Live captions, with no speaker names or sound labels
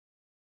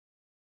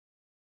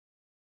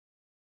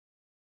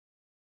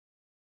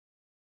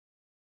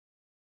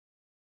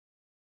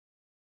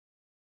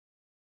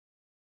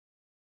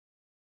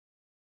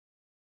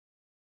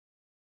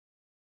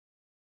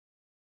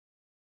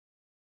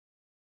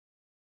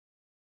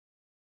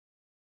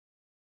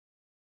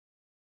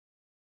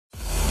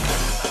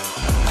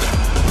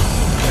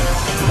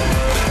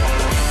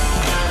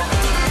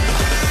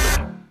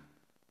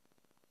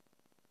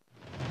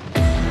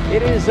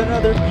is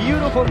another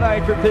beautiful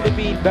night for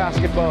Philippine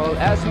basketball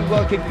as we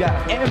welcome the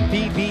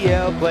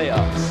Mpbl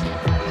playoffs.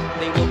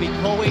 They will be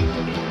going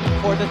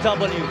for the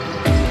W.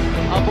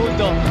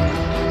 Abundo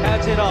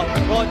hands it off.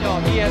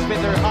 Ronyo, he has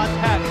been their hot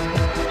hand.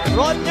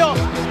 Ronyo,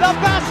 the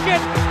basket,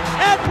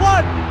 and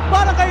one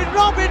para kay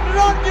Robin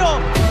Ronyo.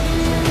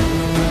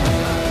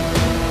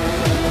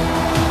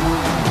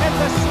 And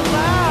the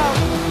slam.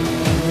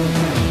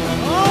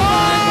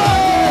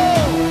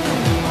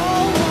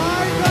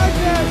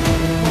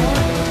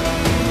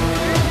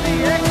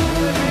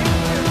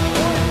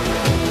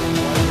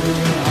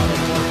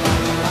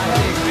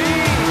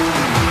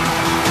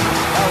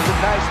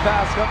 Nice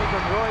pass coming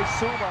from Roy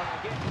Sumang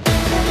again.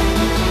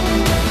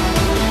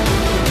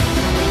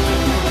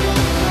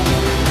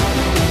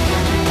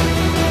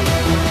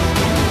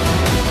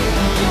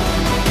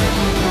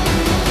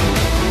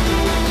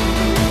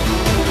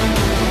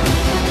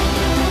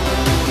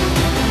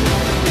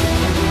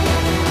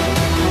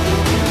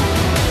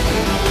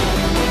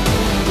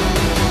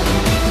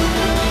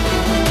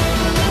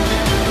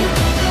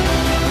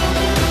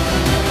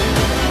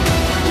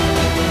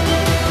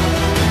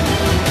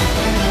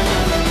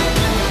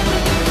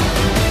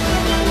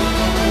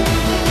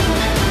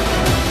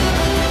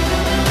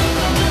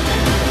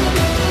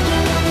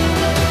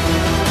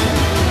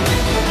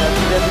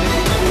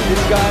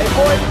 This guy,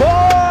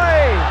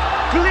 boy!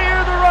 Clear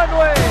the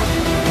runway!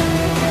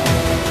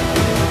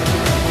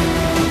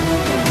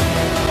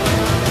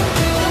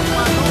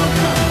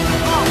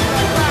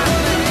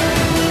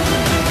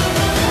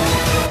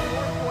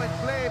 Four-point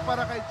play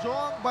para kay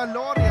Jong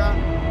Valoria.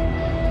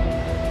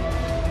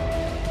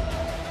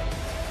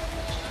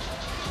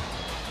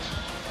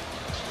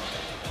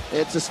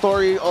 It's a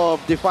story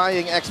of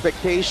defying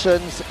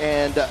expectations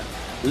and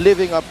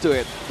living up to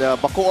it. The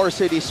Bacoor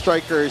City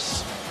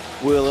Strikers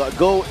will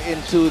go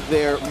into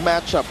their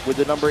matchup with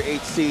the number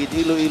 8 seed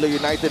Iloilo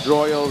United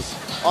Royals,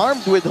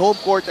 armed with home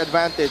court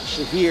advantage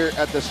here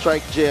at the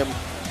Strike Gym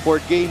for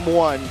Game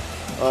 1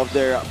 of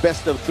their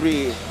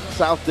best-of-3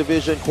 South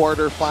Division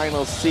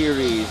quarterfinals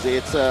series.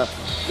 It's a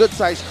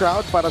good-sized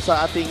crowd para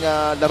sa ating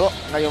laro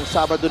ngayong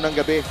Sabado ng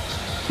gabi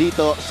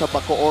dito sa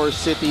Bacoor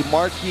City.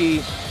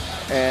 Marquee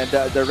and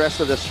the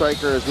rest of the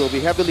Strikers will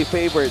be heavily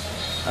favored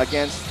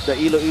against the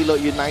Iloilo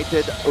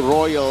United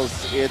Royals.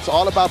 It's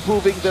all about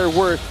proving their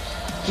worth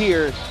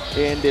here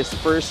in this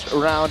first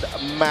round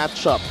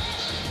matchup.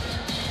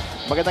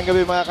 Magandang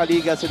gabi mga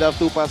kaliga, si Dav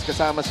Tupas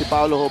kasama si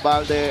Paolo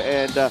Hobalde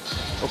and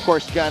of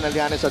course Jan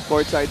Alianes at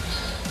courtside.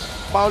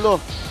 Paolo,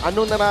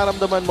 ano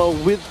nararamdaman mo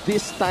with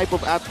this type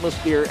of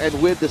atmosphere and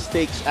with the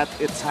stakes at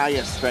its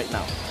highest right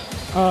now?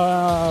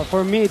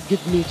 For me, it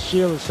gives me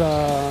chills sa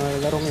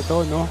larong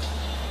ito, no?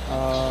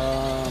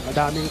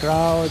 Madaming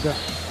crowd,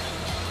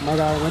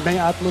 magandang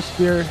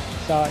atmosphere.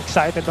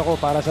 Excited ako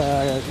para sa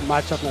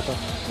matchup na to.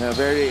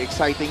 Very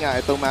exciting nga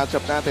itong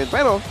matchup natin.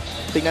 Pero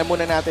tingnan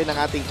muna natin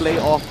ang ating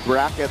playoff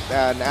bracket.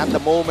 And at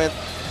the moment,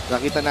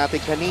 nakita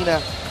natin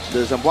kanina,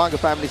 the Zamboanga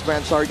Families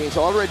Brand Sardines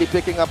already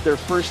picking up their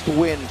first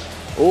win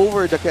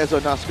over the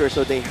Quezon Huskers.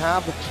 So they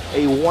have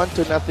a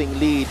 1-0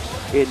 lead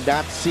in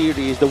that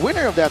series. The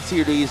winner of that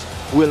series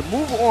will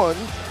move on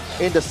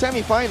in the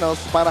semifinals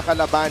para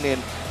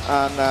kalabanin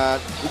ang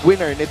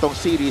winner nitong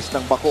series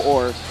ng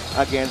Bacoor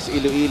against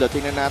Iloilo.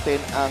 Tingnan natin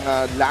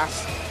ang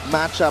last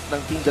matchup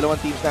ng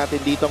dalawang teams natin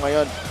dito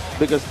ngayon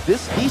because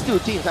these two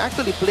teams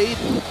actually played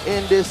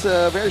in this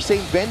very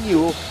same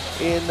venue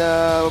in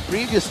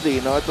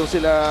previously, no? Itong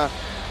sila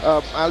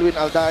Alwin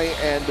Alday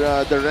and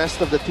the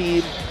rest of the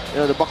team,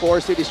 you know, the Bacoor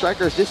City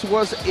Strikers. This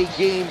was a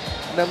game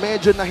na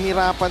medyo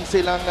nahirapan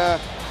silang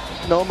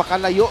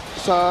makalayo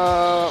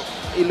sa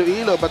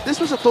Iloilo, but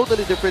this was a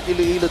totally different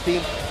Iloilo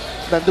team.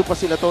 Nandun pa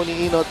sila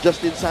Tony Inot,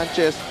 Justin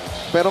Sanchez,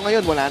 pero ngayon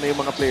wala na yung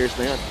mga players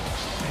na yun.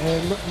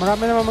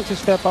 Marami naman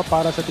mag-step up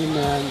para sa team na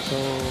yan. So,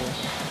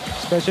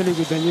 especially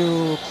with the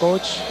new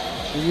coach,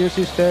 the new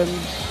system.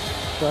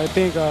 So I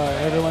think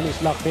everyone is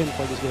locked in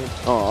for this game.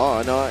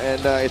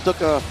 And it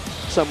took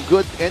some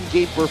good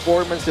end-game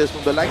performances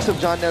from the likes of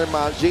John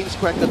Nermal, James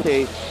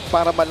Quencote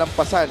para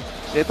malampasan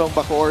nitong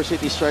Bacoor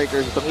City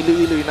Strikers, itong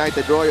Iloilo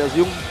United Royals.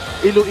 Yung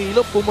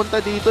Iloilo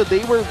pumunta dito, they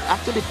were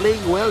actually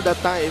playing well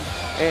that time.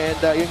 And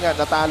yun nga,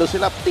 natalo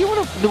sila. Tingnan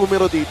mo ng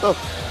numero dito,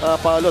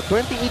 Paolo,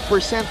 28%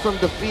 from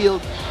the field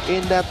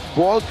in that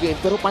ball game,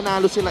 pero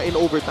panalo sila in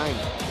overtime.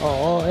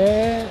 Oo,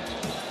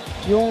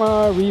 yung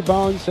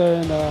rebounds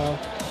and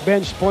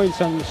bench points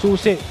ang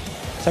susi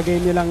sa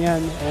game nilang yan.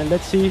 And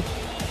let's see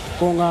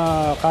kung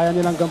kaya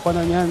nilang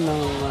gampanan yan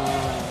ng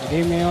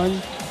game ngayon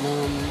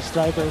ng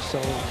Strikers. So,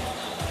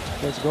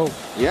 let's go.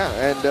 Yeah,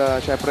 and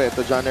syempre,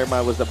 ito John Nerma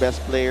was the best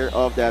player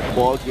of that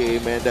ball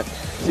game. And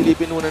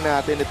silipin muna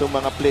natin itong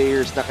mga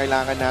players na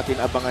kailangan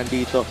natin abangan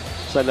dito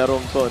sa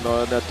larong to.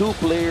 No? The two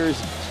players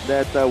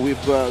that we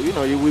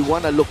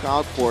want to look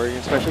out for,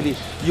 especially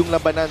yung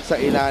labanan sa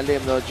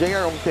ilalim. No?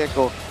 J.R.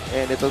 Ongteco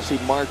and itong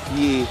si Mark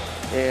Yee.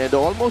 And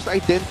almost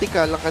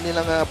identical ang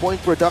kanilang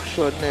point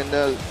production.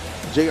 And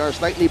JR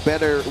slightly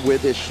better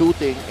with his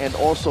shooting. And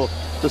also,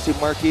 to si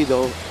Mark Yee,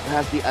 though,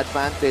 has the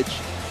advantage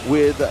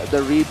with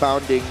the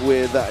rebounding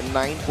with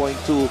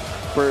 9.2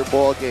 per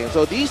ball game.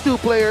 So these two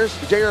players,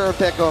 J.R.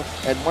 Orteco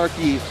and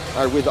Marky,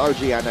 are with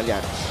RJ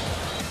Analianos.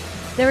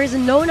 There is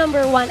no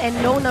number 1 and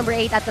no number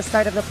 8 at the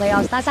start of the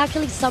playoffs. That's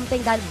actually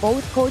something that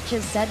both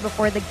coaches said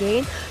before the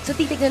game. So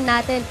titignan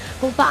natin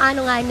kung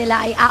paano nga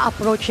nila ay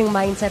a-approach yung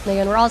mindset na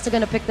yun. We're also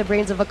gonna pick the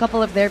brains of a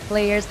couple of their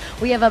players.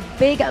 We have a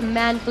big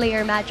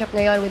man-player matchup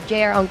ngayon with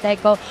J.R.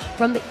 Orteco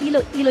from the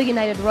Iloilo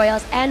United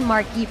Royals and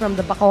Marky from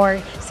the Bacoor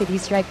City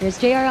Strikers.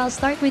 J.R., I'll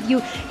start with you.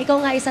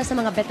 Ikaw nga isa sa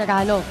mga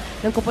veterano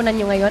ng kupunan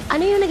nyo ngayon.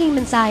 Ano yung naging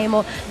mensahe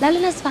mo, lalo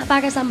na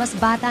para sa mas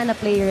bata na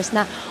players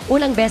na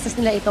unang beses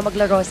nila ito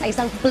maglaro sa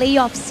isang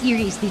playoff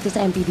series dito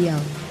sa Mpbl?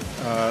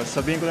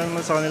 Sabihin ko lang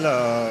naman sa kanila,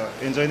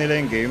 enjoy nila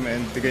yung game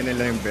and bigay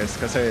nila yung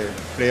best kasi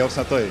playoffs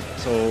na to eh.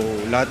 So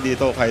lahat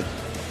dito kahit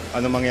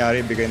ano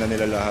mangyari, bigay na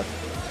nila lahat.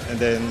 And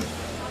then,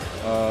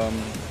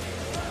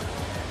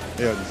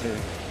 yun.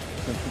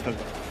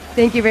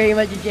 Thank you very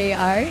much,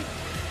 JR.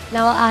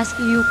 Now I'll ask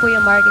you,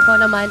 Kuya Mark,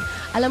 ikaw naman,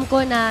 alam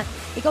ko na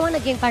ikaw ang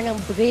naging parang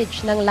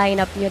bridge ng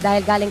lineup nyo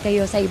dahil galing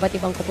kayo sa iba't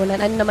ibang kupunan.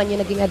 Ano naman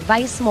yung naging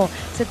advice mo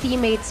sa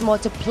teammates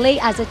mo to play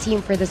as a team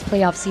for this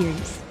playoff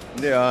series?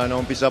 Hindi,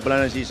 naumpisa pa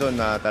lang ng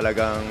season na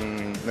talagang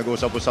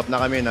nag-usap-usap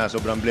na kami na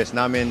sobrang blessed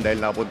namin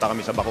dahil nakapunta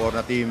kami sa Bacoor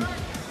na team.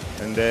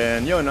 And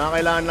then, yun,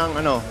 kailangan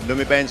lang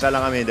dumipensa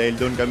lang kami dahil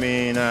doon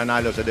kami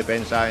nanalo sa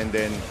depensa and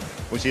then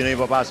kung sino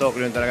yung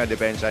papasok, yun talaga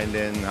depensa and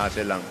then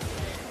hustle lang.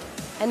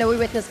 I know we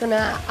witnessed ko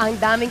na ang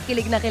daming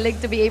kilig na kilig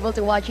to be able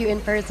to watch you in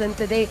person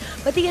today.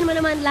 Batiin mo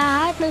naman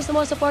lahat ng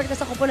sumusuporta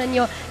sa kupunan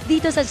nyo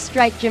dito sa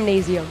Strike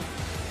Gymnasium.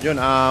 Yun,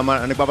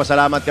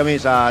 nagpapasalamat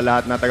kami sa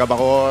lahat na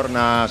taga-Bacoor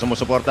na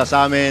sumusuporta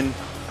sa amin.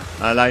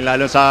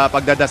 Lalo sa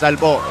pagdadasal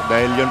po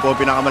dahil yun po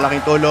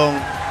pinakamalaking tulong.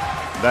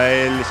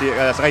 Dahil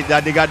sa kay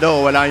Daddy God,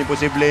 wala yung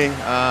posible.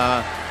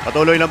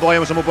 Patuloy lang po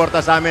kayong sumuporta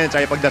sa amin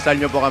sa ipagdasal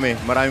nyo po kami.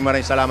 Maraming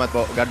salamat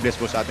po. God bless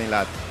po sa ating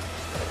lahat.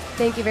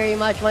 Thank you very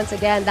much. Once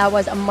again, that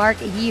was Mark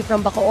Yee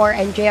from Bacoor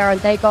and J.R.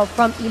 Orteco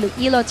from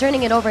Iloilo.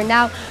 Turning it over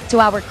now to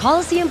our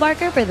Coliseum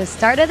Barker for the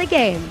start of the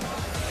game.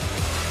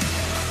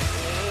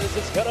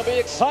 This is going to be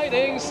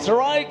exciting.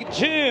 Strike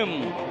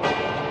Gym,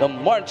 the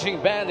marching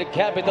band, the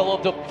capital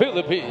of the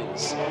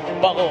Philippines,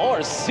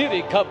 Bacoor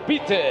City,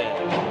 Cavite.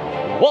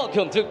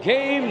 Welcome to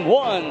Game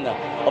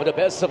 1 of the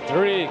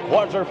best-of-3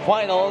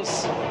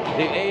 quarterfinals.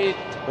 The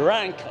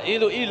 8th-ranked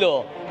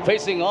Iloilo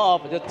facing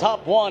off the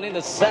top 1 in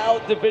the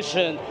South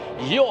Division,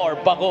 your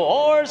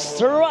Bacoor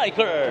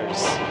Strikers.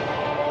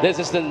 This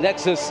is the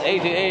Nexus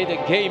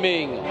 88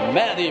 Gaming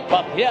Manny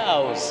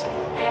Pacquiao's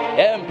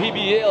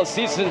Mpbl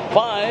Season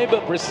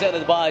 5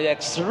 presented by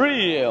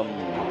Extreme.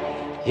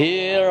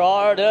 Here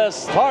are the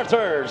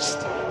starters.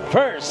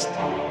 First,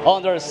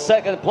 on their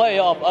second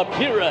playoff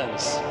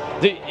appearance,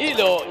 the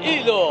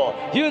Iloilo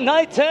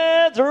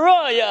United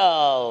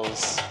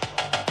Royals.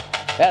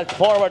 At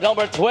forward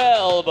number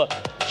 12,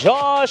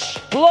 Josh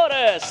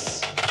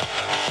Flores.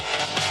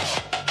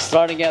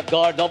 Starting at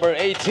guard number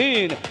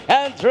 18,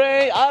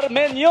 Andre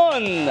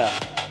Armenion.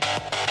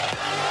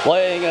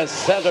 Playing as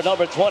center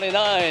number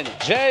 29,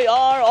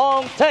 J.R.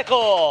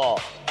 Orteco.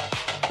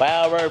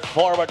 Power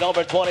forward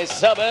number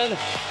 27,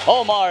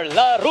 Omar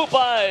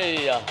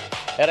Larupay.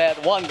 And at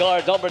one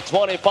guard number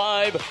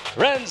 25,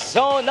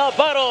 Renzo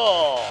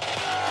Navarro.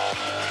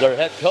 Their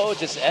head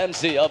coach is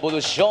MC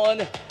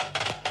Abulucion.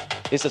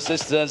 His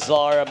assistants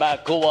are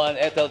Mac Cuan,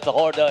 Ethel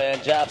Tahorda,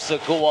 and Japs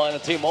Cuan.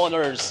 Team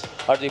owners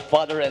are the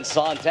father and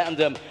son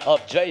tandem of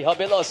J.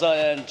 Habilosa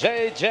and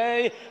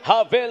J.J.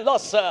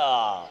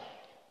 Habilosa.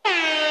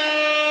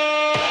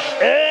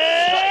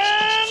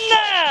 And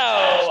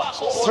now,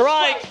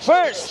 strike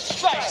first,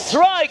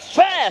 strike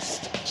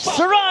fast,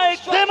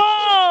 strike them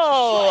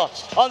all!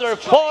 On their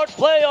 4th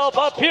playoff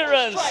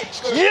appearance,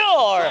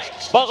 your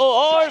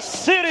Bacoor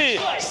City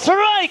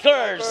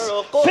Strikers,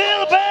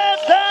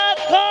 Philbet.com!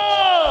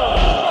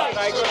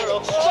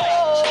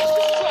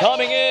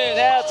 Coming in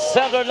at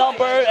center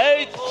number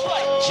 8,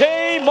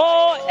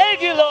 J-Mo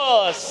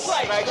Aguilos.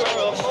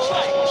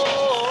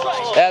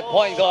 At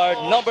point guard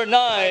number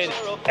 9,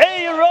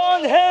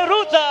 Aaron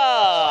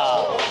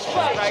Heruta.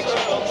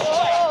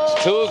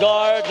 2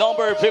 guard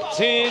number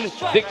 15,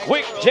 the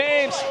quick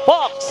James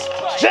Fox.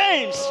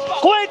 James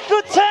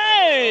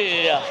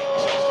Kwekutay.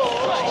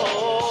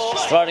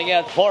 Starting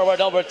at forward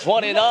number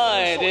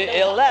 29,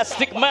 the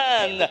elastic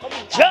man,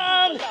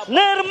 John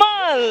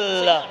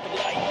Nermal.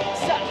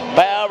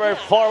 Power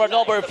forward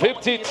number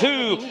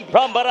 52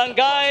 from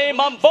Barangay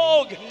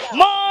Mambog,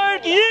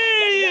 Mark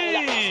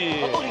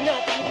Yee.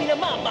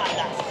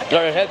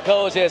 Their head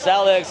coach is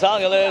Alex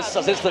Angeles.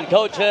 Assistant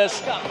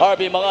coaches,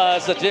 RB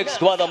Mangas, Jigs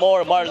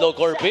Guadamor, Marlo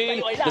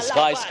Corbin, the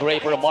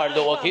Skyscraper,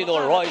 Marlo Aquino,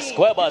 Royce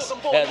Cuevas,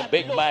 and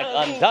Big Mac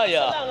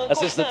Andaya.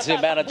 Assistant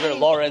team manager,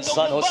 Lawrence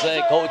San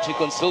Jose. Coaching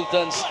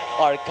consultants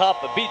are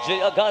Cap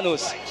BJ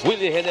Aganus,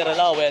 Willie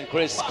Generalao, and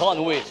Chris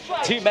Conway.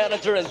 Team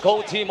manager and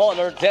co-team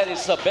owner,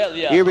 Dennis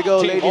Abella. Here we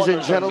go, team ladies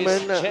and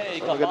gentlemen.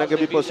 Magandang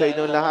gabi po sa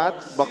inyong lahat.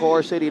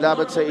 Bacoor City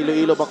laban sa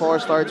Iloilo Bacoor.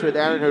 Bacoor starts with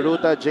Aaron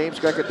Heruta, James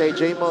Crecate,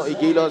 Jamo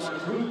Igilos,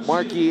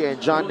 Marky,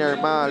 and John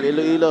Nermal.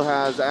 Iloilo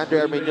has Andre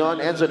Arminion,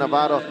 Enzo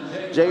Navarro,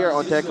 Jair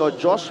Onteco,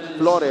 Josh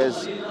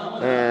Flores,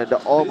 and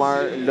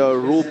Omar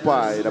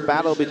Larupay. The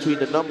battle between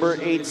the number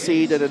 8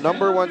 seed and the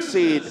number 1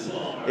 seed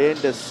in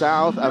the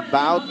South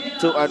about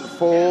to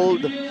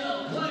unfold.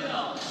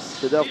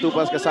 To Delf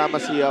Tupas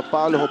kasama si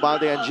Paulo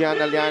Hobalde and Gian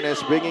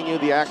Alianes bringing you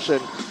the action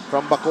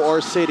from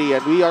Bacoor City,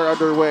 and we are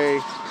underway.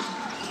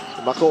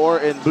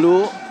 Bacoor in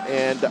blue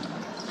and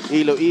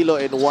Iloilo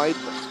in white,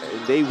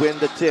 and they win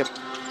the tip.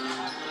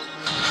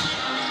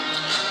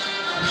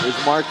 Here's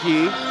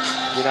Marquis,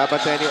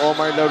 binabantay ni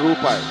Omar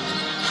Larupay.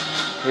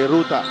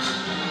 Heruta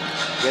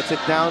gets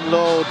it down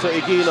low to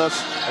Igilos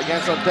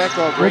against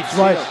Onteco. Great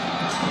steal.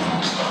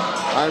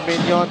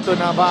 Arminion to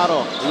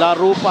Navarro.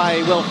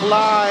 Larupay will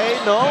fly.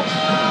 No.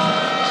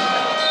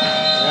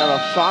 We have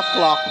a shot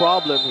clock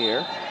problem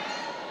here.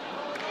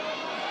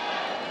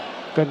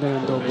 Ganda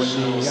yung double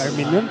ni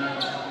Arminion.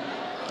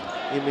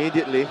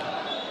 Immediately,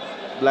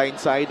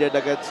 blindsided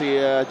agad si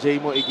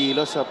Jamo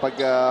Igilos sa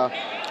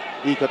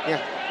pag-ikot niya.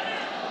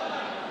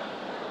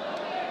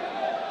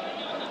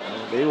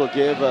 They will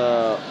give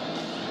the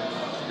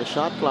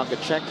shot clock a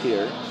check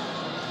here.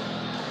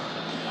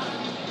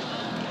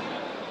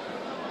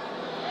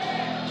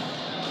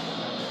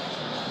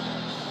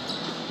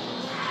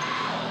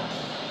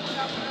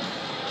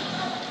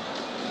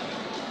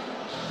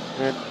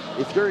 And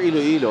if you're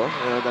Iloilo,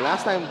 the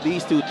last time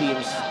these two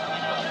teams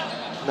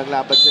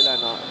naglaban sila,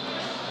 no,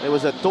 it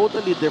was a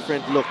totally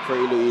different look for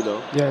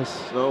Iloilo. Yes.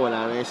 No,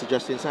 wala na si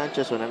Justin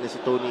Sanchez, wala na si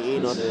Tony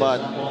Inot, but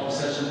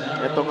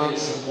ito nga,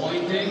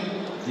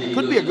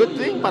 could be a good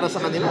thing para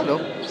sa kanila,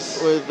 no?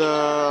 With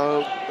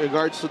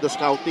regards to the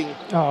scouting.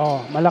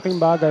 Oo,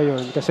 malaking bagay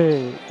yun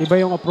kasi iba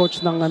yung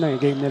approach ng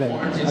game nila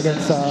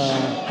against sa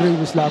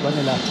previous laban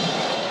nila.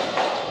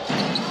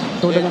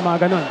 Tulad ng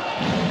mga ganun.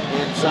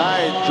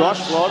 Inside, Josh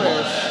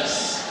Flores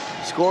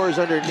scores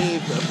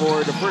underneath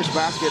for the first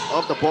basket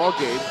of the ball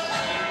game.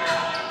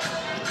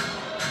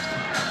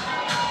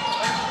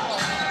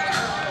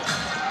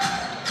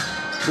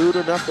 Two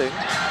to nothing.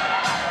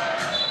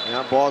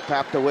 Yeah, ball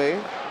tapped away.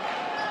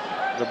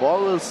 The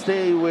ball will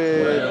stay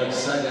with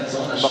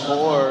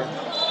Bacoor.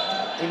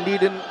 Hindi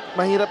din,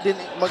 mahirap din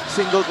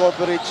mag-single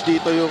coverage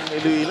dito yung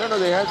Iloilo. No,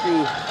 they have to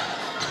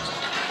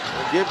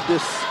give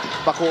this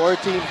Bacoor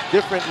team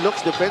different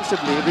looks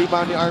defensively.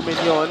 Rebound ni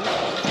Arminion.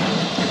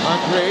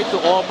 Andre to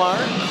Omar.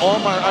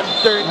 Omar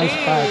underneath,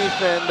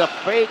 nice, and the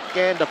fake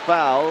and the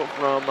foul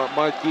from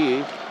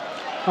Marquis.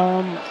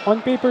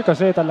 On paper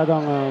kasi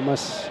talagang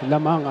mas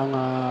lamang ang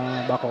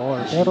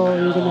Bacoor. Pero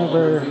you can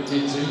never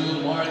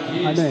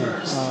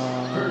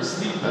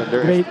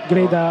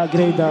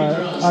grade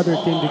other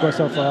team because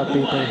of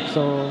paper.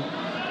 So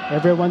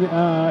every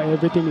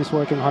team is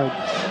working hard.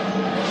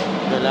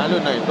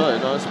 Lalo na ito,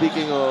 no?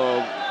 Speaking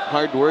of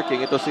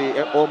hardworking, ito si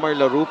Omar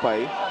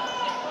Larupay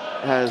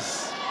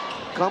has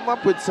come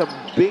up with some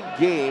big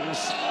games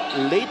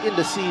late in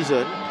the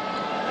season,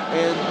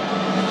 and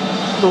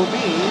to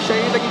me,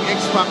 siya yung naging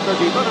X-factor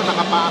dito na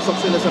nakapasok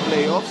sila sa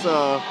playoffs.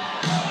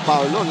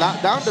 Paulo,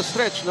 down the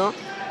stretch, no?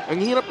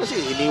 Ang hirap kasi,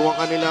 iniwan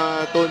ka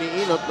nila Tony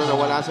Inot na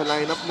nawala sa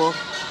lineup mo,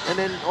 and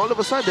then all of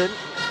a sudden,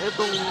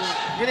 itong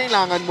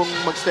kinailangan mong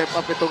mag-step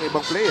up itong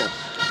ibang player.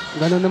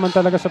 Ganun naman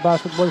talaga sa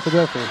basketball sa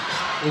Delf.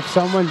 If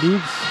someone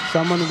leaves,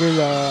 someone will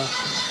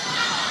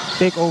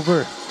take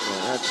over.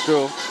 Yeah, that's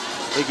true.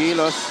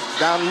 Igilos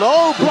down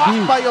low,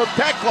 blocked by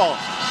Onteco.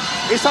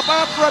 Isa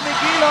pa from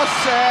Igilos,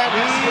 and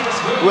he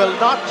will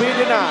not be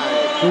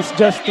denied. He's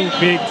just too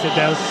big sa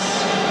Delf.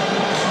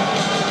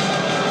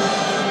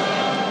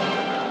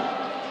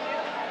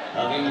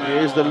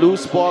 Here's the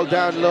loose ball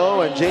down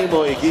low, and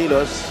Jamo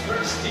Igilos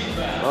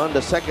on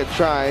the second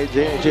try.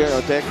 Jair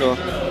Onteco.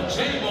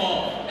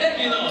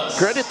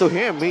 Credit to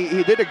him.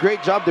 He did a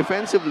great job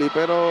defensively,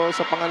 pero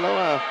sa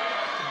pangalawa,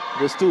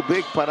 just too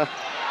big para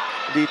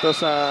dito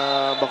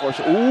sa Bacoor.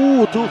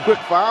 Ooh, two quick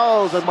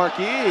fouls on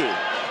Marquis.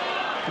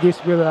 This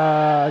will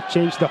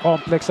change the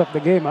complex of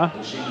the game, ha?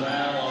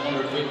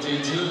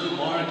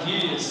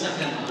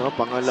 No,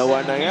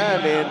 pangalawa na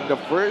yan in the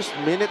first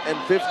minute and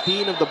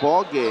 15 of the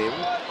ball game.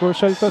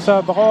 Crucial to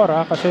sa Bacoor,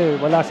 ha? Kasi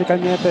wala si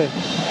Cañete.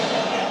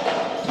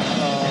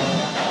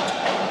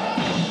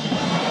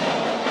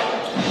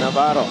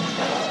 Navarro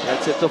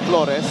gets it to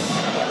Flores.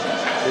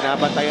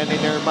 Binabantayan ni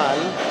Nermal.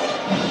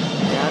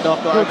 Hand off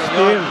to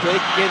Arminion.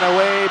 Taken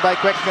away by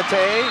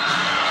Crecate.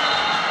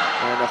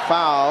 And a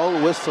foul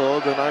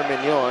whistled on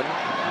Arminion.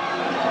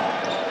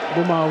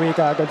 Bumawi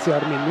ka agad si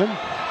Arminion.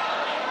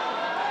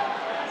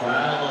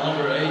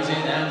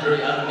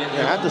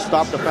 They had to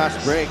stop the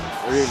fast break,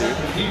 really.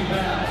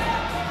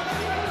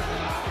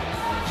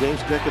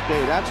 James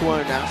Crecate, that's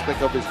one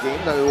aspect of his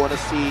game that we want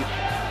to see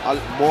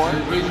more.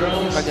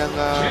 Kanyang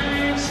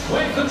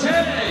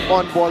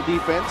on-ball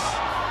defense.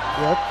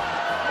 Yep.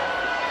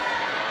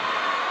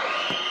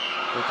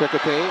 And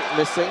Crecate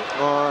missing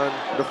on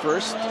the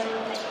first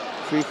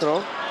free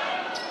throw.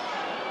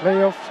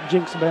 Playoff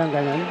jinx ba yan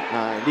ganyan?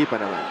 Hindi pa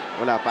naman.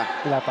 Wala pa.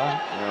 Wala pa?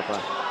 Wala pa.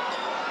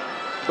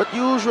 But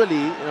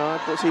usually,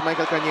 si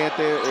Michael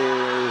Cañete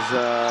is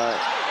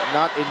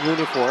not in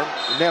uniform.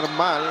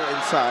 Nermal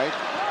inside.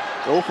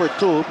 0 for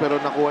 2, pero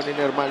nakuha ni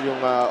Nermal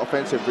yung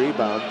offensive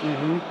rebound.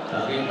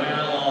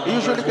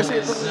 Usually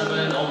kasi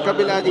itong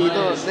kabila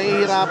dito,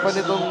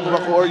 nahihirapan itong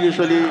Bacoor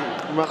usually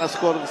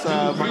makascore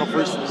sa mga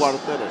first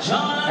quarter.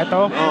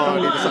 Ito?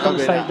 Dito sa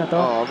kabila. Side na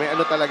to? May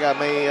ano talaga,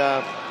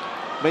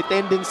 may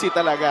tendency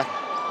talaga.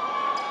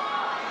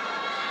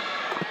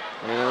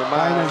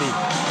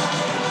 Finally.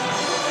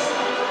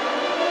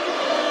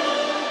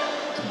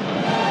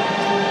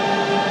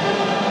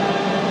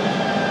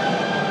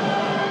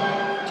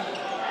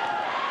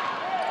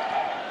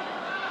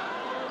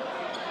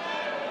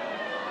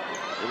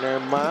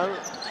 Nermal,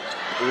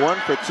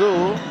 1 for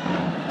 2.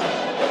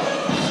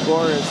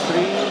 Score is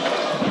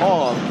 3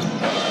 all.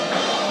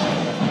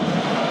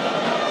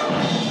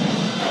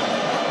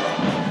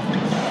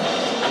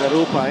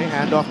 Larupay,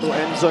 handoff to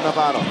Enzo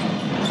Navarro.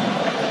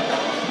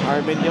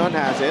 Arminion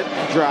has it,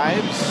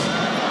 drives.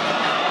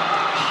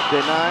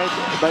 Denied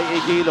by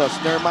Igilos.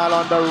 Nermal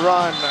on the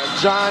run.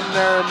 John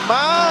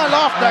Nermal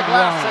off the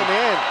glass and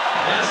in.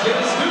 Basket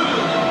is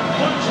good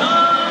for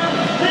John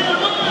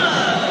Nermal.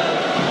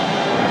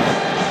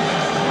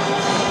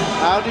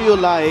 How do you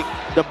like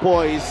the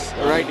poise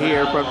right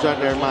here from John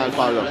Nermal,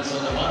 Paulo?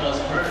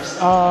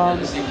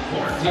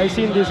 I've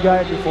seen this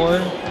guy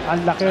before.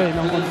 Ang laki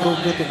ng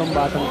improvement itong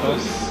batang to.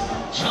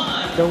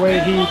 The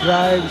way he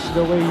drives, the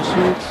way he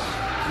shoots,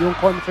 yung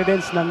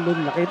confidence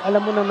nandun.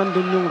 Alam mo na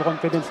nandun yung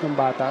confidence ng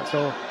bata.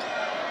 So,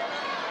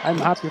 I'm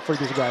happy for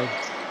this guy.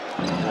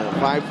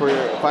 5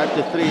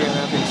 to 3 ang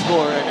ating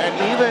score. And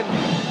even,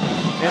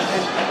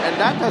 and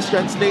that has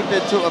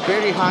translated to a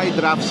very high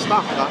draft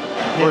stock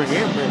for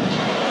him.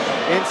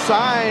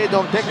 Inside,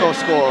 Onteco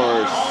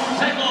scores.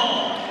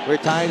 We're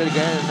tied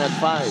again at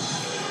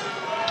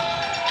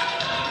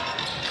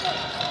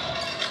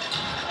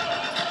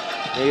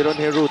 5. Aaron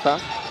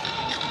Heruta.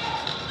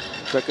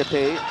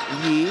 Sakate,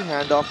 Yi,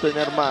 hand off to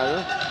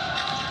Nermal.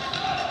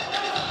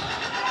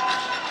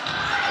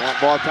 That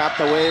ball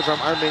tapped away from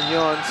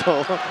Arminion.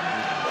 So,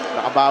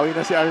 nakabawi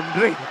na si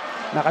Andre.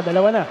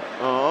 Nakadalawa na.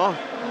 Oo.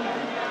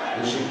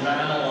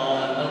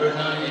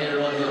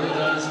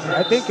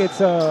 I think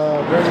it's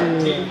a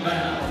very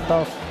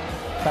tough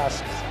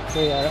task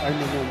kay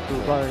Arminion to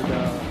guard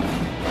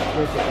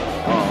vertical.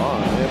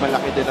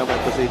 Malaki din naman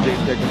to si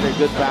James there.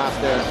 Good pass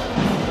there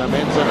from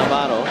Enzo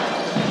Navarro.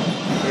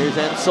 Here's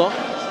Enzo.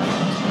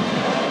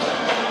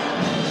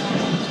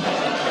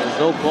 There's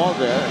no call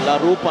there.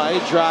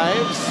 Larupay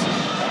drives.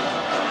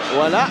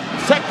 Wala.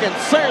 Second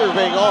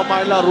serving.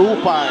 Omar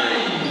Larupay.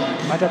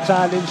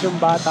 Mata-challenge yung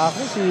bata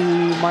ko, si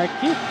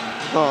Marky.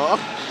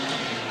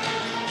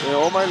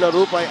 Omar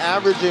Larupay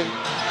averaging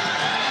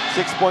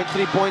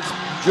 6.3 points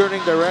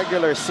during the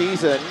regular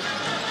season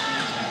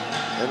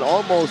and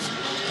almost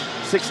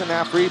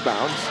 6.5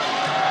 rebounds.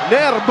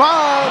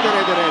 Nermal!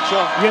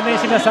 Dire-diretso. Yun na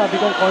yung sinasabi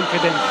kong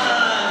confidence.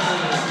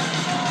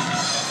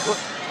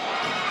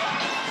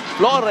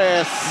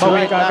 Flores.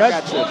 Bawi Right back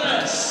at you.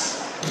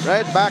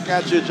 Right back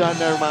at you, John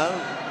Nermal.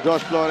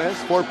 Josh Flores,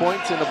 4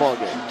 points in the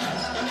ballgame.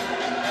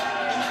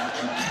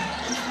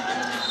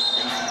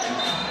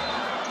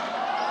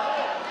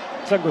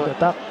 It's a good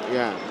attack.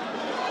 Yeah.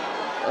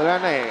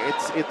 Wala na eh.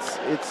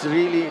 It's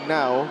really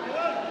now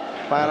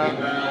parang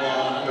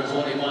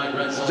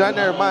John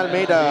Nermal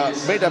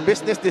made a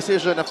business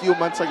decision a few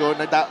months ago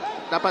na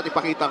dapat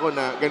ipakita ko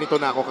na ganito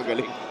na ako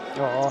kagaling.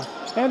 Oo.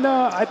 And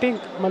I think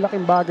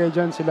malaking bagay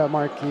dyan sila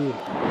Marky.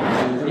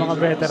 Yung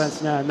mga veterans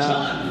niya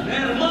na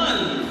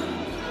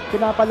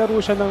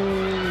pinapalaro siya ng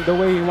the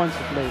way he wants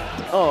to play.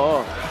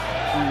 Oo.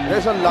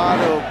 There's a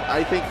lot of,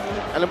 I think,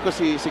 alam ko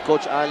si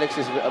Coach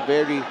Alex is a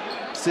very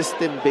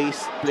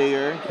system-based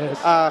player, yes.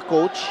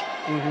 Coach.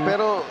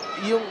 Pero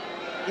yung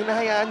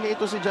inahayaan niya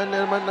ito si John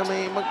Nermal na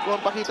may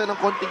magpakita ng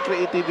konting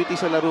creativity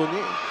sa laro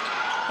niya.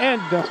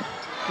 And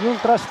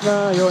yung trust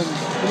na yun,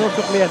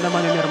 pinusuklihan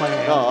naman ni Nermal.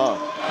 Oo.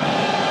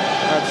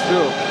 That's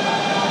true.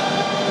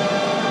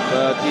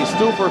 But he's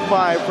 2 for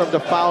 5 from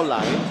the foul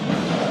line.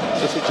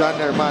 So si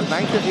John Nermal,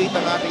 9-8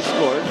 ang ating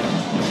score.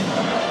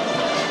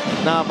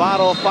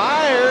 Navarro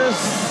fires!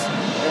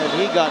 And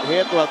he got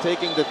hit while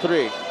taking the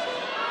 3.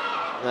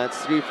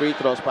 That's 3 free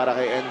throws para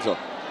kay Enzo.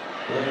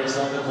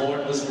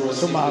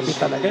 Sumabi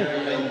talaga eh.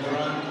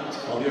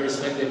 Of your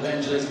respective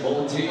benches,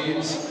 both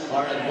teams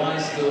are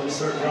advised to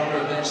observe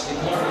rubber bench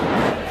decorum.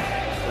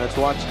 Let's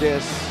watch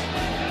this.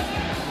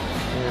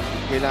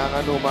 And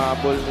kailangan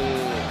umabol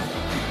ni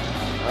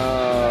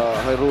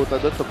Heruta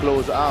doon to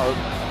close out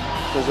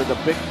because of the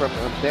pick from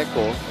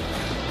Onteco.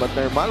 But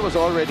Nermal was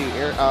already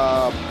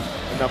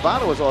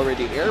Navarro was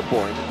already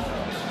airborne.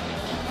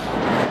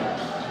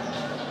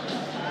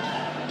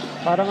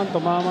 Parang ang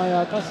tumama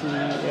yata si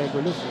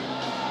Egolos.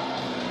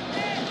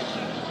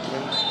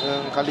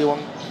 Yung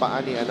kaliwang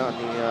paa ni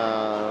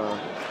Navarro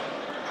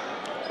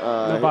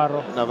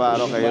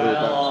kay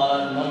Heruta.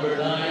 Number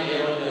 9,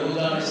 Iloilo United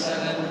Royals,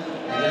 and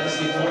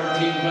that's the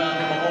 14th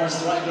round Bacoor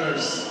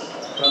Strikers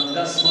from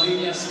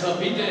Dasmariñas,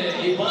 Cavite,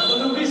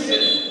 Iloilo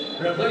United.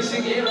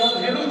 Replacing Aaron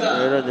Heruta.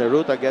 Aaron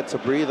Heruta gets a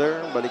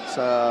breather. Balik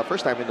sa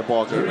first time in the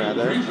ball game,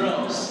 rather.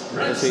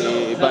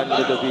 Kasi Ivan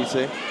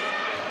Ludovice.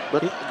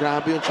 But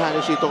grabe yung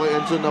challenge ito kay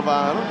Enzo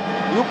Navarro.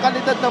 Yung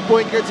kalidad ng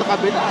point guard sa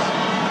kabila.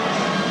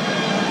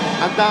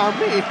 Ang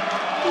dami.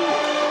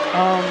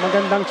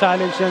 Magandang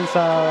challenge yan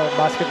sa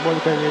basketball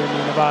career ni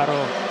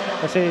Navarro.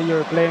 Kasi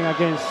you're playing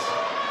against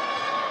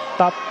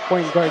top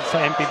point guard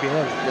sa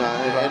Mpbl.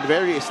 Yeah, and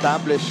very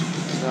established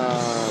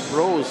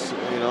pros,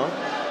 you know.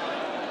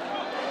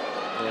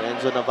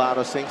 Enzo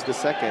Navarro sinks the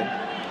second.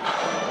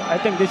 I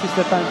think this is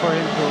the time for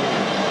him to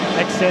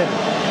excel.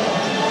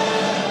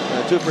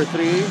 2 for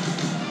 3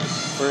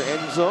 for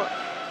Enzo.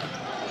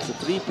 It's a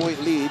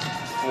 3-point lead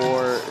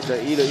for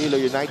the Iloilo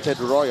United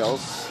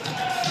Royals.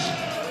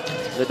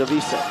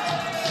 Ludovice.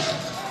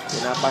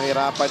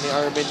 Pinapahirapan ni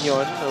Armin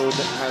yun, who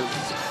has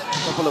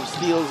a couple of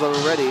steals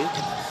already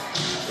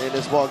in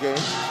this ball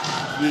game.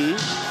 Yi.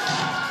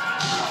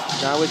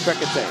 Now with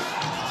Trekete.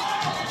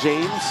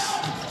 James.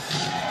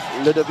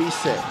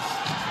 Ludovice.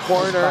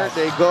 Corner,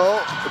 they go.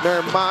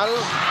 Normal.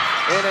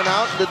 In and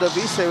out.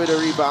 Ludovice with a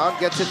rebound.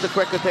 Gets it to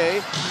Trekete.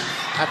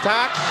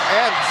 Attack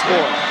and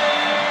score.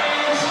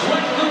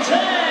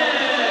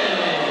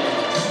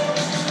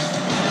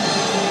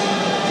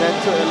 10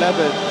 to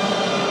 11.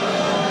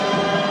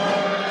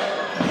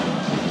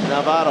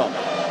 Navarro.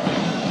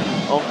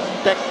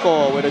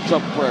 Onteco with a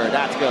jumper.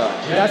 That's good.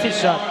 That's his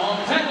shot.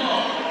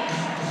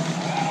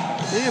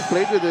 You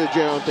played with the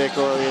Jerome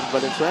Teco in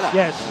Valenzuela.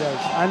 Yes, yes.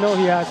 I know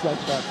he has that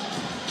shot.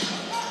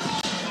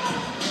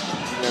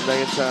 Ganda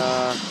yun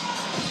sa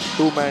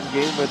two-man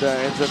game with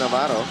Enzo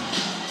Navarro.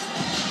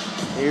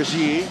 Here's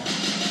Yi.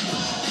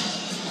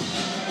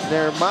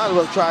 Nermal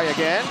will try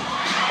again.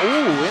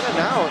 Ooh, in and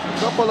out. A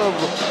couple of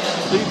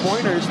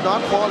three-pointers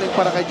not falling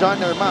para kay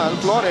John Nermal.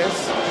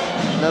 Flores,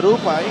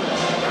 Narupay,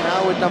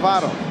 now with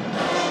Navarro.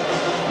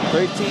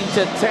 13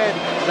 to 10.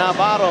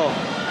 Navarro.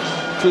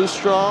 Too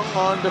strong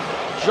on the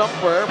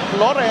jumper.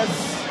 Flores.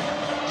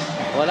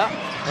 Wala.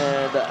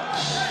 And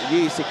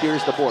Yi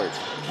secures the board.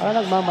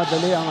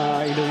 Nagmamadali ang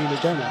Iloilo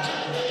dyan.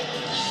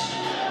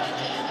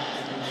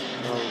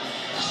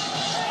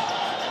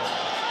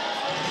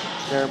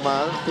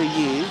 Nermal to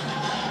Yi.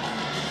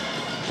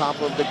 Top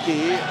of the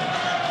key.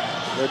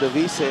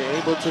 Ludovice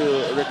able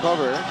to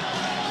recover.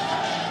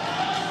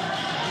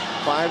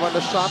 5 on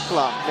the shot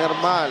clock.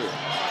 Nermal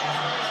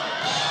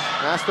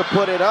has to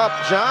put it up.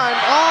 John.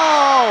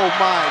 Oh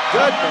my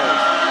goodness.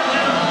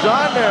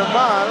 John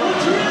Nermal.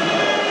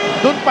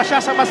 Dun pa siya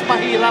sa mas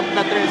mahirap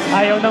na tres.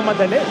 Ayaw nang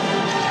madali.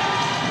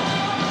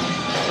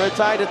 We're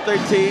tied at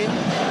 13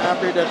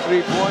 after the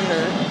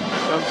three-pointer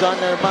from John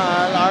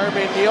Nermal.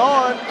 Armin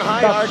Leon,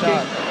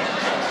 high-arcing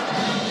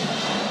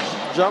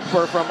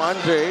jumper from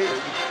Andre.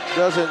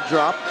 Doesn't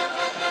drop.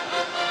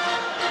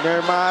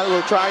 Nermal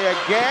will try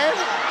again.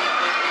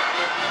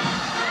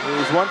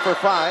 He's 1 for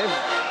 5.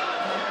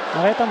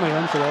 Nakita mo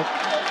yun, Sir.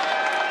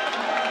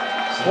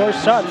 4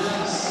 shots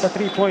sa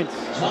 3 points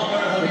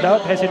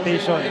without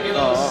hesitation.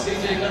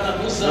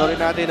 Norin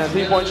natin ang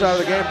 3-point shot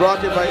of the game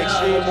brought to you by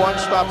Extreme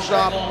One-Stop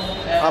Shop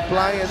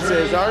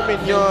Appliances.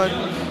 Armin yun,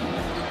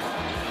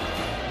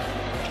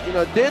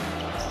 did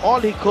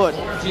all he could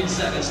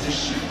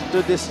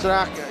to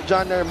distract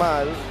John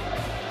Nermal,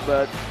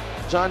 but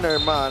John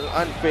Nermal,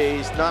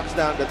 unfazed, knocks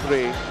down the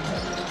 3,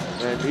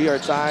 and we are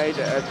tied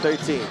at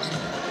 13.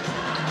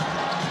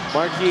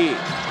 Marquis,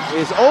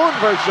 his own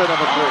version of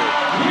a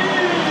 3.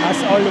 As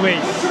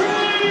always.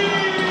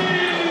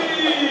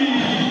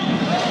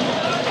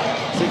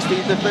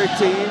 16 to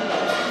 13.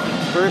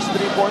 First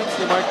 3 points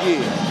ni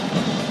Marquis.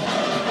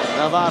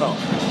 Navarro.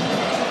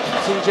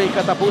 CJ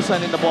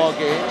Katapusan in the ball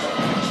game.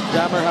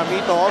 Jammer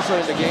Hamito also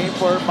in the game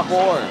for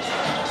Bacoor.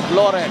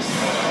 Flores.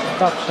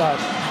 Tough shot.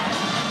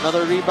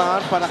 Another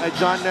rebound para kay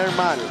John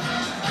Nermal.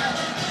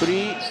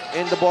 3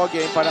 in the ball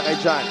game para kay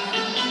John.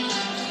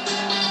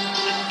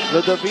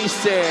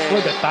 Ludovice.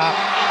 Good attack.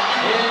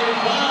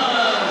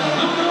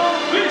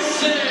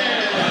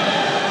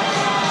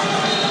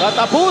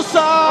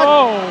 Katapusan!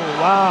 Oh,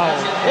 wow.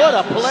 What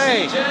a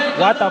play.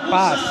 What a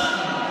pass.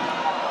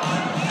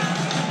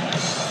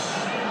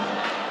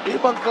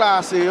 Ibang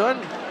klase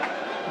yun.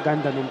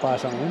 Ganda ng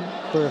pasang yun.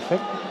 Perfect.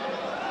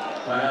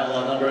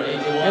 Number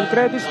 81. And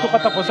credits to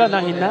Katapusan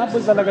na hinabol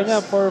talaga niya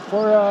for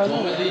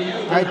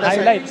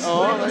highlights.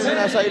 Oo, kasi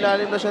nasa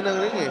ilalim na siya ng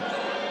ring eh.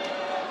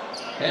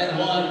 And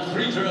 1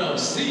 free throw,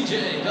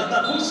 CJ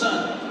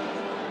Katapusan.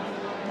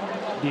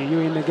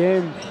 DU in the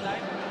game.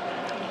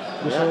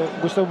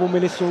 Gusto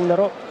bumilis yung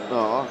laro.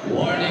 Oo.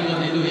 Warning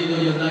on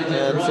Iloilo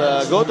United Let's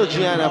Royals. go to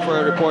Gianna for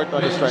a report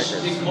on the Strikers.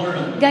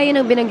 Gaya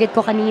ng binanggit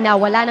ko kanina,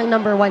 wala nang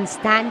number 1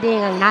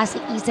 standing ang nasa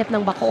isip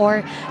ng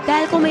Bacoor.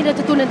 Dahil kung may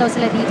natutunan daw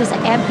sila dito sa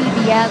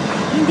Mpbl,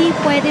 hindi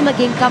pwede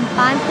maging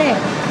kampante.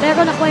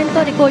 Pero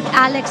nakwento ni Coach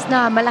Alex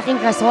na malaking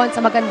rason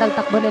sa magandang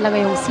takbo nila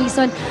ngayong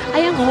season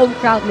ay ang home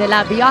crowd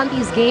nila. Beyond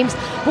these games,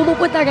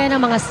 pumupunta rin ang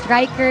mga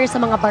strikers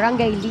sa mga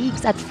barangay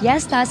leagues at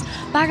fiestas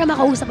para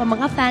makausap ang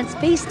mga fans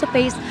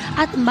face-to-face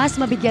at mas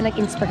mabigyan ng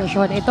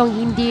inspirasyon. Ito itong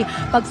hindi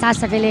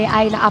pagsasarili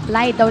ay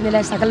na-apply daw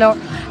nila sa kalor.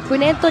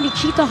 Kunento ni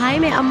Chito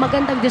Jaime, ang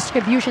magandang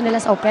distribution nila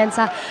sa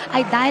opensa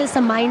ay dahil sa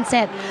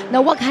mindset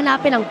na huwag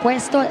hanapin ang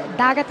pwesto,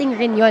 darating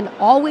rin yun.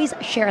 Always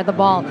share the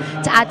ball.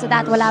 To add to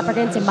that, wala pa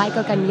rin si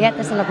Michael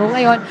Cañete sa laro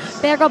ngayon,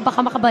 pero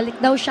baka makabalik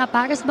daw siya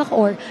para sa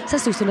Bacoor sa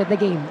susunod na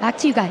game.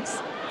 Back to you guys.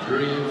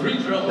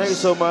 Thank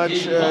you so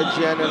much,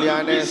 Gian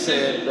Elianes,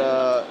 and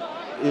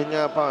yun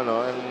nga pa,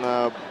 no? And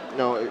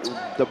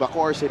the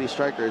Bacoor City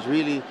Strikers,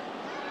 really,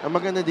 ang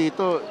maganda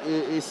dito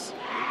is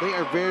they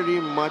are very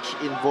much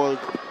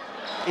involved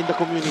in the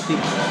community.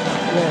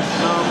 Yes.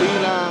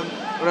 Bilang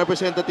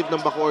representative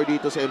ng Bacoor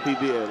dito sa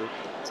Mpbl,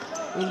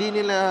 hindi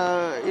nila,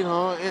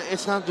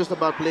 it's not just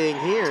about playing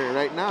here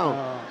right now.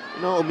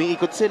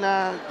 Umiikot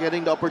sila,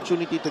 getting the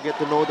opportunity to get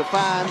to know the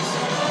fans.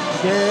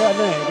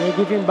 They're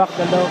giving back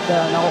the love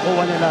na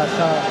nakukuha nila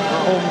sa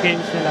home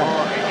games nila.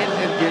 And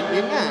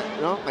yun nga,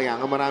 kaya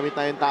nga marami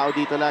tayong tao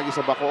dito lagi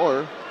sa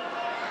Bacoor.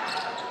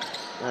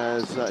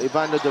 As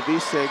Ivan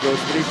Ludovise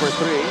goes 3 for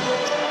 3.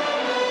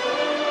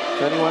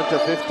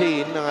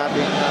 21-15 ng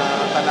ating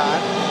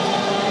talaan.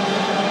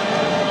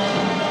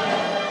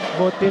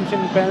 Both teams in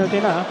penalty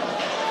na.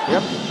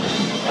 Yep.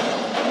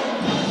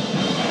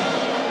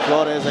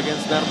 Flores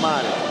against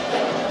Normal.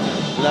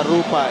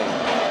 Larupay.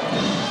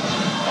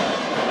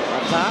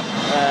 Attack.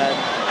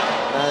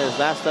 And his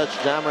last touch,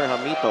 Jammer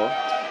Hamito.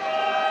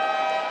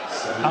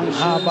 Ang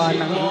haba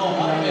ng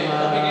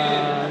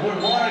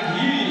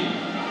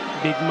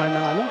big man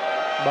ng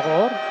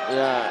Bacoor.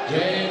 Yeah.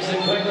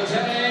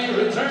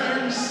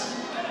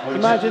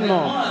 Imagine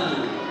mo,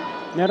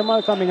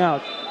 Normal coming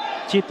out,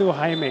 Chito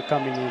Jaime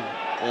coming in.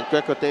 And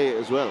Kwekote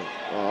as well.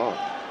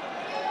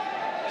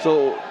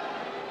 So,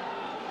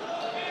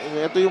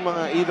 ito yung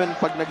mga, even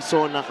pag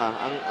nag-zona ka,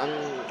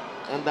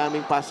 ang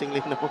daming passing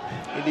lane na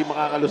hindi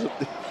makakalusot.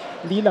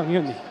 Hindi lang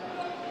yun eh.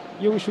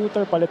 Yung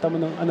shooter, palitan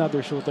mo ng another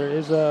shooter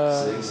is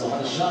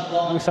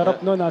ang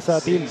sarap no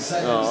nasa team. It's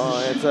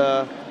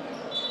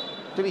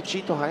actually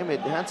Chito Jaime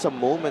had some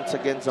moments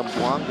against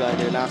Zamboanga in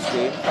their last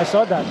game. I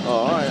saw that.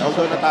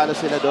 Although natalo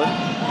sila doon.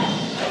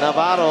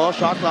 Navarro,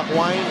 shot clock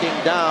winding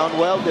down,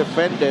 well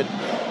defended.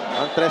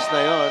 Ang tres na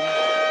yon.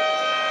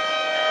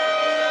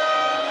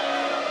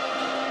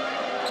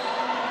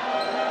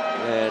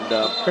 And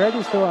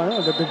credits to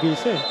the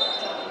Bibise.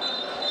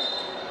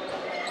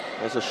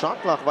 There's a shot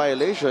clock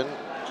violation.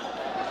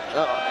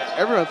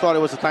 Everyone thought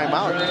it was a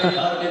timeout.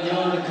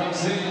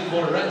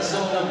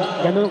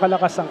 Ganun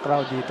kalakas ang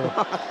crowd dito.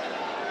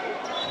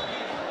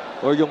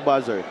 Or yung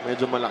buzzer,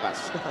 medyo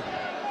malakas.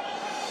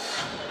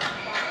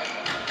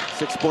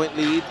 6-point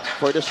lead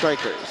for the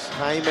Strikers.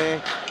 Jaime,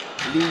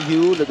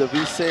 Liu,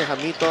 Ludovise,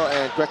 Hamito,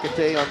 and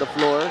Kwekote on the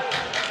floor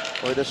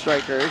for the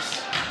Strikers.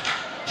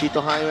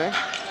 Chito Jaime,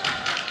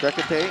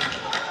 Kwekote,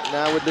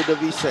 now with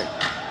Ludovise.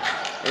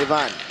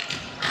 Ivan.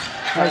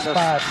 Nice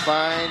pass.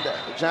 Find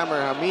Jammer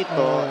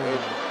Hamito.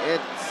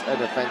 It's a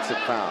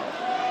defensive foul.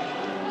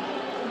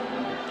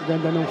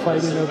 Ganda nung fight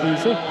ni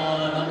Ludovise.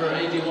 Number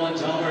 81,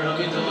 Jammer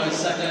Hamito is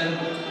second.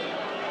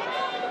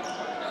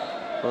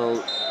 Well,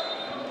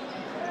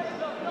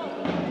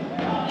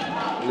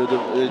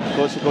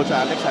 Coach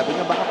Alex, sabi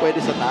nga baka pwede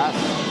sa taas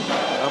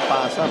ang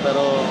pasa,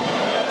 pero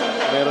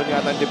meron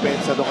yata ang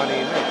depensa doon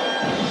kanina.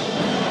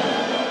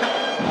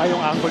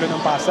 Yung angulo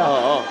ng pasa.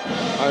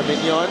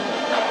 Arminion.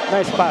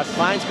 Nice pass.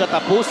 Finds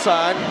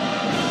katapusan.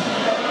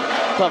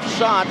 Tough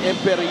shot.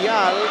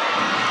 Imperial.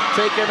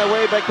 Taken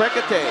away by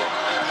Kwekote.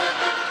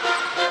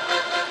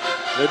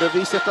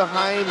 Ludovise to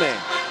Jaime.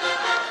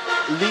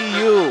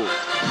 Liu.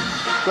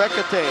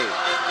 Kwekote.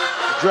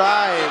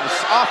 Drives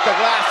off the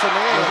glass and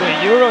in.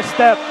 The Euro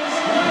step.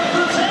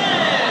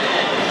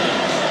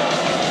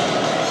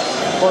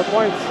 4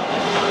 points.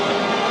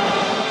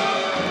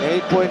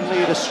 8-point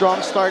lead. A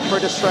strong start for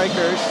the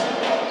Strikers.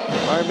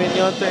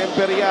 Arminion to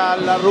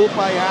Imperial.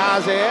 Larupay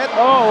has it.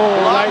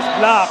 Nice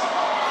block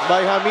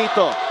by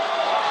Hamito.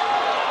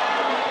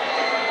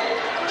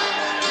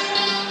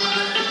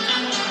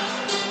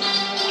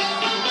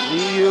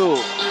 Liu.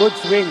 Good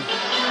swing.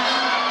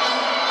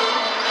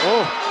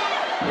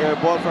 Air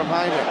ball from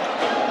Jaime.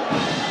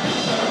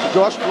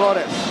 Josh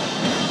Flores.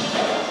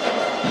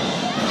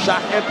 Shot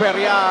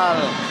Imperial.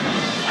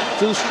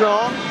 Too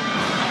strong.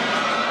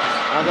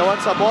 Nagawan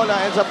sa bola.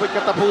 Ends up with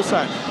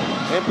katapusan.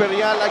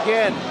 Imperial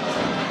again.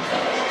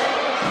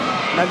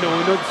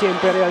 Nalunod si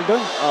Imperial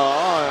doon.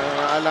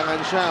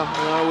 Alangan siya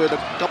with a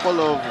couple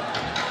of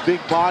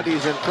big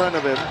bodies in front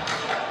of him.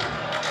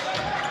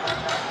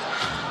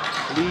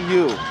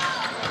 Liu.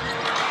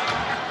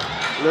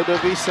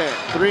 Ludovise,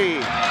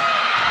 3.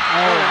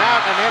 And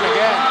out and in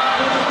again.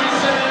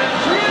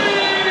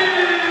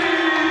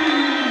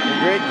 A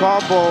great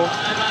combo.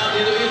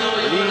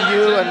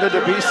 Liu and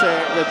Ludovise,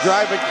 the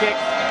drive and kick,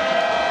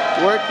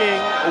 working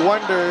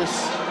wonders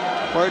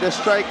for the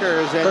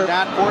Strikers, and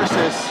that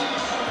forces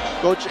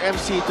Coach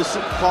MC to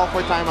call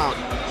for timeout.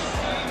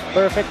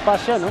 Perfect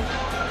pass yan, no?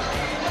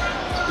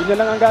 Yun na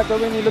lang ang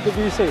gagawin ni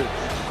Ludovise.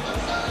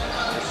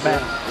 Bang.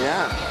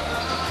 Yeah.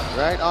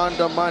 Right on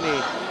the money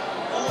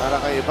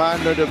para kay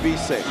Ivan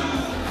Ludovise.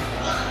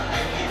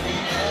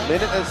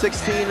 Minute and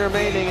 16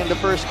 remaining in the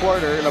first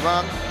quarter.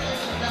 Lamang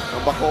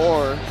ng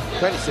Bacoor,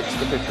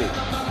 26-15.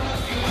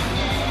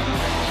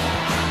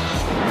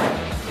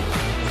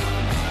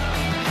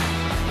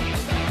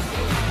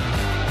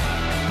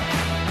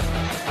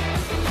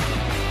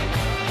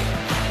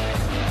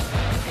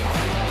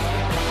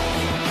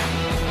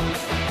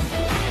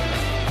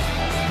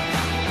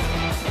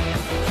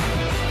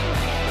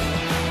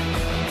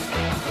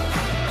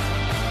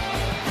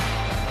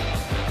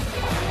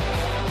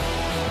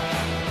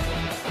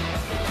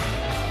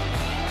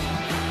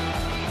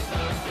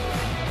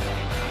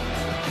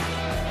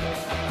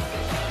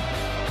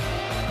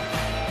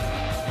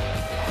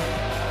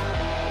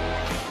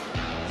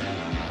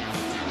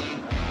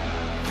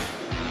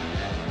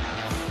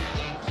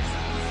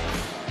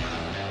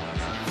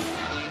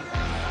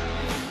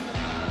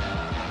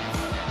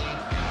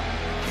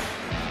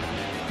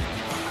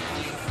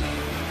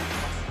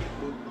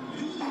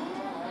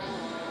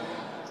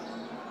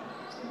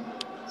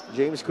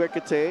 James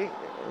Quekete,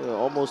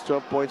 almost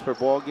 12 points per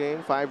ball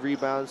game, 5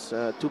 rebounds,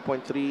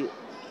 2.3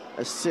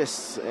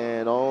 assists,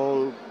 and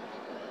all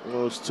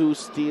those 2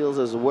 steals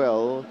as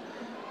well.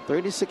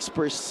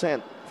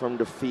 36% from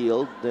the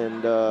field,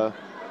 and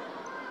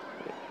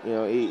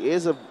he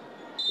is a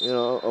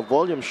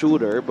volume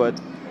shooter, but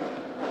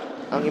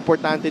ang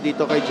importante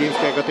dito kay James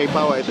Quekete,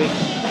 Pao, I think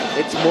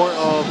it's more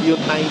of yung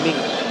timing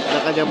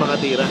na kanyang mga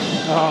tira.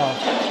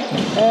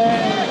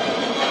 And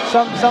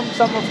some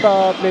of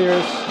the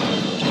players,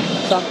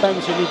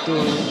 sometimes you need to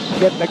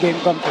get the game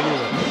come to you.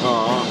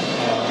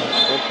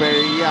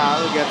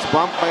 Mpbl gets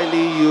bumped by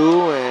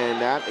Liu,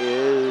 and that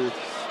is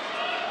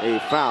a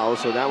foul.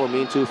 So that will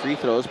mean 2 free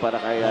throws para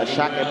kay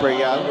Shaq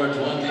Mpbl. Number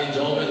 20,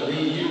 Joel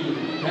Liu.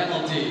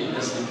 Penalty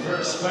is the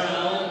first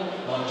foul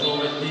on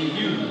Joel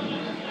Liu.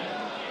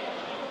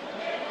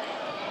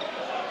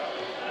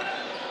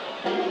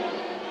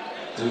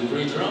 Two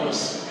free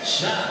throws.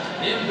 Shaq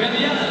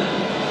Mpbl.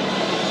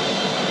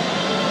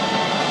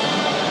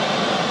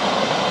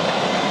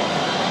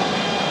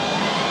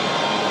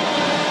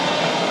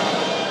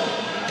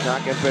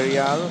 Shaq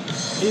Mpbl.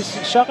 Is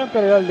Shaq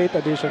Mpbl late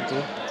addition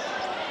too?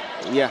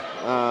 Yeah,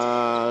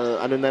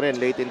 ano na rin,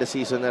 late in the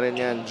season na rin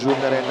yan. June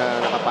na rin na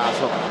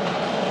nakapasok.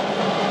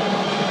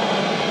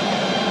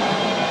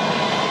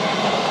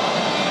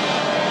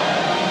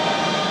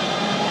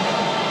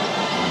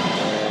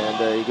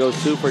 And he goes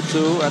 2 for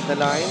 2 at the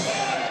line.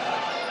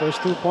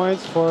 First 2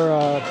 points for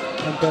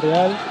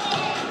Mpbl.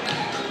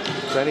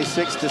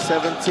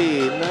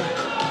 26-17.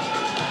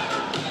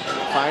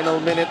 Final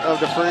minute of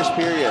the first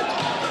period.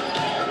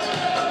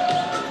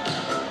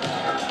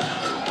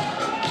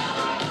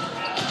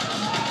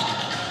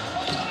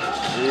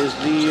 Here's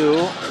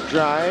Liu,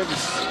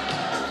 drives.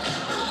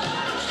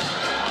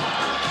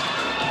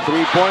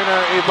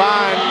 3-pointer,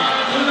 Ivan.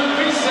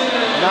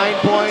 9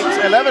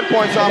 points, 11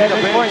 points off the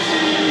bench.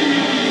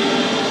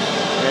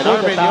 And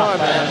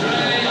Arminion, man.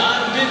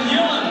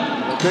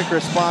 A quick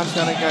response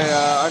na rin kay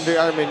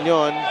Andre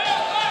Arminion.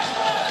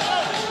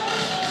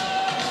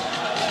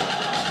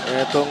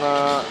 Itong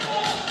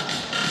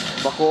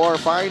Bacoor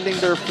finding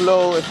their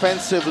flow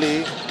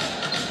offensively.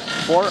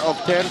 4 of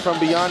 10 from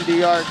beyond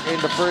the arc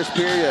in the first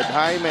period.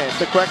 Jaime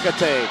to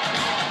Quekete.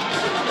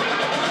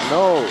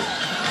 No.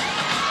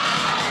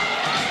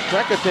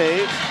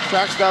 Quekete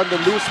tracks down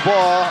the loose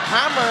ball.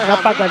 Hammer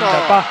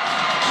Napaganda pa.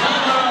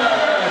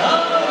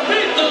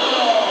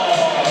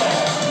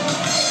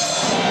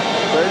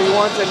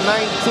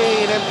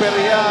 31-19.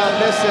 Mpbl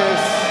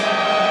misses.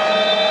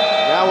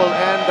 That will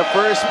end the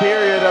first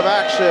period of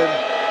action.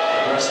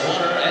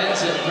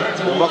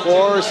 The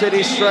Bacoor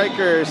City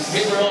Strikers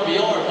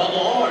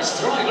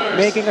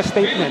making a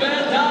statement.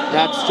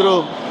 That's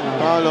true,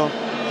 Paulo.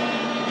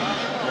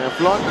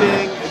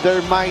 Flaunting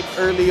their might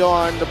early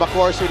on, the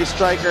Bacoor City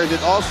Strikers.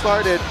 It all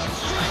started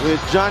with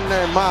John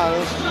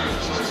Nermal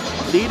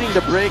leading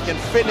the break and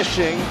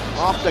finishing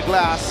off the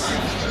glass.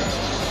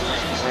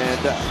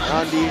 And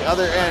on the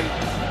other end,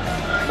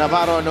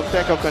 Navarro and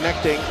Nocteco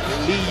connecting.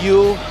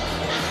 Liu,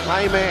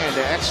 Jaime, and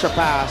the extra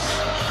pass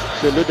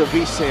to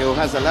Ludovice, who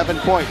has 11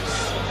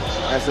 points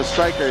as the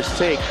Strikers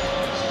take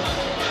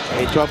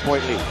a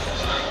 12-point lead.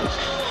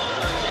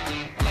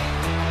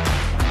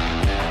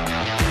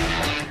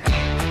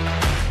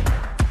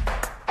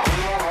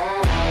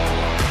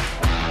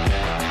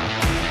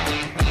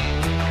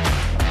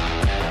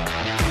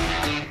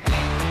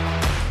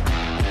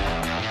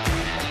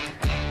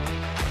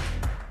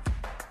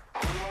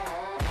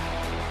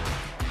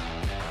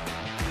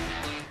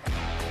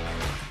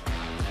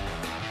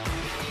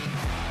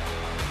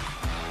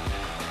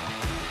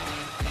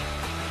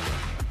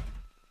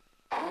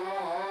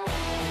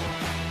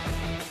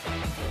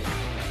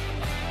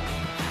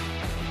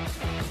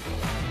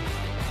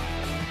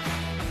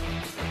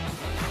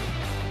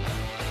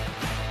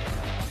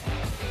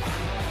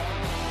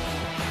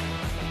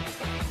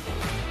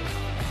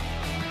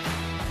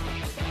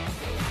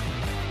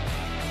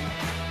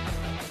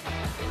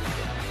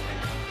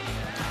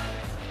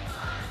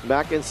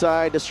 Back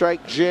inside the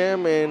Strike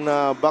Gym in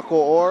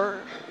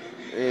Bacoor.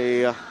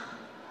 A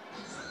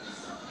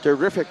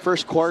terrific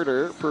first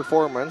quarter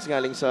performance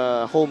galing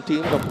sa home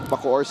team, the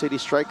Bacoor City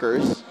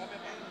Strikers.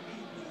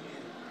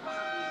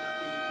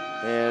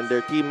 And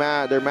their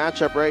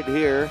matchup right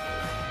here.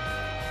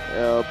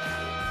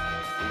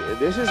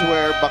 This is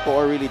where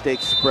Bacoor really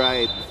takes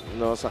pride,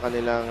 no, sa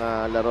kanilang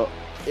laro.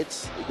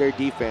 It's their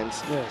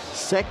defense. Yes.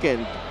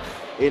 Second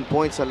in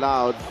points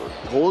allowed,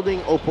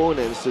 holding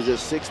opponents to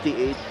just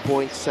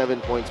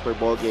 68.7 points per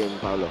ball game,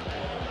 Paolo.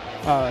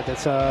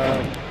 That's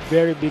a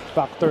very big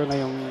factor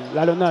ngayong,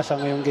 lalo na sa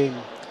ngayong game.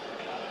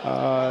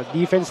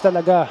 Defense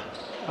talaga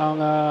ang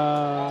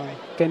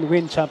can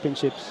win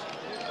championships.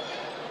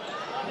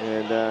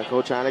 And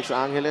Coach Alex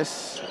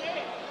Angeles,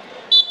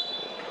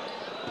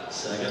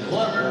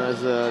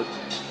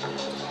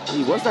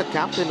 he was the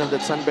captain of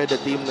that Sunbeda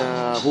team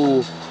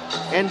who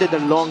ended a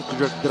long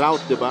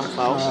drought, diba?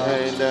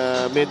 In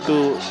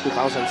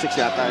mid-2006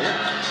 yata. Yeah.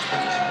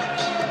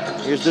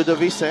 Here's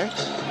Ludovice.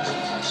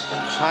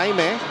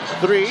 Jaime,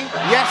 3.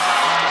 Yes!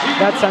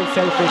 That's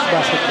unselfish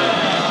basketball.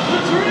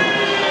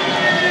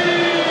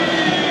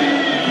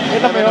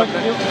 Ito mo yun,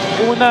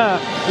 yung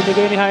una,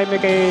 binigay ni Jaime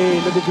kay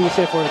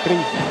Ludovice for 3.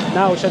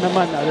 Now, siya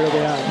naman, other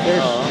way on.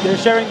 They're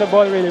sharing the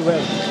ball really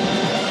well.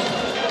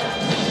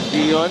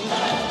 Dion.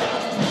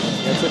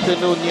 Gets it to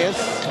Nunez.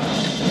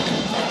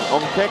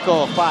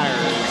 Ongteco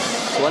fires.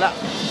 Wala.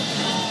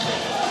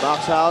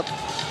 Box out.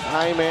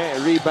 Jaime.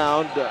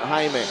 Rebound.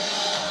 Jaime.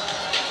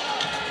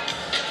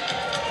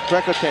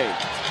 Trecote.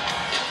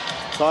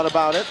 Thought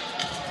about it.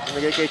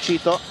 Nagay kay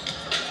Chito.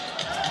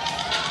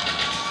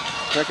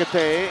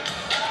 Trecote.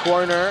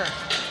 Corner.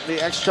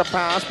 The extra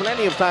pass.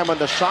 Plenty of time on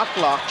the shot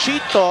clock.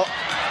 Chito.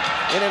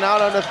 In and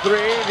out on the 3.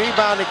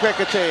 Rebound to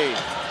Trecote.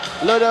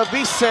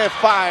 Ludovice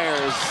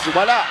fires.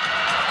 Wala.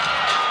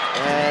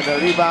 And a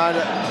rebound.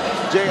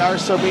 J.R.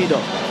 Somido.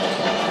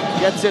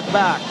 Gets it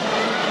back.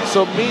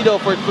 Somido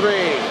for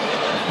 3.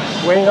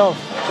 Way off.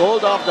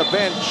 Gold off the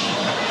bench.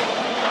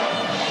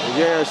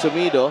 J.R.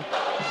 Somido.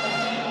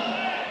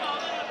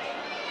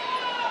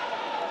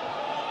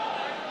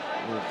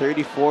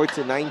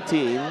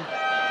 34-19.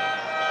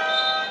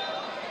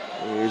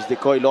 Here's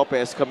Decoy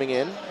Lopez coming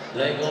in.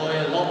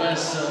 Decoy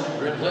Lopez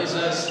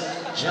replaces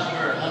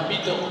Jammer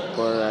Hamito.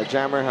 For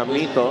Jammer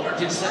Hamito.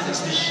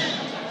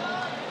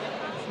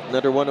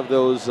 Another one of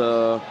those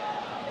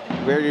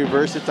very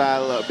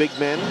versatile big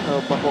men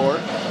of Bacoor.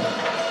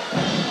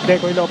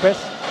 Decoy Lopez.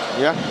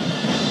 Yeah.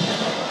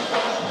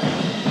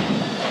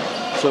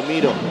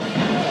 Somido.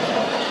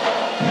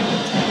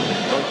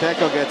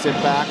 Monteco gets it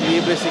back.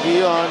 Libre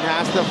Siguion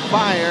has to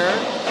fire.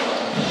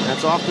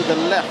 That's off to the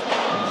left.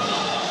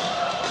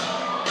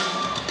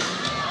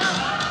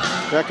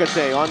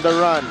 Trecote on the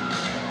run.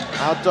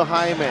 Out to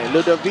Jaime.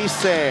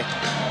 Ludovice.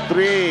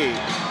 3.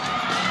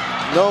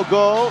 No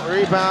go.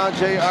 Rebound.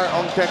 J.R.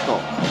 Ongteco.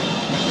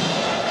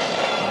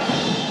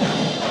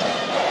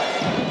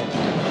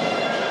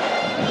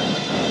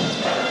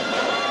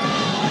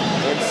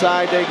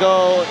 Inside they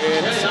go.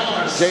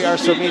 It's J.R.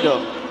 Somido.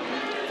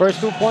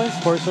 First 2 points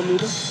for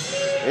Somido.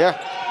 Yeah.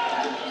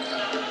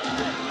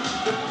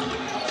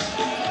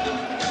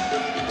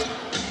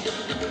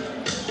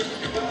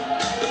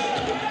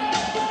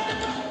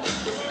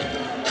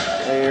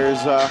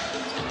 There's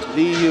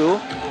Liu.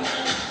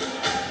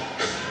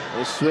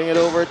 They swing it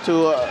over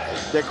to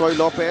Decoy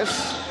Lopez.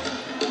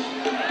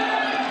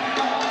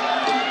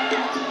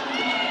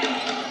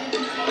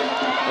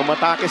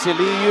 Umatake si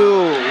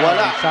Liu.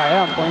 Wala.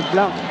 Sayang, point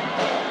blank.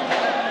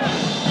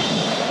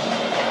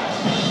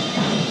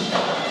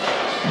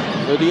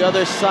 To the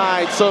other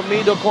side,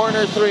 Somido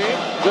corner 3.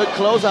 Good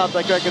closeout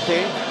by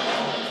Trecote.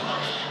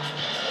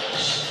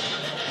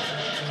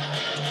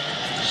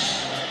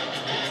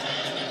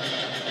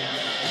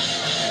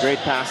 Great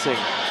passing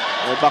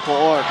by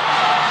Bacoor.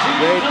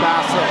 Great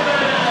passing.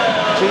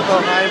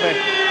 Chito Jaime.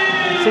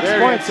 6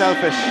 Very points.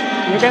 selfish.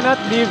 You cannot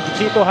leave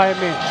Chito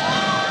Jaime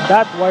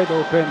that wide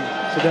open.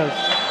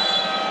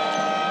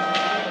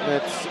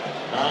 It's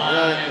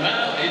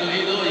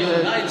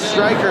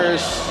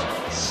Strikers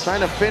trying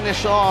to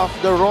finish off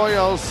the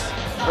Royals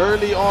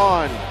early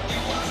on.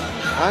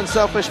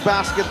 Unselfish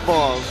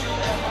basketball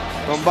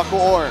from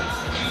Bacoor.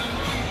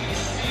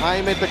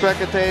 Jaime to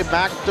Trecote,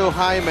 back to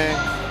Jaime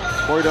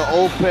for the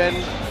open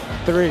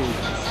 3. We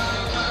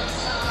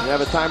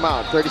have a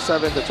timeout,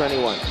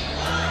 37-21.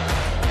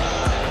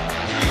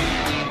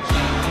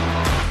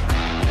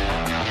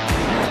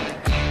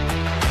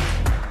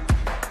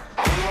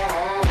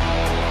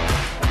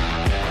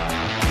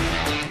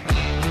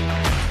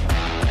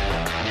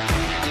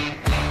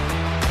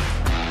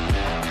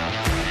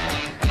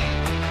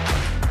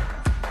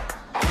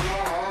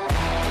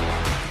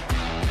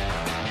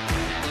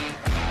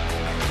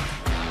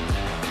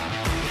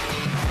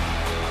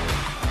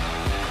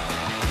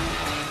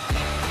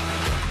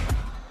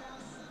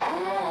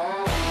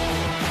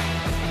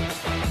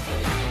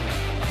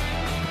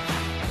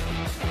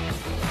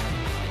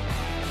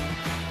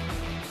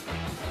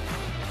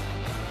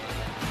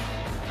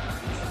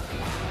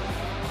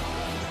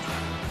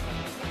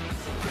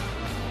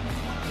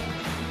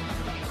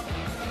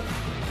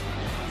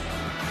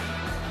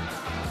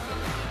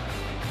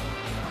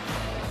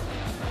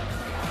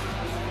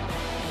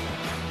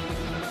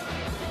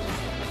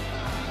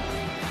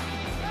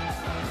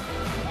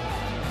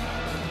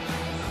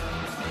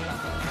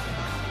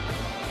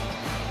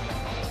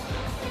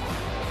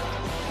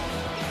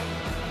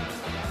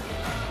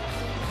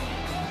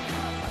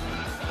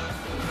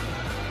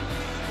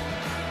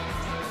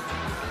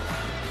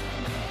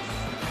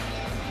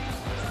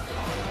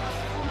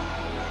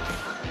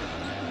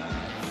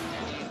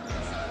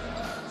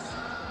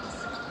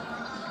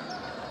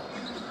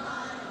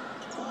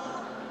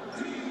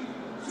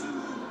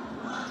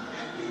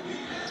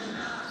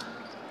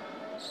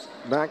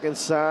 Back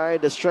inside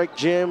the strike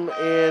gym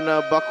in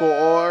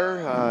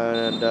Bacoor,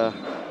 and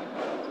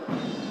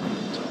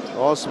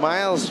all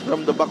smiles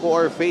from the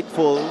Bacoor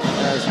faithful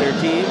as their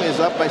team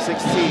is up by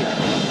 16.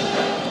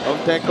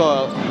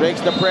 Onteco breaks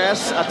the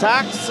press,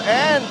 attacks,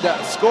 and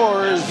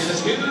scores.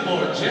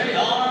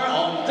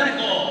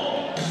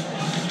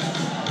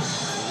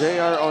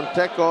 JR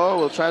Onteco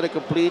will try to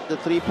complete the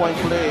three-point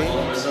play.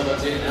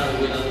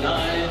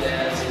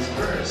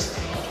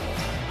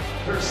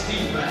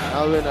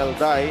 Alwin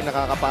Alday,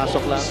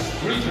 nakakapasok lang.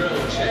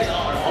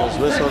 Was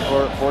whistled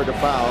for the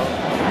foul.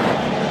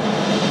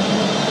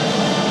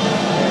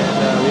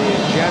 And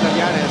Gianna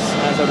Llanes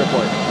has a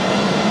report.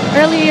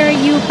 Earlier,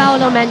 you,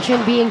 Paolo,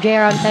 mentioned being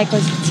J.R.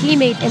 Onteco's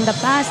teammate in the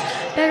past.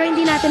 Pero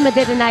hindi natin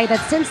ma-deny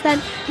that since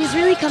then, he's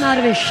really come out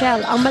of his shell.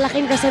 Ang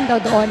malaking rason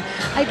daw doon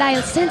ay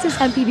dahil since his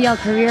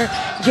Mpbl career,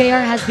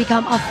 JR has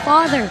become a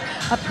father,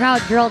 a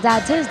proud girl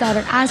dad to his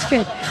daughter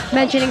Astrid.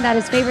 Mentioning that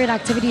his favorite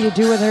activity to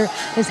do with her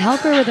is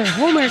help her with her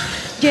homework,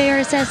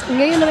 JR says,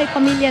 ngayon na may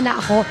pamilya na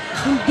ako,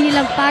 hindi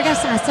lang para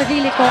sa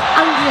sarili ko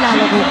ang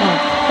nilalaro ko.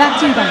 Back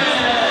to you guys.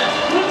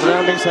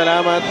 Maraming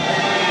salamat,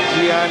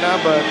 Gianna,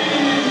 but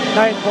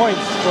 9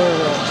 points for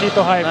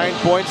Chito Jaime.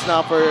 9 points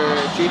now for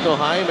Chito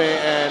Jaime,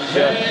 and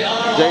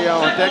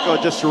JR Onteco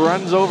just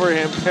runs over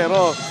him.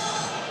 Pero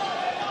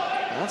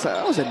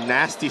that was a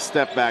nasty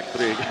step back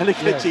three. Galing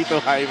kay Chito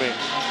Jaime.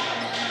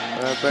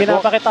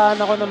 Pinapakitaan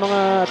ako ng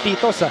mga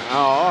titos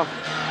Oo.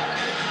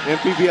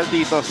 Mpbl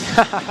titos.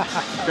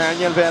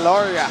 Daniel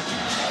Veloria.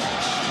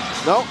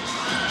 No.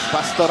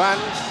 Pastoran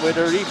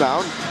with a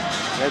rebound.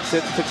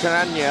 Gets it to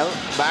Craniel.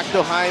 Back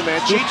to Jaime.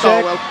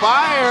 Chito will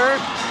fire.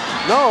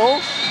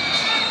 No.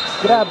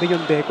 Grabe yung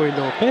Decoy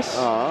Lopez.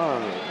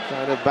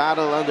 Trying to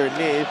battle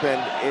underneath,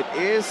 and it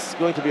is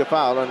going to be a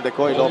foul on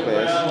Decoy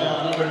Lopez.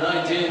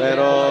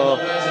 Pero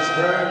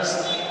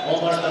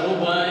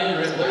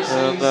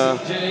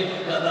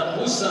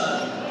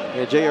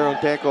JR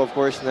Onteco, of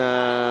course,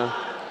 na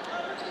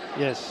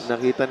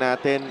nakita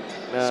natin.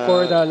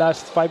 Scored the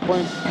last 5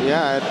 points.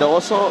 Yeah, and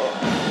also,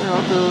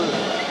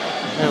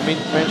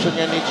 mention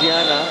nga ni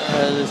Gianna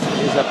is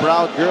a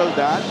proud girl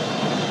dad.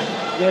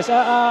 Yes,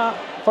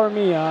 for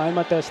me,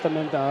 I'm a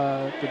testament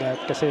to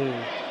that kasi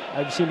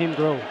I've seen him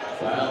grow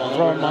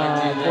from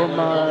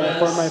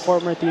my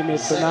former teammate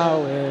to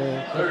now.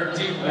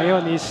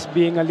 Ngayon, he's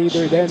being a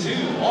leader din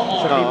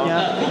sa team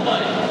niya.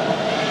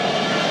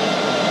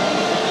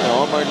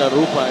 Omar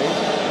Larupay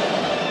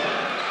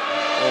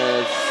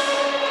has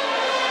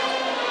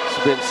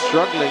been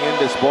struggling in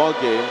this ball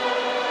game.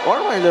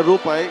 Omar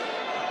Larupay,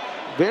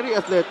 very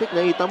athletic.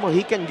 Nakita mo,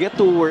 he can get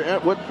to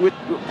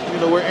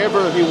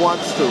wherever he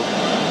wants to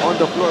on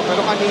the floor.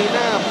 Pero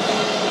kanina,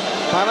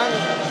 parang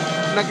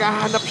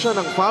naghahanap siya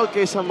ng foul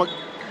kaysa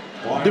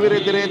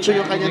dire-diretso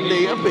yung kanyang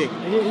layup eh.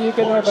 You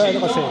can kasi,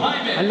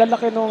 ang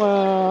lalaki nung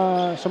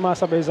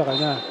sumasabay sa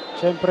kanya.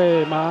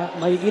 Siyempre,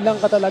 maiilang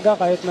ka talaga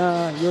kahit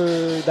na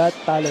you're that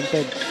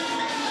talented.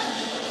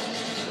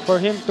 For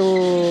him to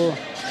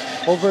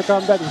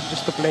overcome that is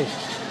just to play.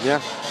 Yeah.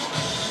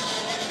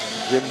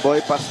 Jimboy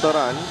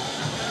Pastoran.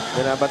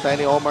 Binabantay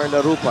ni Omar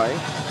Larupay.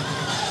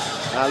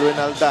 Alwin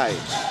Alday.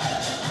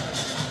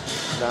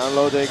 Down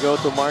low they go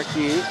to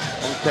Marquis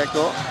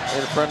Onteco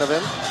in front of him.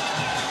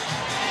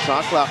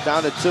 Shot clock down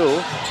to 2.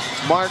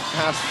 Mark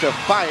has to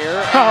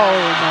fire. Oh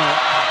no.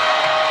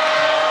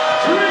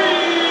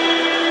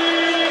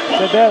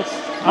 Sedels,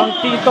 ang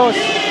titos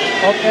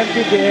of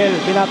Mpbl,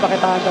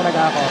 pinapakitaan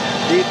talaga ako.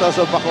 Titos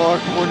of Bacoor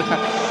muna.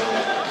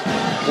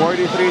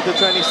 43 to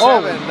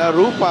 27.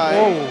 Larupay.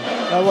 Oh,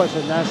 that was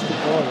a nasty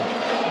ball.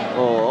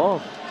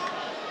 Oh.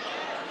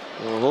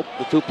 I hope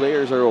the two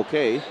players are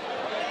okay.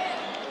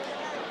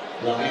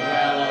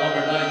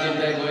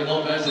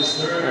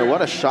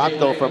 What a shot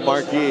though from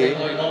Marquis.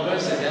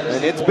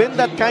 And it's been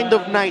that kind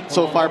of night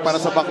so far para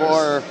sa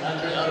Bacoor.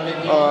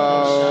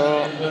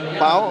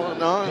 Pao,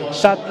 no?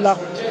 Shot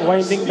clock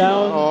winding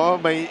down.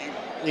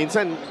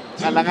 Minsan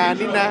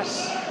alanganin na.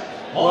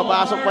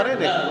 Pumapasok pa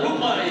rin eh.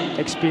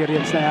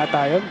 Experience na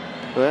yata yun.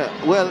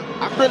 Well,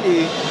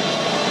 actually,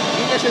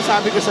 yun na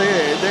sabi ko sa'yo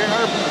eh. There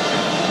are,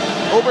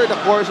 over the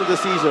course of the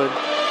season,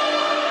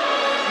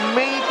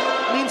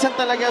 minsan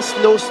talaga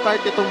slow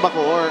start itong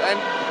Bacoor,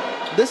 and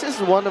this is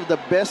one of the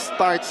best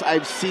starts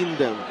I've seen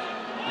them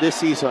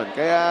this season.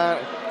 Kaya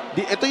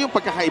ito yung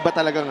pagkakaiba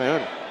talaga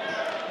ngayon.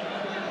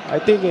 I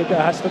think it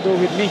has to do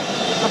with me.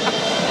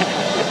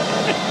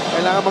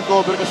 Kailangan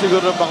mag-cover ko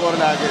siguro ng Bacoor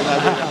lagi.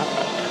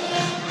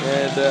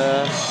 And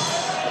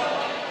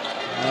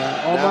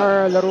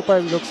Omar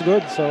Larupay looks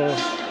good, so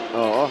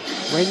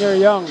when you're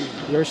young,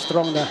 you're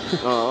strong na.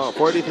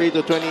 43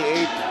 to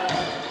 28.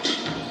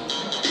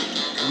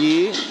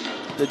 Yi,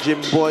 the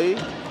Jimboy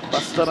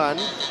Pastoran.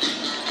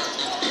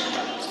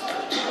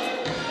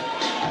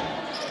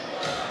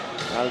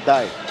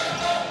 Alday.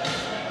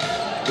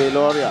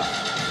 Veloria.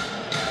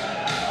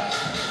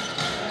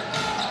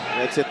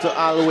 Gets it to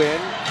Alwin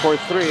for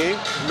 3.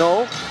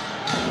 No.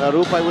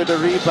 Larupay with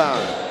the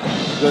rebound.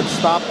 Good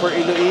stop for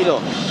Iloilo.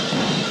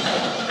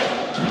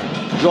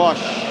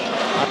 Josh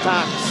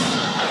attacks.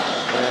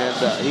 And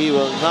he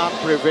will not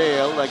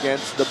prevail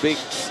against the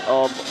bigs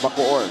of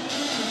Bacoor.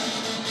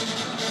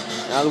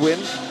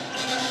 Alwin,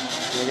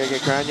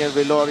 Canyon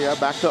Viloria,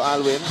 back to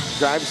Alwin,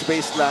 drives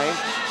baseline.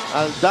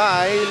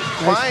 Alday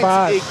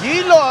finds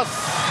Igilos.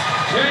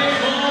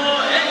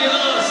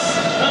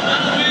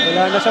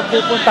 Wala na siyang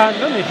pupuntahan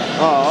nun eh.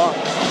 Oo.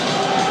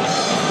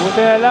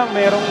 Buti na lang,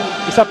 merong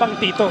isa pang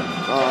tito.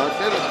 Oo.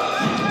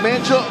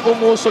 Medyo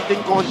umusog din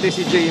konti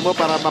si Jamo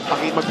para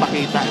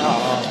magpakita.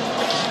 Oo.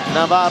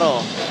 Navarro.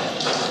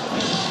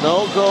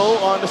 No go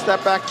on the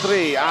step back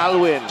three.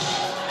 Alwin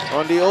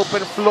on the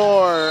open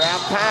floor.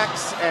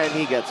 Attacks and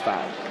he gets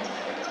fouled.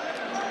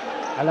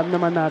 Alam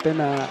naman natin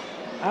na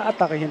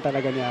aatakihin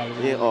talaga ni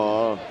Alwin.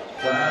 Oo.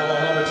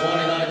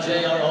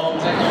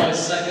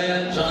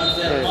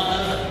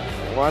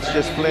 Watch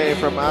this play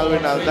from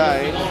Alwin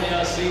Alday.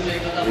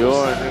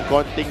 Yun, yung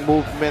konting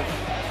movement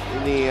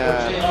ni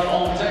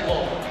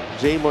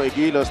Jamo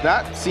Igilos.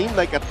 That seemed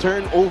like a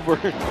turnover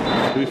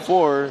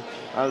before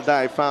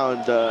Alday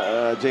found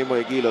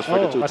Jamo Igilos for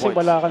the 2 kasi points.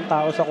 wala kang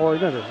tao sa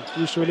corner.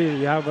 Usually,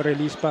 you have a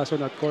release pass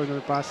on that corner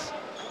pass.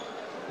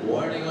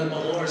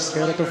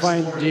 Pero to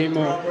find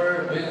Jamo,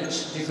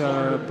 it's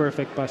a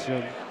perfect pass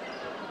yun.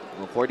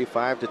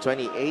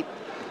 45-28.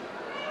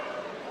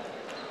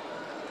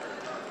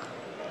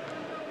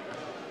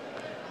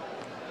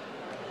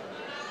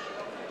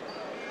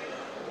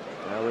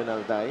 Alwin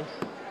Alday.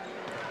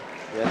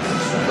 Yes,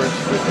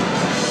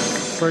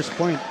 first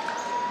point.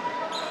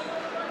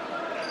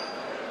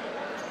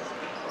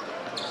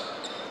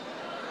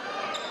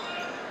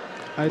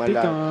 I think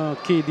ang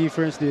key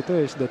difference dito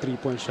is the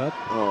 3-point shot.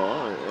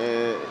 Oo.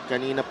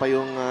 Kanina pa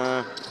yung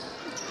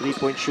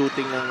 3-point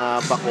shooting ng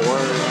Bacoor.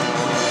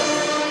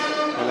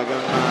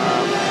 Talagang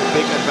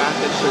big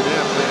advantage to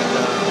them.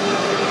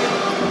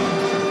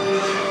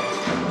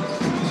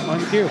 On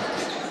cue.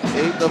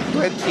 8 of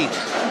 20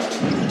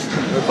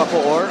 for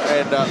Bacoor,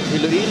 and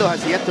Iloilo has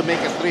yet to make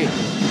a 3.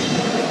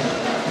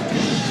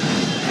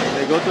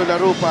 They go to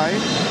Larupay.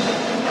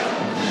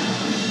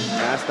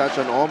 Last touch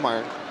on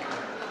Omar.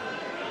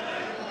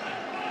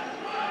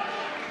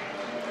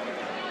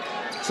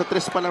 Sa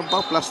 3 pa lang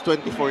pa, plus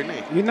 24 na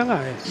eh. Yun na nga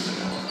eh.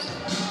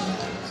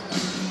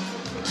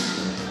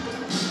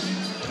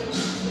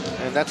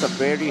 And that's a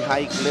very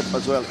high clip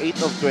as well.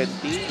 8 of 20,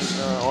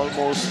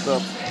 almost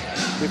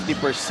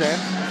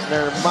 50%.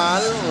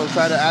 Nermal will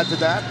try to add to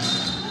that.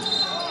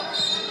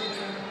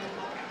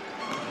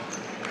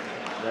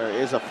 There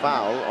is a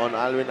foul on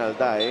Alwin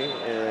Alday,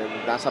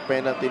 and nasa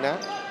penalty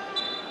na.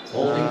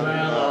 Holding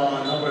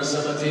foul on number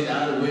 17,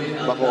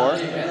 Alwin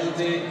Bacoor. Alday.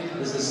 Penalty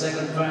is the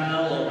second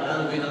foul of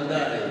Alwin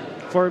Alday.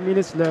 4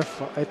 minutes left.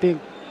 I think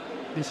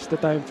this is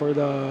the time for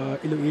the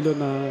Iloilo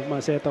na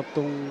ma-set up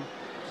tong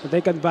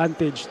take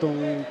advantage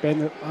tong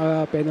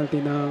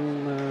penalty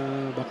ng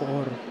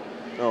Bacoor.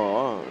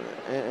 Oo.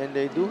 And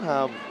they do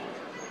have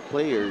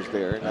players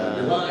there na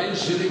di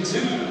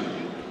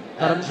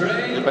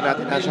ba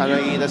natin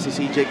nakita si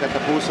CJ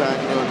Katapusan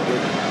yun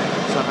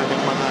sa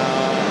kanyang mga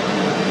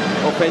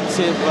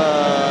offensive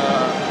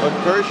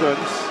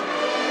incursions.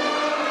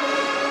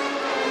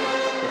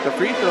 But the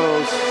free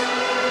throws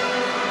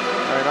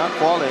are not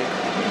falling.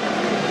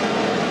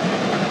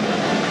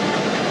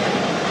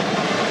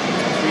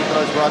 Free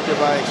throws brought to you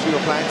by Extreme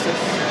Appliances.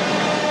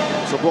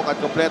 Subok at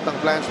kompletang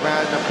plans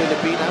man ng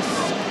Pilipinas.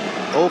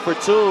 0 for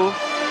 2.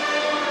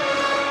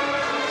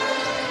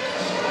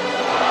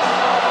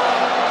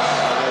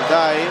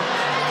 Alday.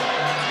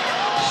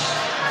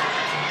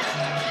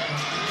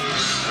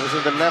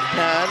 Using the left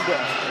hand.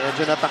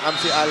 Medyo natakam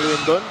si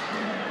Alwin dun.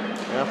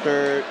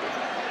 After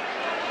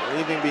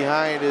leaving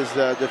behind his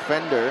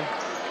defender.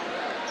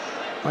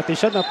 Pati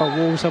siya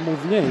napawow sa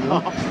move niya eh.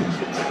 No?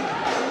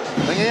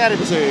 Nangyayari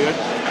ba sa'yo yun?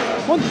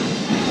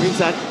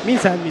 Minsan?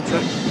 Minsan.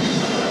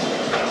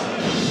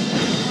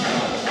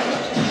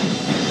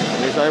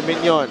 There's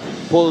Arminion.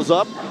 Pulls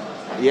up.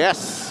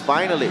 Yes,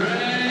 finally.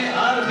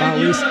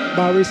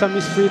 Bawi sa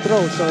miss free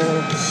throw. So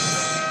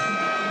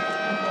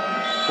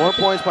 4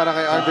 points para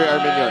kay Andre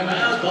Arminion.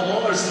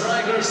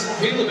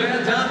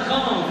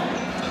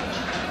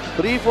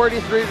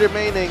 3:43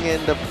 remaining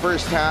in the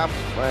first half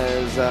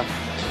as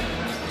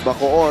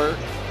Bacoor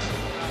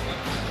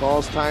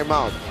calls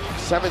timeout.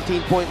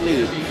 17-point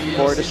lead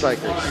for the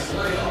Strikers.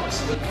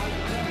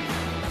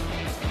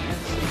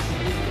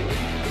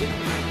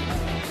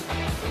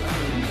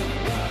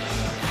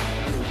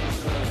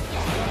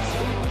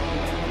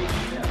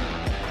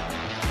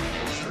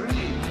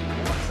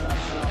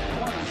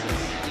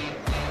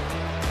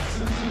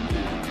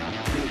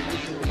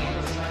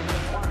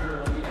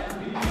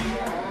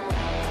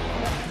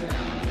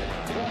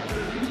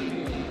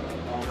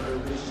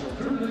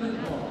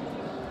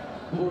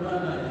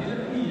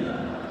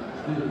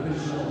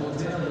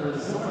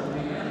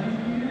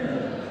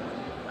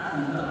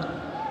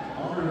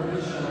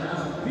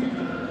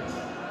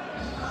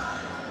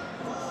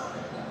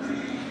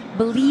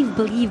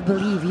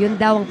 Believe. Yun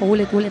daw ang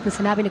paulit-ulit na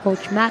sinabi ni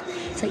Coach Mac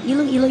sa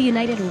Iloilo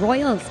United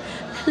Royals.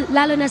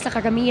 lalo na sa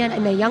karamihan ay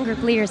may younger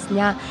players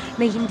niya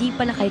na hindi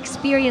pa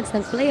naka-experience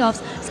ng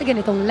playoffs sa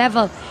ganitong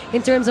level.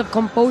 In terms of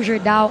composure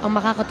daw, ang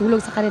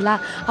makakatulong sa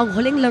kanila ang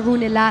huling laro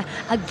nila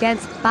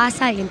against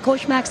Pasay. In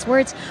Coach Mac's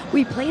words,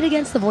 we played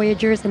against the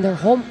Voyagers in their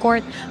home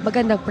court.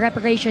 Magandang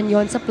preparation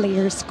yon sa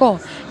players ko.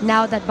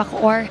 Now that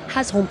Bacoor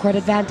has home court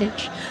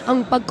advantage.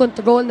 Ang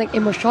pagkontrol ng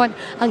emosyon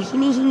ang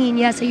hinihingi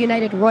niya sa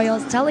United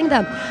Royals, telling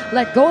them,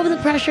 let go of the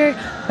pressure,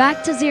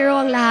 back to zero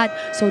ang lahat,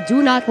 so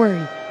do not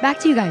worry. Back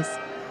to you guys.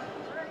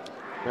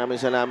 Maraming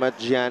salamat,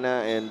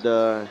 Gianna. And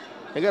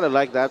I gotta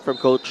like that from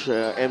Coach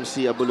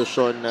MC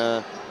Abulucion.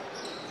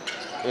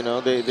 You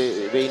know,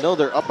 they know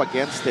they're up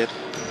against it.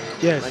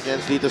 Yes.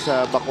 Against dito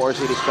sa Bacoor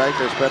City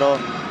Strikers. Pero,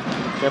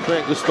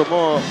 siyempre, gusto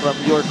mo from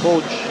your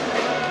coach.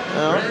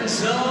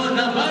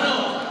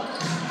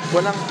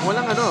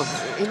 Walang ano,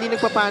 hindi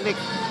nagpapanik.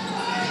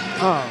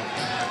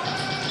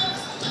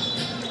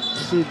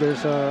 See,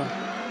 there's a...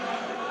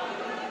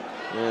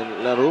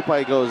 And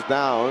Larupay goes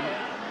down.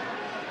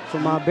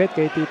 Sumabit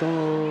kay Tito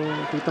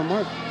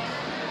Mark.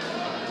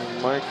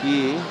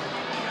 Marquis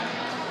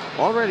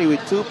already with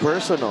 2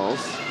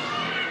 personals.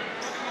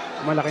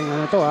 Malaking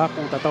ano to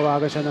kung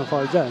tatawagan siya ng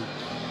foul dyan.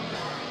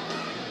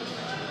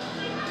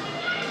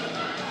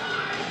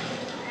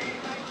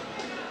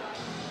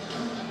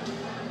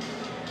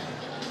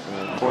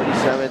 And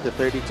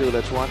 47-32.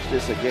 Let's watch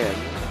this again.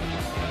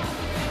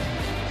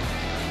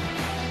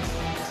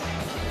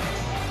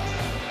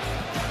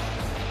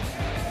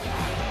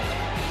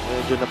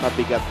 Medyo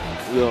napabigat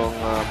yung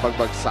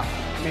pagbagsak.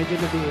 Medyo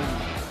na din.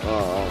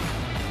 Oo.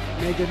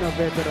 Medyo na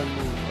veteran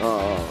mo.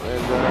 Oo.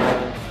 And,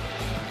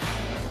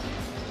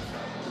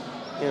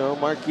 you know,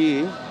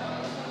 Marquis.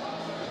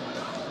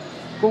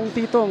 Kung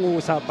Tito ang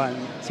uusapan,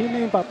 sino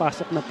yung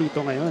papasok na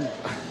Tito ngayon?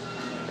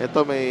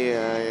 Ito may...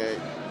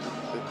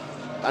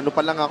 ano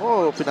pa lang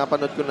ako,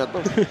 pinapanood ko na to.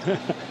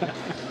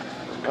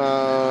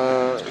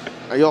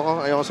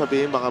 Ayoko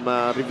sabihin, baka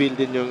ma-reveal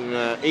din yung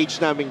age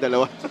naming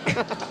dalawa.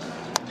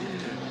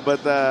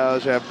 But,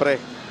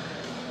 syempre,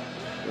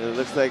 it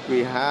looks like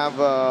we have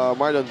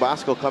Marlon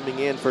Basco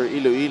coming in for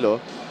Iloilo.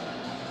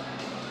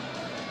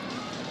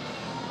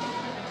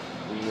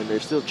 And they're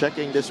still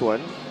checking this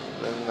one,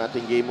 ng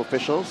ating game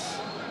officials.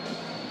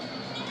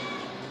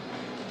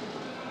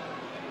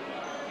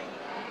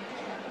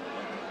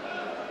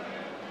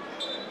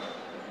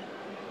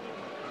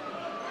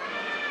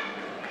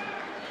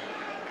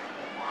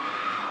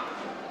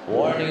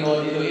 Warning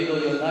on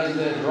Iloilo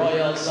United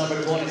Royals number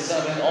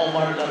 27,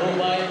 Omar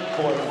Larumay,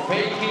 for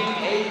faking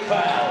a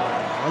foul.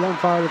 Walang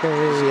foul kay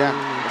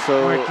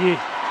Marquis.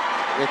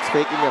 It's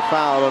faking a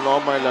foul on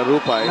Omar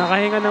Larupay.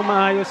 Nakahinga ng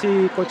maayos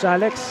si Coach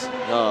Alex.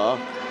 Oo.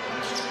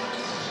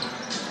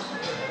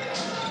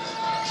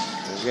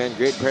 Again,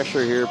 great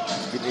pressure here.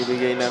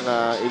 Binibigay ng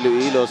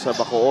Iloilo sa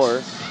Bacoor.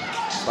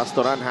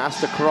 Pastoran has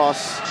to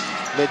cross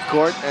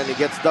midcourt and he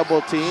gets double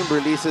teamed.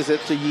 Releases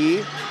it to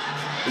Yi.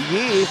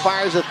 Yi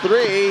fires a 3.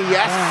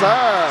 Yes,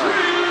 sir.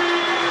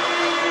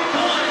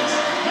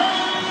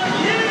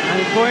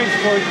 9 points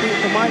for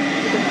Tito Mark.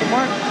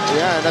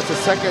 Yeah, and that's the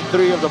second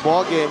 3 of the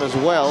ball game as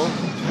well.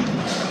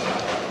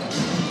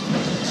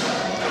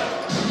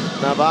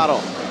 Navarro.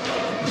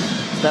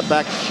 Step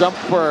back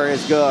jumper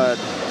is good.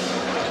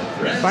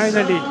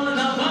 Finally.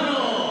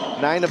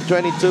 9 of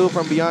 22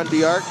 from beyond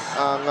the arc.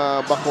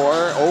 Ang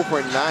Bacoor 0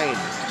 for 9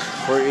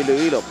 for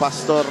Iloilo.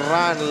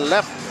 Pastoran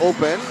left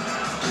open.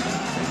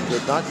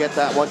 Did not get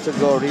that one to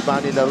go.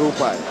 Rebound in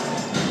Larupay.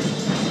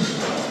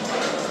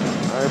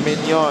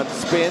 Arminion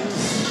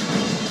spins.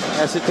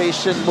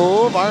 Hesitation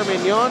move.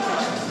 Arminion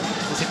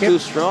too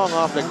strong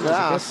off the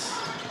glass.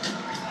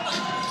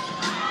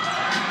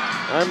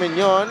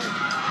 Arminion.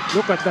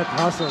 Look at that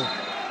hustle.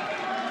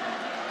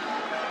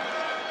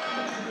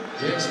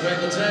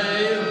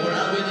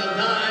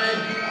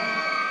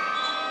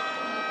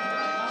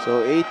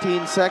 So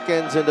 18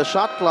 seconds in the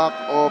shot clock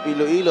of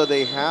Iloilo.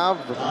 They have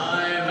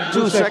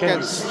 2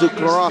 seconds to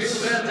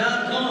cross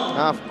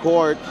half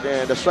court,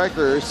 and the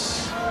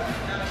Strikers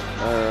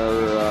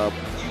are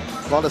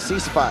called a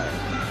ceasefire.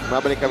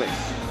 Mabalik kami.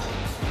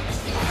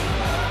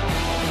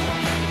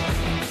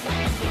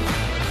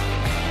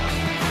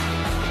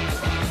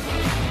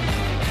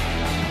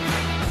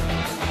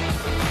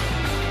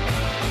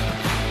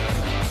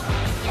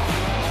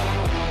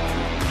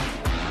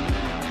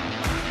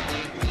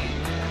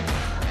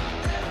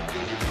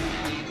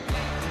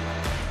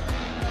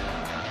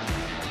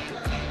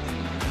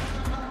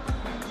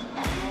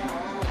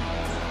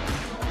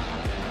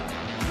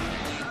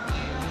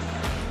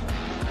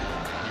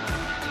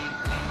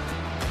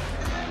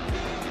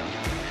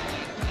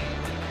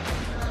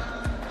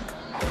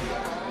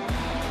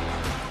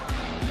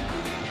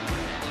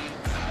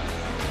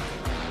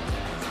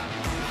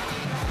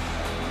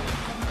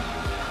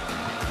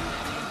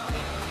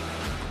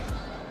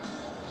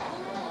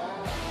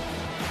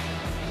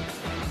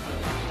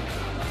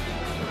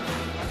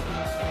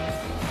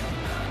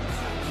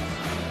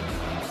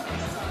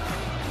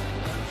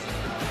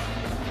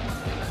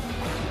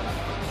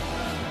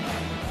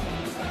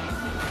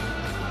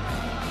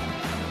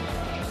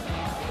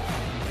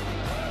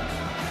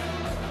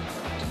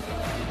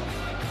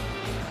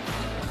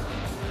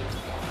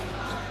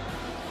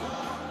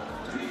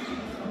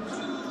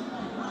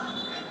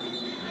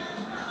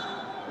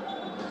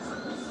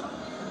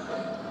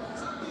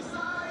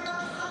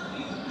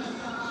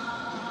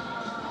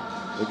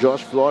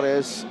 Josh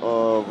Flores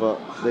of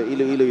the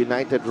Iloilo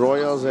United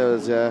Royals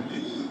has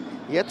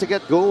yet to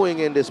get going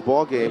in this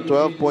ball game.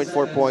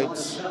 12.4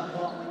 points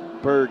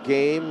per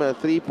game,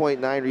 3.9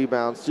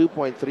 rebounds,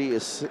 2.3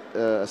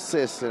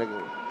 assists, and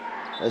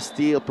a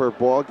steal per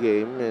ball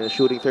game,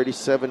 shooting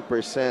 37%.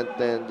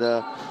 And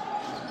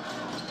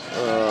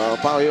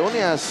Pao, he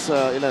only has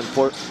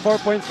 4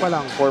 points pa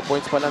lang. 4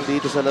 points pa lang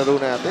dito sa laro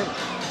natin.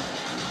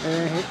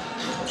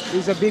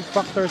 He's a big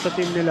factor sa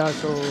team nila,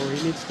 so he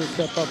needs to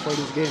step up for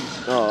this game.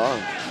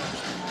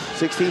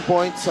 16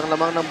 points ang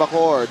lamang ng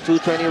Bacoor.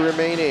 2:20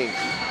 remaining.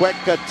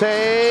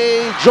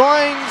 Kwekate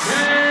joins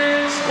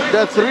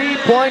the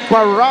three-point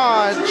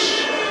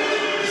barrage.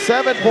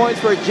 7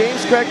 points for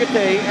James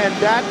Kwekate, and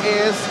that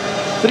is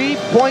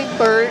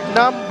three-pointer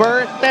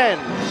number 10.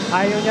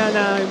 Ayaw niya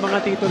na yung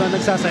mga titulo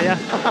nagsasaya.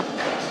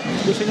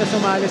 Gusto niya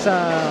sumali sa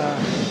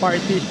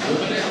party.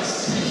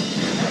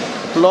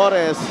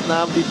 Flores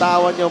na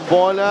bitawan yung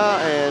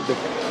bola and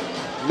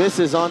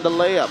misses on the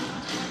layup.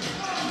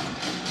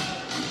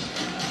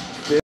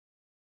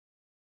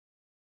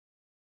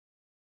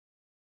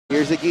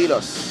 Here's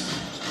Aguilos.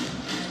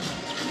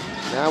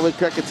 Now with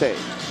Kwekate.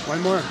 One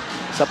more.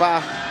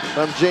 Sapa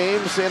from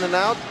James, in and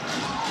out.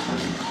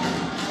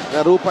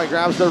 Narupay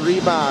grabs the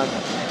rebound.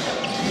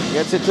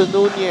 Gets it to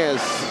Nunez.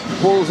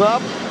 Pulls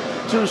up.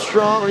 Too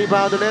strong.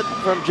 Rebounded it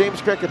from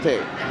James Kwekate.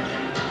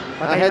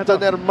 Ahead to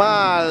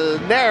Nermal.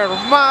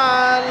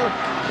 Nermal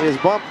is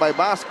bumped by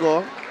Basco,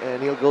 and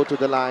he'll go to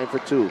the line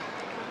for 2.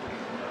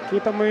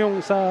 Kita mo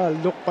yung sa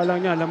look pa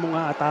lang niya, alam mo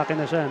nga atake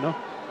na siya, no?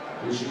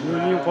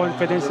 Yun yung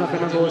confidence na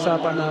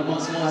pinag-uusapan namin.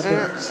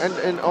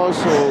 And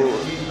also,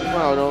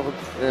 well, no,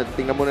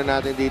 tingnan muna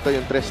natin dito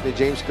yung tres ni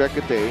James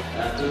Kwekate.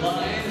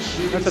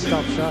 That's a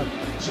tough shot.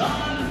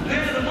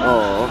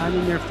 Hand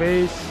in your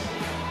face,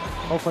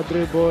 off a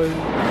dribble.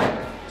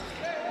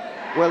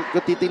 Well,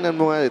 kung titingnan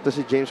mo nga ito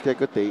si James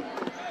Kwekate,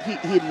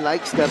 he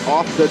likes that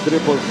off the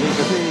dribble thing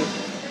kasi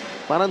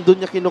parang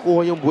doon niya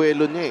kinukuha yung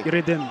buwelo niya eh.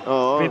 Rhythm.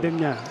 Rhythm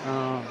niya.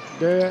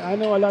 I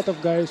know a lot of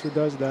guys who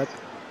does that.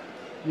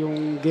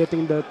 Yung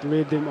getting that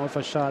rhythm of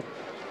a shot.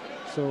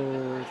 So,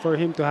 for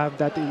him to have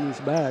that in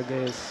his bag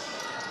is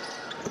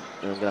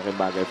malaking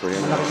bagay for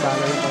him. Malaking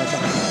bagay yung para sa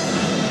kanya.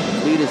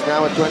 Lead is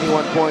now at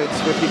 21 points,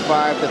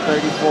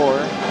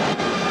 55-34.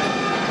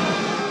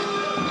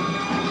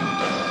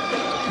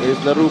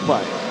 Here's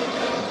Larupay.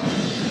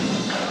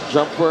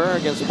 Jumper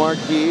against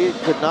Marquis.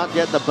 Could not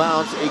get the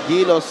bounce.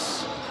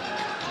 Aguilos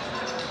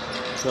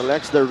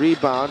collects the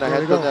rebound.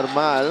 Ahead to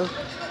Nermal.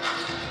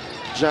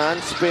 John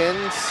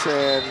spins,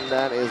 and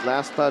that is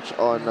last touch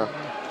on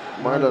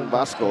Marlon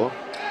Basco.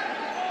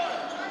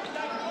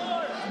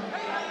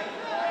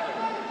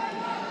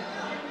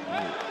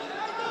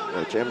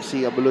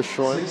 HMC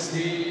Abolution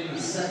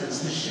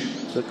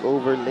took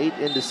over late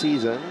in the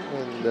season,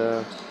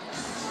 and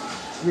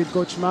with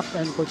Coach Mac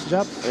and Coach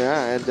Jap.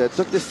 Yeah, and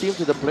took this team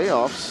to the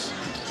playoffs.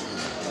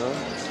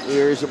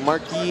 Here's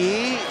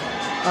Marquis.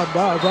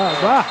 Aba.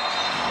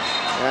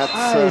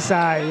 That's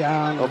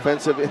sayang.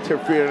 Offensive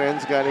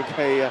interference galing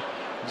kay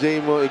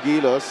Jamo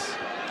Aguilos.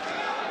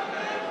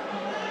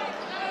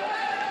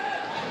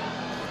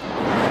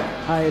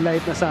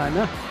 Highlight na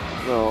sana.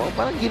 No,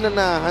 parang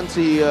ginanahan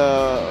si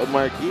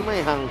Marquis,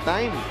 may hang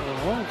time.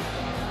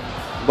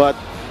 But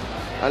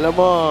alam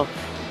mo,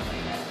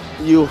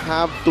 you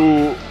have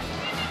to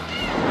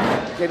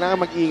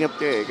kailangan mag-ingat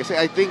ka eh. Kasi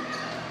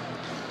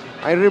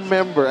I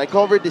remember, I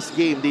covered this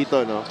game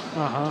dito, no?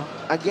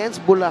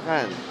 Against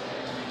Bulacan.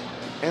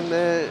 And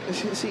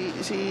si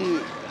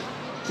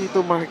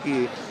Tito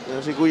Marky,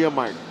 si Kuya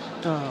Mark,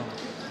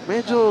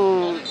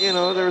 medyo,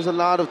 there was a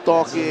lot of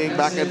talking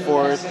back and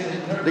forth.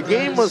 The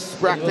game was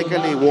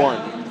practically won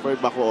for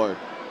Bacoor.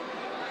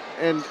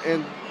 And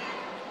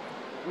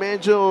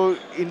medyo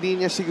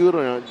hindi niya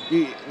siguro,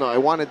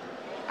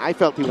 I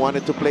felt he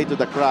wanted to play to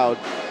the crowd.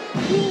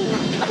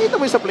 Nakita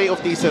mo yung sa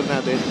playoff teaser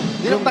natin.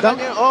 Dinagtakan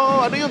niya,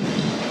 ano yun?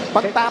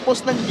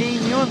 Pagtapos ng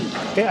game yun.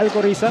 Kay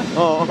Alcoriza?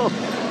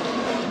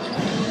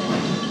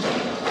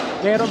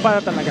 Meron pa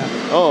talaga.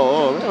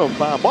 Meron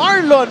pa.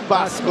 Marlon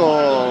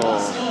Basco.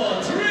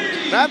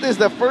 That is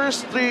the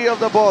first 3 of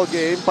the ball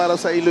game para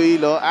sa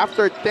Iloilo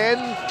after 10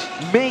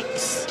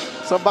 makes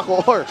sa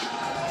Bacoor.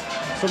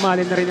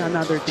 Sumali na rin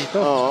another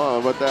tito.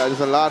 But there's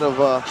a lot of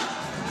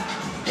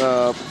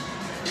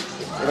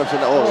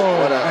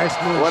nice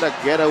move. What a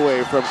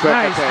getaway from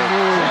Kwekate. Nice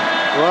move.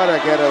 What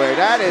a getaway.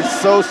 That is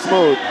so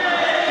smooth.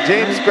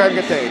 James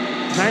Kwekate.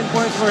 9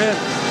 points for him.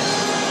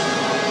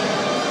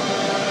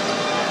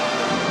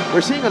 We're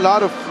seeing a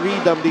lot of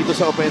freedom dito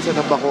sa opensa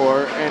ng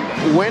Bacoor,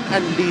 and when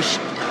unleashed,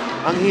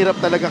 ang hirap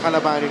talaga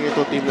kalabanin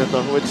itong team na to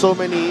with so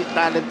many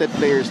talented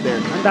players there.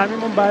 Ang dami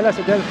mong bala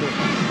sa Delphi.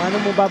 Paano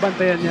mo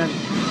babantayan yan?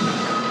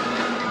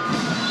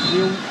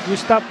 You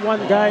stop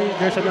one guy,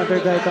 there's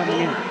another guy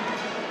coming in.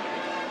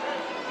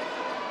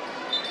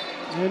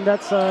 And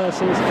that says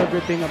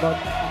everything about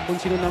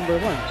kung sino number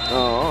 1.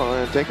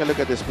 And take a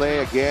look at this play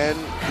again.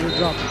 Good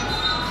drop.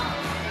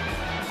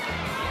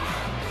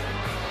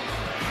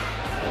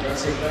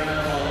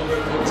 Number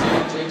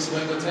 15, James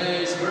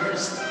Kwekate's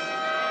first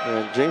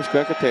And James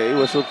Becate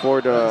whistled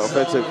for the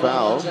offensive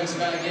foul.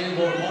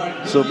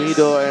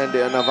 Sumido and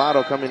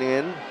Navarro coming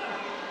in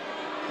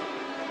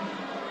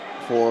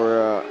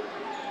for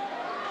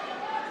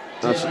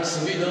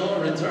Sumido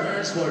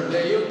returns for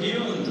Leo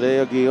Guion.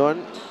 Leo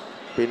Guion.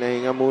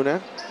 Pinahinga muna.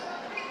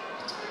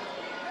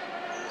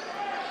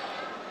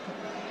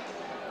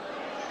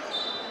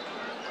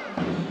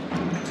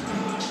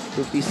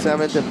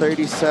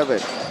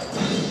 (57-37).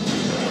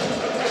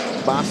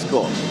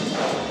 Basco.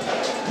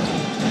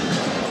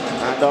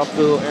 And off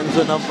to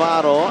Enzo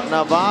Navarro.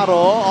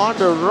 Navarro on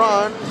the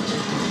run.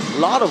 A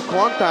lot of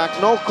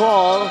contact, no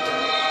call.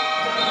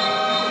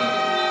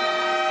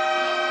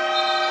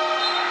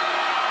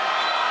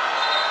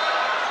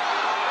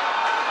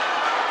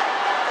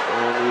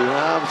 And we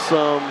have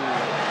some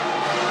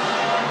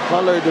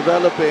color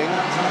developing.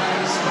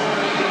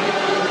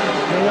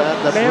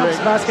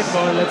 Playoffs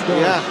basketball, let's go.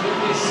 Yeah.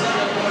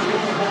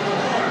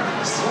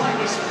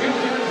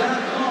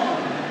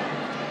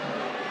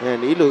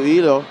 And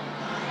Iloilo,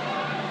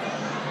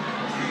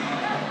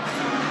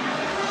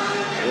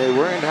 they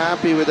weren't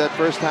happy with that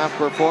first half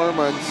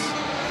performance.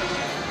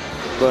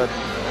 But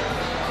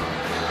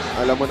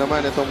alam mo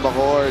naman itong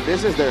Bacoor,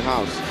 this is their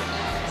house.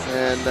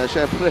 And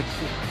syempre,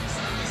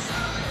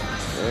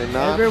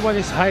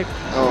 everyone is hyped.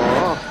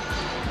 Oo.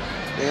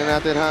 Tingnan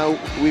natin how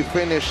we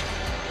finished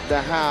the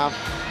half.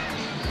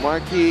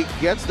 Marquis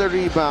gets the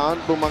rebound.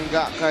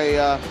 Bumangga kay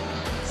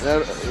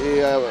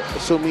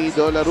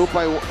Sumido.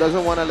 Larupay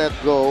doesn't want to let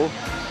go.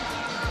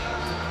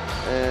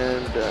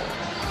 And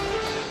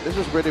this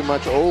was pretty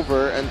much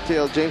over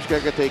until James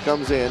Becate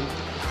comes in.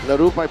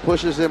 Larupay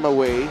pushes him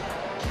away.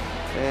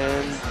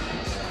 And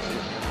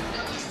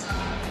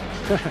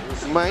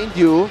mind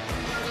you,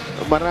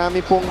 marami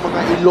pong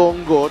mga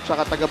Ilonggo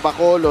tsaka taga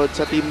Bacolod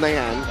sa team na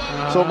yan.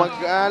 So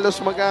halos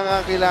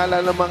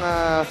magkakakilala ng mga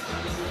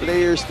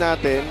players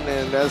natin,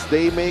 and as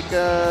they make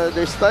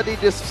they study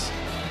this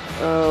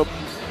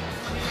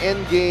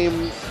end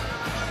game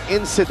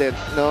incident,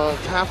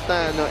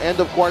 halftime,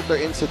 end of quarter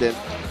incident,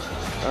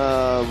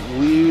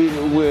 we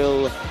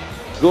will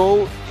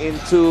go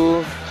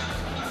into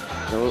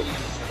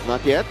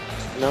not yet.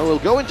 We'll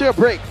go into a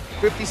break.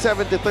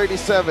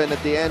 57-37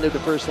 at the end of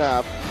the first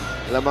half.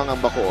 Lamang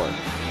ang Bacoor.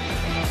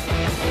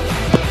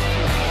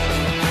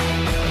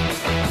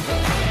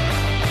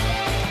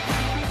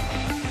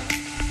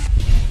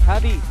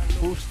 Javi,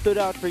 who stood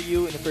out for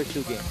you in the first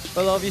two games?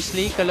 Well,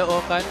 obviously,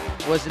 Caloocan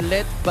was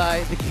led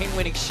by the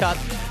game-winning shot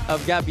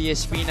of Gabby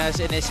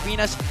Espinas, and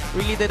Espinas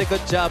really did a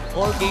good job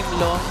all game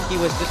long. He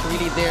was just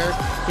really there.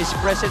 His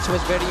presence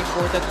was very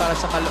important para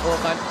sa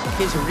Caloocan.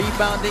 His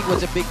rebounding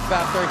was a big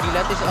factor. He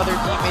let his other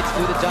teammates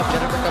do the job.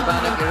 Jennifer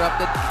Cabanag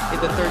erupted in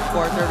the third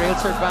quarter. Rail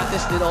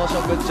Cervantes did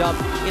also a good job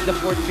in the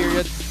fourth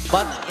period.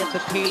 But at the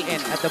tail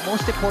end, at the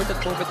most important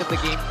moment of the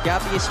game,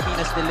 Gabby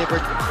Espinas delivered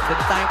the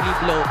timely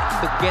blow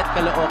to get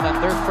Caloocan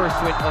their first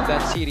win of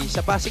that series. Sa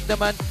Pasig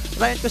naman,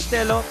 Ryan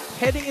Costello,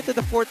 heading into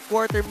the fourth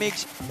quarter,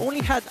 Migs only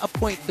had a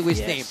point to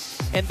his name.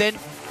 And then,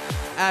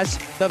 as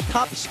the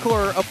top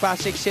scorer of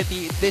Pasig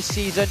City this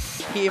season,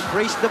 he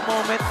embraced the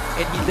moment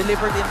and he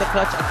delivered in the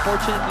clutch.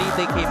 Unfortunately,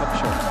 they came up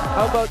short.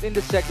 How about in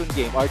the second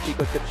game? Archie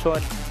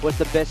Concepcion was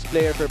the best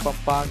player for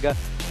Pampanga.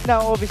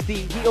 Now,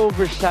 obviously, he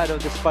overshadowed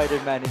the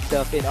Spider-Man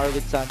himself in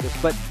Arvin Santos.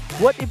 But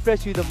what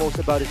impressed you the most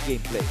about his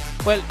gameplay?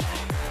 Well,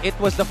 it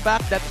was the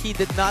fact that he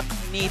did not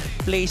need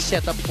plays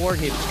set up for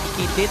him.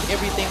 He did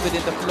everything within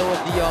the flow of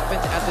the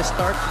offense. At the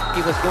start, he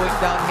was going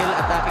downhill,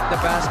 attacking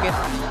the basket,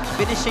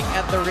 finishing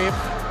at the rim.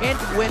 And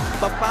when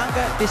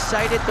Pampanga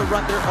decided to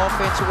run their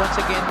offense once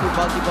again through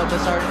Balti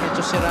Baltasar and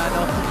Echo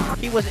Serrano,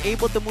 he was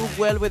able to move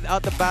well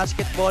without the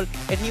basketball,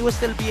 and he was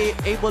still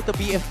able to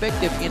be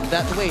effective in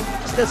that way.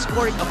 Still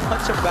scoring a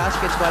bunch of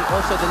baskets while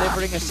also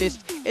delivering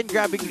assists and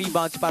grabbing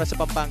rebounds para sa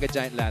Pampanga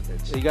Giant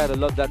Lanterns. You gotta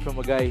love that from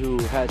a guy who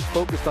has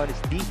focused on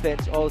his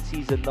defense all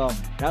season long.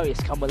 Now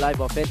he's come alive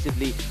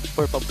offensively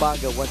for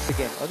Pampanga once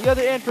again. On the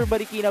other end for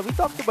Marikina, we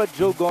talked about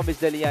Joe Gomez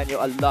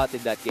Deliano a lot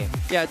in that game.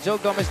 Yeah, Joe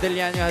Gomez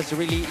Deliano has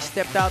really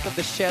stepped out of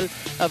the shell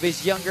of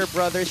his younger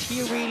brothers.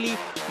 He really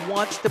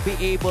wants to be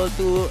able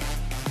to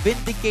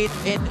vindicate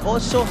and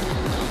also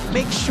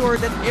make sure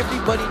that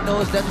everybody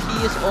knows that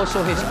he is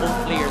also his own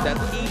player, that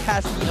he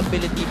has the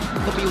ability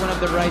to be one of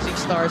the rising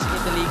stars in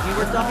the league. We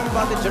were talking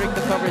about it during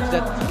the coverage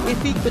that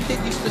if he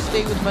continues to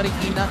stay with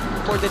Marikina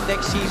for the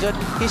next season,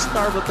 his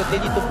star will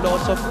continue to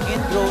blossom and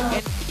grow,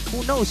 and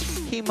who knows,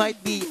 he might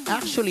be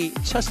actually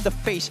just the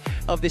face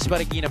of this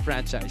Marikina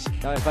franchise.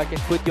 Now, if I can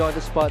put you on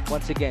the spot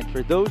once again,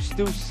 for those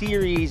two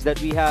series that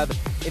we have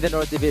in the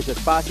North Division,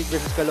 Pasig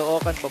versus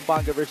Caloocan,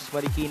 Pampanga versus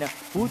Marikina,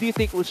 who do you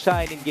think will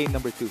shine in game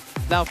number 2?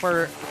 Now,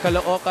 for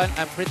Caloocan,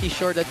 I'm pretty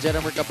sure that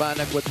Jeremy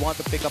Cabanag would want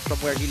to pick up from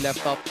where he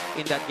left off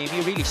in that game.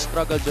 He really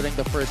struggled during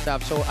the first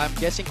half, so I'm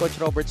guessing Coach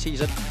Robert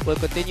Season will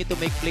continue to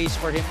make plays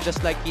for him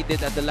just like he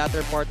did at the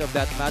latter part of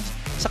that match.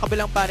 Sa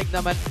kabilang panig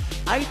naman,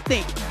 I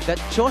think that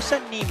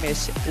Josan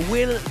Nimes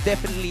will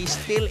definitely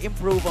still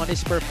improve on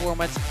his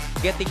performance,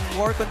 getting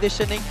more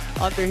conditioning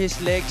under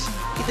his legs.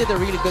 He did a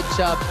really good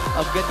job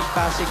of getting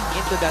Pasig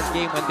into to that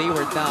game when they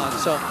were down.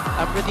 So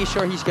I'm pretty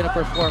sure he's going to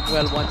perform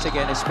well once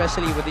again,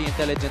 especially with the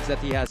intelligence that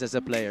he has as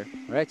a player.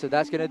 All right, so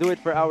that's going to do it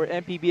for our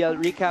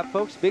MPBL recap,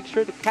 folks. Make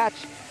sure to catch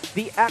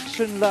the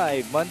action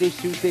live Mondays,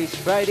 Tuesdays,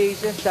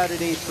 Fridays, and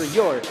Saturdays for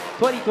your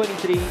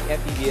 2023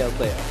 MPBL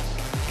playoffs.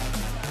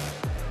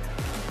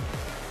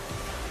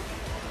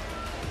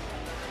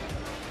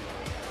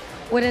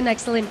 What an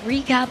excellent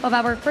recap of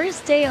our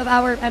first day of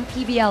our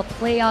MPBL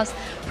playoffs.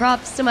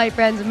 Props to my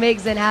friends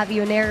Migs and Javi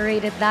who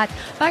narrated that.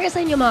 Para sa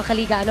inyo mga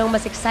kaliga, anong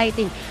mas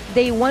exciting?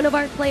 Day 1 of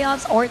our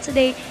playoffs or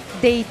today,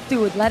 Day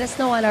 2? Let us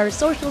know on our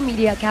social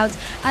media accounts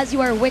as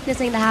you are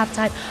witnessing the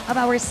halftime of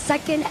our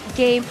second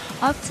game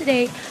of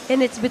today.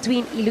 And it's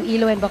between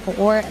Iloilo and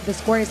Bacoor. The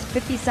score is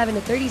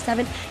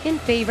 57-37 in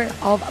favor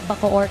of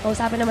Bacoor.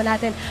 Kausapin naman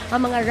natin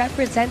ang mga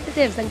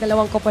representatives ng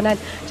dalawang koponan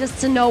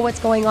just to know what's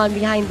going on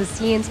behind the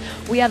scenes.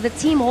 We have the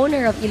team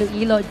owner of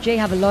Iloilo,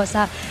 Jay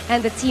Havalosa,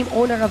 and the team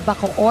owner of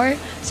Bacoor,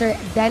 Sir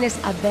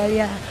Dennis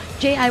Abella.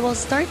 Jay, I will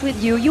start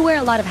with you. You wear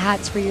a lot of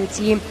hats for your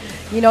team.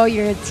 You know,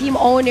 you're a team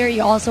owner,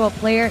 you're also a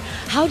player.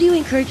 How do you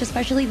encourage,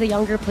 especially the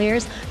younger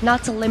players,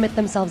 not to limit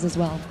themselves as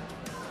well?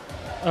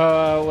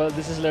 Well,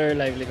 this is their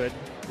livelihood.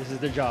 This is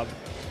their job.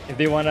 If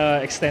they want to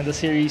extend the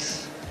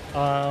series,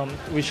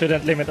 we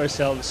shouldn't limit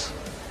ourselves.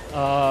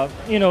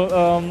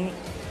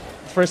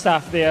 First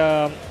half,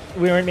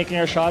 we weren't making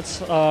our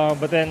shots,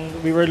 but then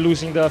we were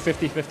losing the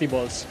 50-50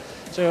 balls.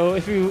 So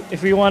if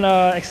we want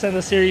to extend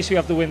the series, we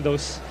have to win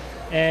those.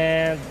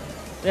 And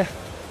yeah.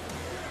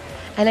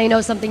 And I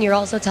know something you're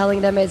also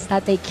telling them is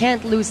that they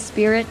can't lose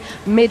spirit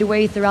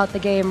midway throughout the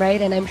game, right?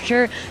 And I'm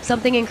sure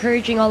something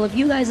encouraging all of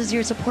you guys as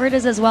your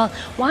supporters as well.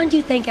 Why don't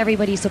you thank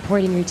everybody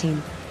supporting your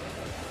team?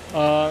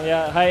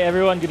 Hi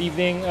everyone, good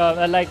evening.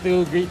 I'd like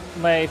to greet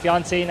my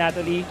fiancée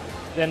Natalie,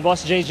 then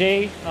boss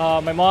JJ,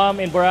 my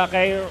mom in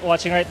Boracay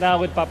watching right now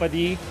with Papa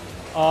D,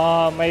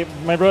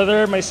 my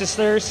brother, my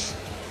sisters.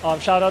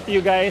 Shout out to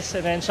you guys,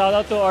 and then shout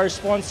out to our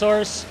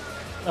sponsors,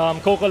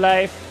 Coco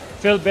Life,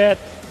 Philbet,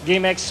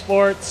 GameX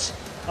Sports,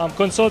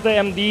 Consulta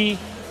MD,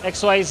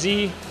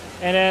 XYZ,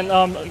 and then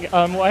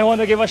I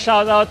want to give a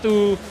shout out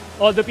to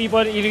all the people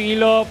in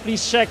Iloilo.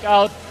 Please check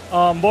out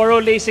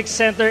Boro LASIK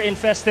Center in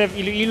Festive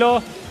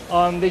Iloilo.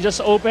 They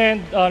just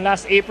opened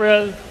last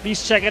April.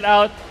 Please check it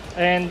out,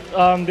 and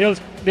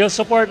they'll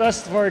support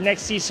us for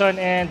next season.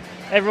 And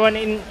everyone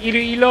in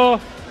Iloilo,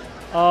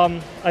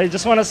 I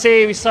just want to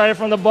say we started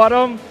from the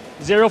bottom,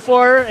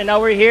 0-4, and now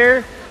we're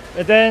here.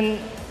 But then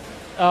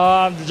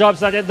the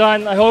job's not yet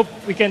done. I hope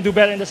we can do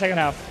better in the second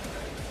half.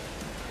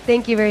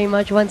 Thank you very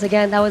much once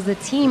again. That was the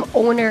team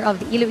owner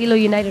of the Iloilo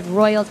United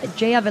Royals,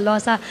 Jay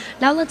Velosa.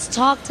 Now let's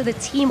talk to the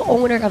team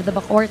owner of the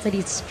Bacoor City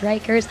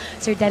Strikers,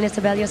 Sir Dennis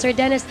Abella. Sir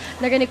Dennis,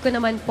 narinig ko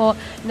naman po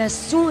na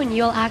soon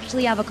you'll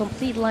actually have a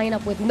complete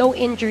lineup with no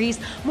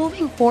injuries.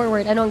 Moving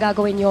forward, anong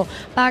gagawin nyo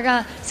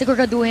para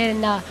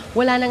siguraduhin na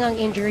wala nang ang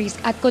injuries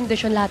at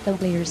kondisyon lahat ng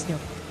players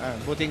nyo?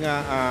 Buti nga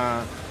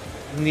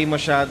hindi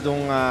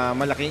masyadong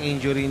malaking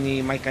injury ni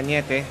Mike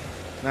Cañete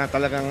na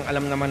talagang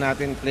alam naman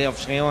natin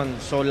playoffs ngayon.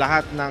 So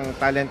lahat ng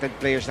talented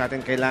players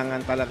natin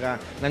kailangan talaga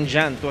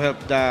nandyan to help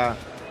the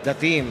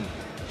team.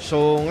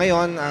 So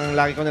ngayon, ang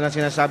lagi ko nalang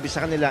sinasabi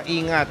sa kanila,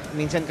 ingat.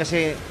 Minsan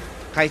kasi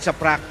kahit sa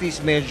practice,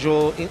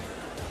 medyo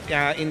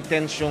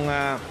intense yung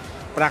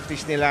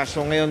practice nila.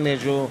 So ngayon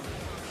medyo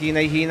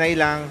hinay-hinay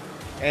lang.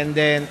 And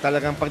then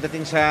talagang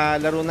pagdating sa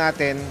laro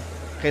natin,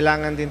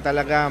 kailangan din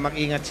talaga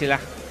mag-ingat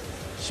sila.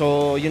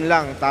 So yun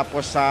lang.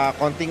 Tapos sa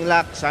konting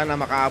luck, sana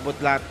makaabot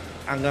lahat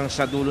hanggang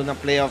sa dulo ng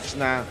playoffs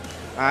na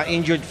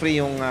injured-free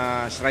yung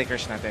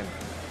strikers natin.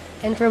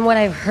 And from what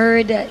I've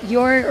heard,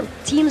 your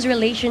team's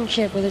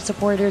relationship with the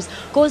supporters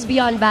goes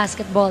beyond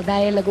basketball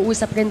dahil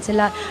nag-uusap rin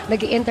sila,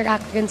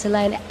 nag-interact rin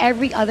sila in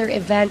every other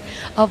event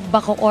of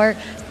Bacoor.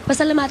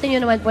 Pasalamatan nyo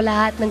naman po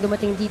lahat ng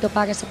dumating dito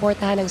para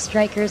supportahan ng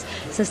Strikers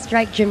sa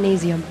Strike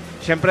Gymnasium.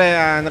 Siyempre,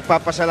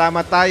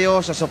 nagpapasalamat tayo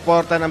sa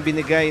suporta ng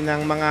binigay ng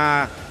mga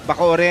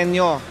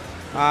Bacooreño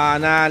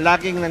na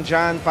laging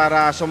nandyan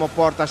para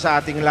sumuporta sa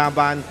ating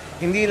laban.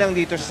 Hindi lang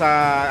dito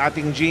sa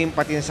ating gym,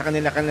 pati sa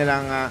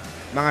kanilang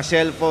mga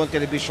cellphone,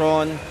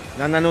 telebisyon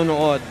na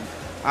nanonood.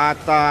 At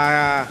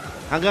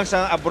hanggang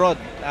sa abroad,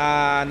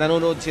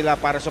 nanonood sila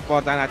para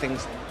suportahan ating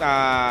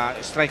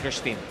Strikers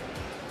team.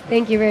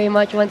 Thank you very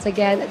much once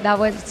again. That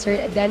was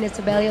Sir Dennis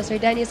Abella. Sir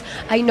Dennis,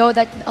 I know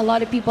that a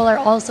lot of people are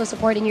also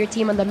supporting your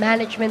team on the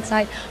management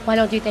side. Why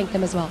don't you thank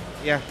them as well?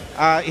 Yeah,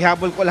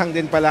 ihabol ko lang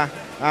din pala.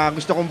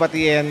 Gusto kong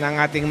batiin ang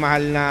ating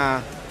mahal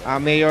na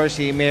mayor,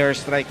 si Mayor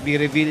Strike B.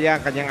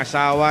 Revilla, kanyang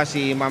asawa,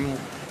 si Ma'am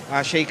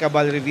Shay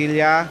Cabal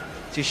Revilla,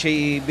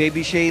 si Baby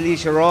Shaylee,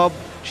 si Rob,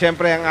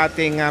 syempre ang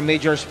ating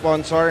major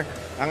sponsor,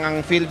 ang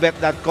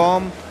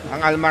philbet.com,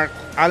 ang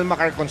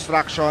Almacar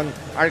Construction,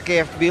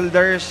 RKF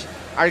Builders,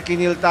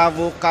 Arkinil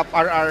Tavu, Cap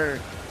RR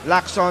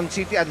Lacson,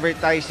 City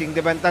Advertising,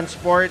 Debantan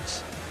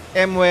Sports,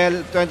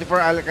 Mpbl,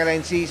 24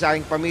 Alkaline Sea, sa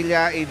aking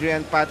pamilya,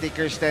 Adrian, Patty,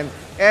 Kirsten,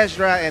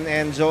 Ezra, and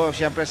Enzo.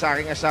 Siyempre sa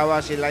aking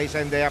asawa, si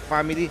Liza and Dayak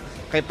family,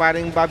 kay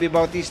paring Bobby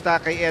Bautista,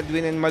 kay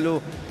Edwin and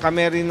Malu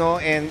Camerino,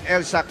 and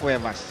Elsa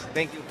Cuevas.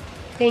 Thank you.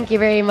 Thank you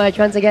very much.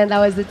 Once again, that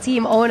was the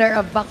team owner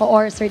of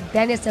Bacoor, Sir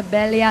Dennis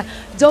Abella.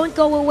 Don't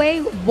go away.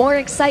 More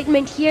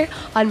excitement here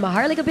on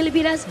Maharlika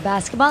Pilipinas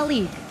Basketball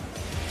League.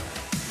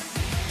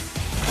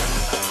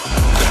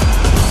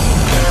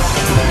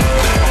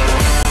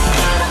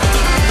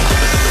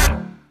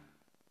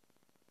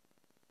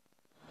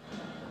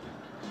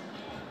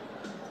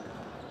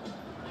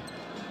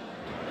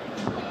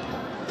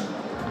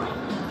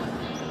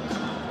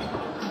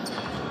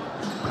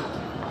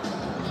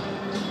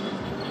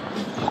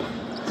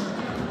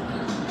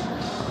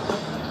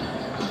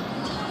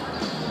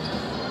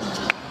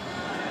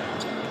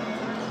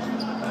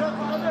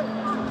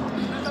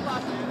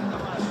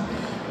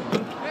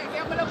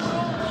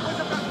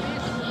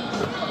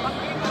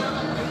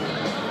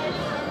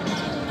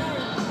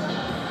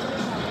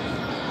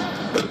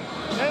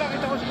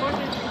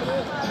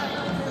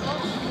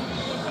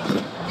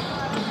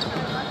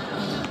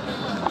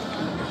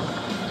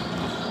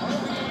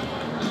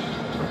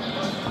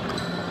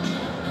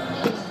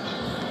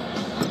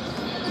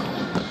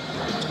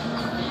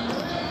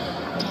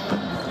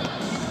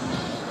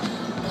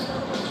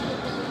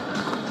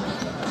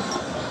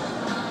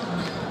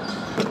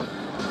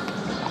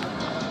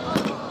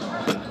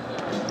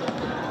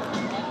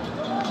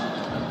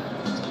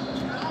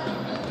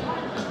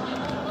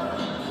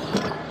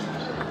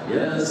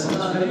 Yes,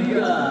 mga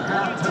kaliga,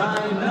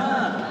 halftime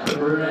na.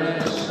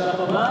 Fresh na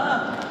pa ba?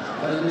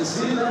 Let me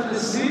see.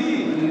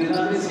 Hindi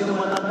natin sila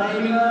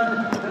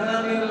matatimingan ng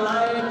ating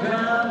live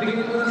cam.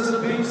 Tingin ko na sa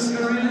big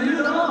screen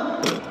dito.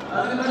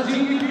 Ating mga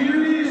Jinky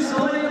Beauties,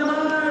 okay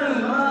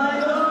naman, mga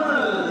idol.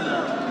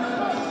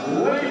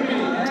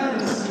 Waving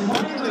and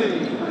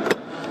smiling.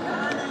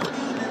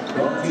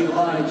 Brought to you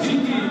by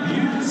Jinky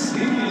Beauty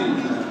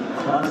Skin.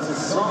 Para sa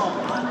soft,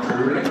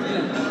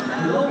 radiant,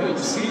 glowing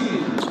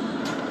skin.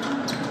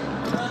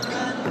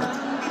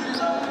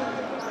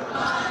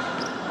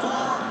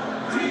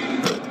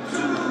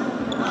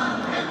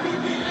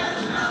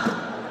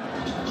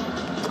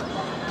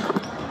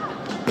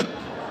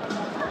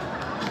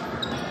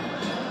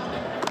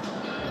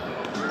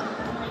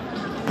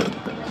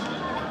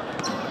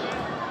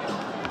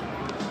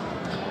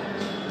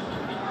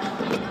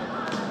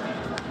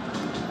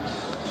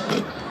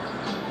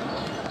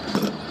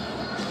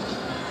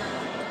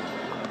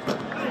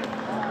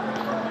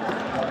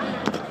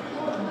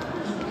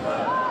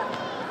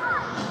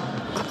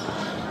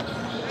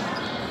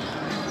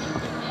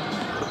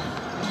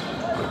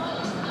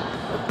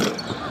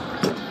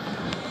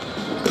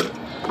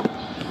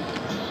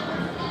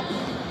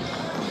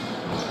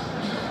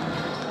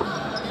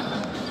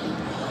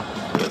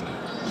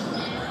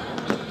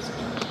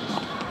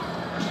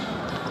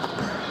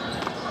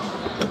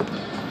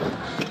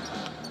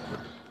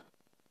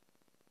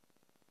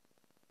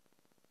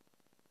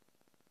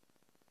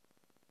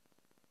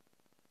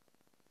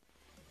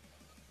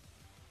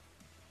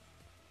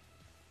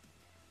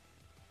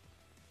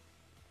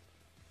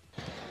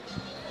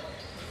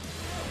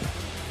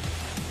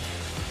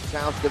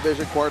 South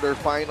Division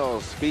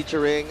quarterfinals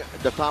featuring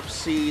the top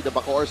seed, the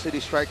Bacoor City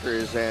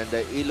Strikers, and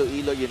the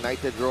Iloilo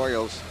United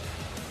Royals,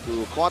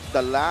 who caught the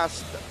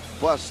last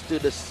bus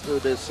to this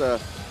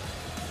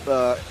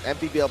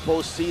Mpbl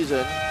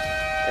postseason,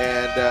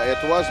 and it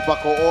was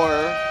Bacoor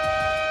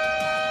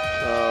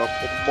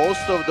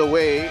most of the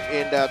way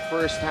in that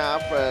first half.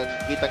 And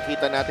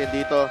kitang-kita natin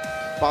dito,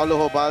 Paulo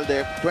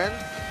Hobalde,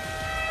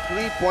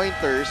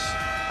 23-pointers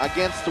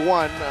against 1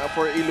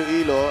 for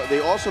Iloilo. They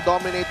also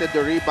dominated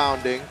the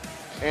rebounding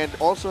and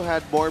also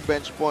had more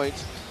bench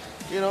points.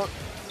 You know,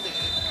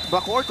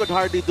 Bacoor could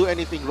hardly do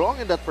anything wrong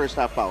in that first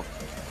half, Pao.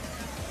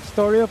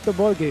 Story of the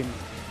ball game.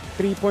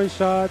 3-point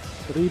shots,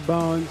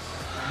 rebounds,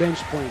 bench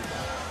points.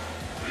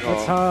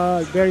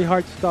 That's very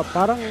hard to stop.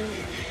 Parang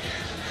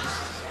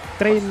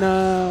train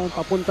na,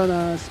 papunta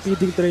na,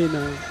 speeding train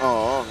na.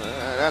 Oh,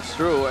 that's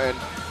true. And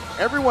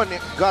everyone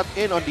got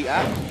in on the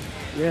act.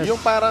 Yes. Yung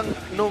parang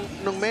nung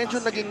medyo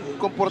naging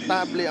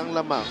komportable ang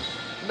lamang,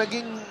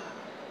 naging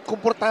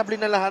komportable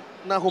na lahat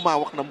na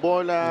humawak ng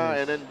bola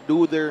and then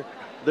do their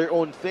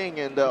own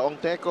thing. And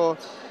Ongteco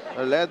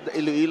led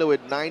Iloilo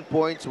with 9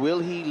 points.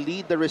 Will he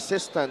lead the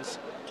resistance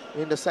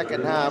in the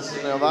second half?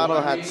 Navarro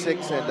had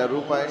 6 and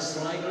Darupay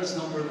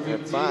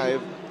had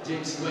 5.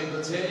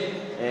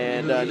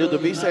 And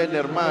Ludovice and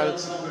Nermal.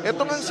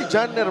 Ito nga si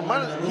John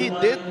Nermal, he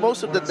did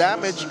most of the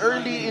damage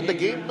early in the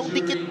game. Nung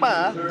dikit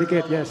pa.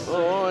 Dikit, yes.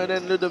 Oo, and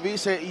then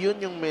Ludovice, yun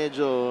yung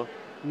medyo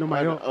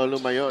lumayo.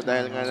 Lumayo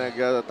dahil nga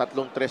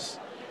nag-tatlong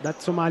tres.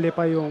 That sumali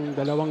pa yung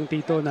dalawang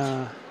tito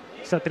na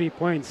sa 3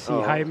 points, si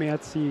Jaime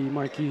at si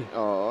Marquis.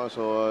 Oo,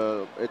 so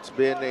it's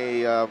been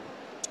a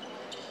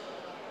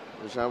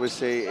shall we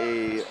say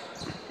a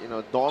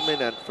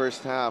dominant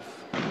first half.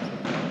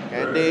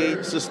 And they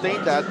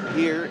sustained that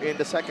here in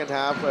the second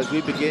half as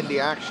we begin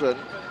the action.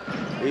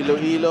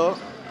 Iloilo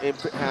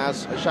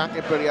has Shaq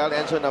Imperial,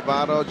 Enzo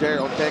Navarro, Jerry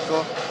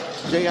Onteco,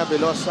 Jay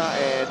Abelosa,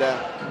 and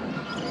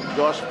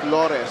Josh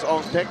Flores.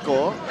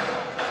 Onteco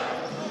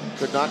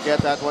could not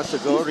get that one to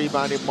go.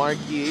 Rebounding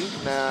Marquis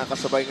na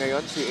kasabay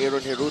ngayon si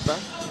Aaron Hiruta,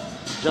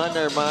 John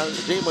Nermal,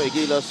 Jay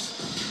Moigilos,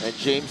 and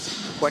James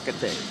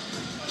Quecate.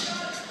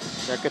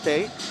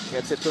 Quecate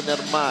gets it to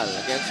Nermal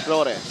against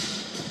Flores.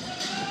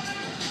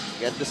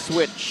 Get the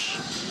switch.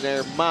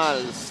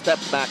 Nermal, step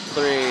back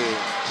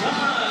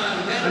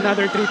 3.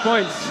 Another 3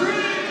 points.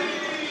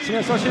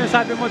 So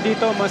sinasabi mo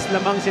dito, mas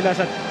lamang sila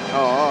sa...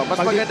 Oo,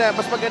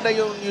 mas maganda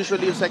yung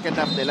usually yung second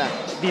half nila.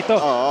 Dito?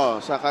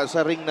 Oo,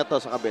 sa ring na to,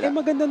 sa kabila.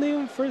 Maganda na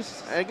yung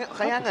first.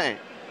 Kaya nga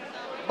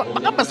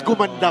baka mas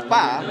gumanda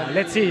pa.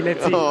 Let's see.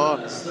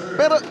 Oo.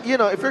 Pero,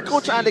 if you're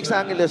Coach Alex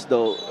Angeles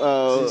though,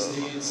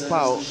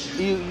 Pao,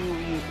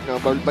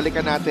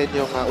 balikan natin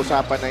yung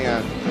usapan na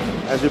yan.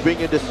 As we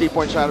bring you this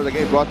 3-point shot of the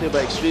game, brought to you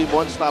by Extreme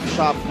One-Stop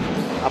Shop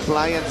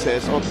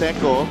Appliances.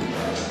 Onteco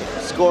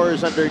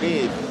scores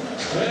underneath.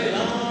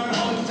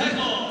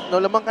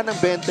 Lamang ka ng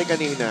 20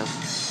 kanina.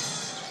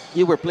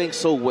 You were playing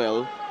so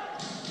well.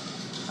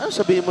 Ano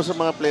sabihin mo sa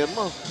mga player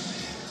mo?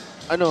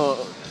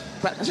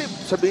 Kasi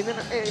sabihin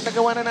na,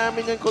 nagawa na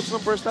namin yung coach ng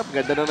first half.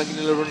 Ganda na naging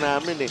nilaro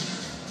namin eh.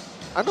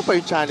 Ano pa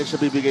yung challenge na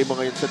bibigay mo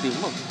ngayon sa team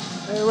mo?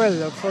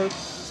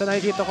 Sa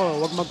nakikita ko,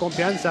 huwag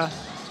magkumpiyansa.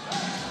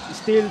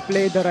 Still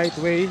play the right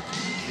way.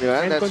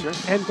 Yeah,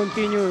 and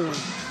continue.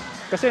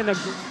 Kasi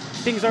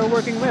things are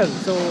working well.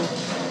 So,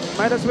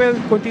 might as well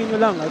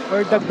continue lang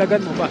or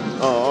dagdagan mo pa.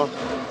 Oo,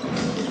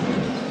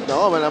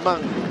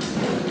 malamang.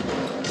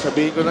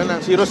 Sabihin ko na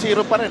lang, 0-0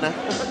 pa rin ha.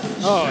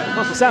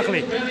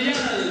 Exactly.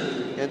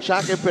 And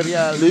Shaq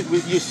Imperial,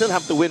 you still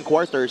have to win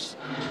quarters.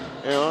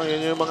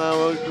 Yun yung mga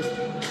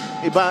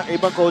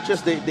ibang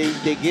coaches, they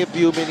give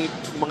you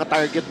mga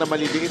target na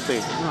maliliit eh.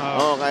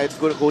 Kahit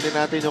kunin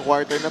natin yung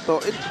quarter na to.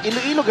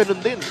 Iloilo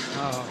ganun din.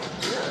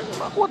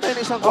 Makuha tayo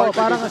ng isang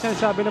quarter. Parang kasi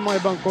sabi ng mga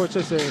ibang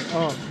coaches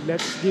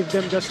let's give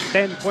them just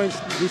 10 points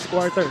this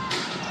quarter.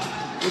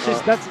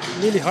 That's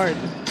really hard.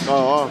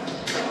 Oo.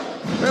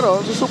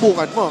 Pero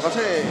susubukan mo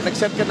kasi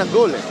nag-set ka ng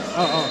goal eh.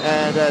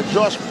 And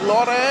Josh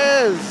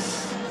Flores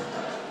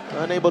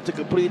unable to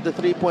complete the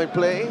 3-point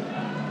play.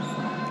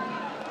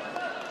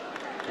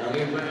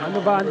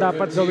 Ano ba ang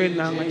dapat gawin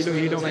ng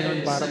Iloilo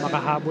ngayon para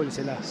makahabol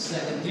sila sa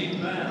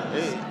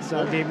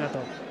game na to?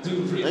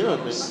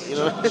 Ayun,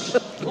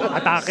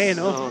 atake,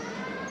 no?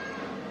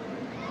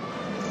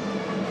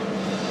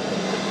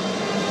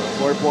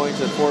 4 points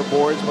and 4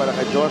 boards para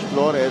kay Josh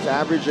Flores,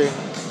 averaging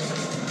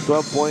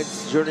 12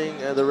 points during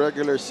the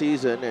regular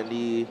season, and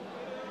he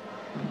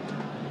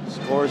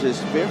scores his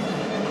 5th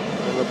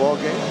in the ball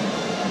game.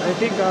 I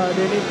think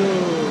they need to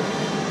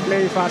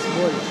play fast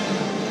ball.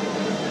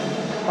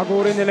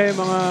 Pagurin nila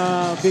yung mga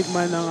big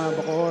man ng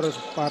Bacoor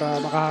para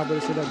makahabol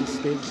sila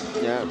this game.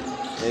 Yeah,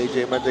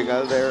 AJ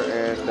Madrigal there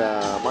and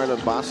Marlon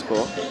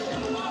Basco.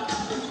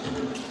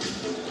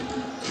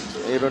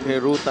 Aaron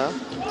Heruta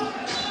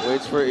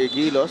waits for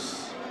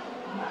Igilos.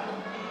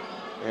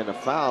 And a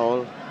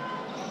foul.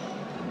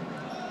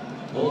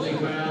 Holding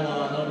foul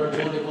on number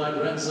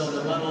 25, Renzo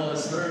Navarro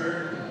is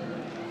third.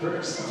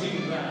 First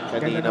team foul.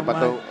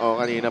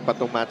 Kanina pa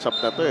tong matchup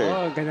na to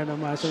eh. Ganda ng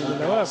matchup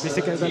dalawa.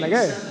 Physical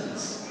talaga eh.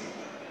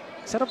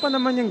 Sarap pa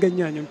naman yung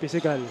ganyan, yung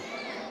physical.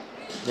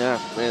 Yeah,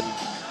 and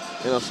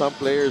some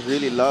players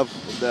really love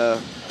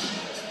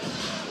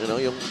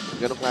yung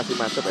ganong klase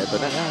matchup. Ito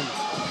na.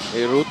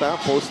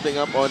 Heruta posting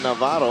up on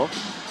Navarro.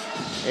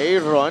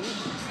 Aaron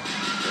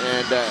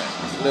and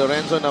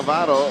Lorenzo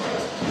Navarro.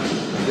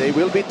 They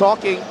will be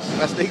talking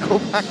as they go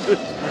back to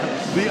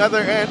the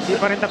other end. Di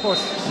pa rin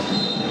tapos.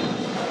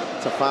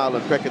 It's a foul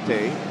on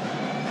Quecate.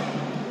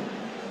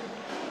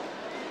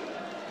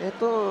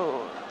 Ito,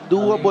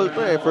 doable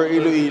to for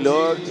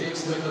Iloilo.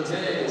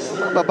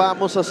 Baba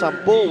mo sa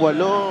 10,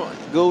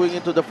 8 going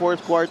into the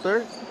fourth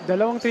quarter.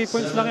 Dalawang 3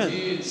 points lang yan.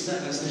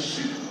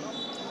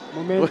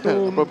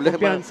 Momentum,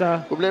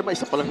 kumpiyansa. Problema,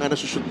 isa pa lang nga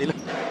nasushoot nila.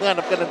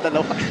 Hanap ka ng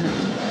dalawa.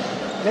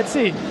 Let's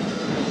see.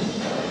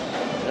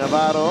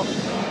 Navarro,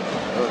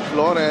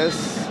 Flores.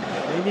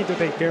 They need to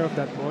take care of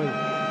that ball.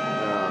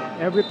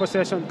 Every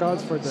possession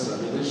counts for them.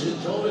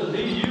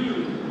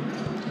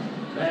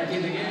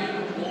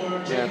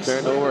 Yeah,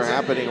 turnover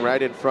happening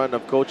right in front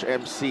of Coach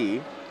MC.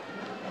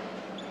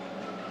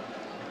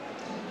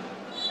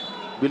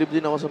 Bilib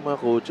din ako sa mga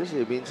coaches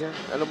eh. Minsan,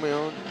 alam mo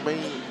yun, may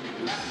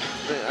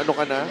ano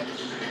ka na,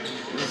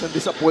 minsan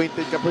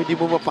disappointed ka pero hindi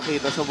mo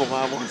mapakita sa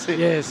mukha mo kasi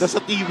nasa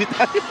TV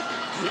tayo.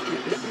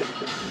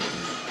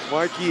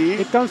 Marky.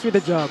 It comes with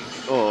the job.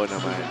 Oo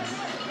naman.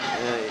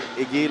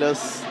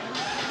 Igilos,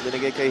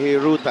 binigay kay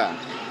Heruta.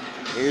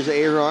 Here's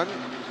Aaron,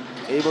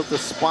 able to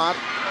spot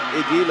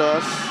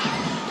Igilos.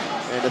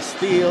 And a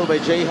steal by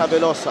Jay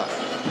Havelosa.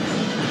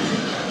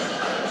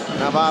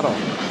 Navarro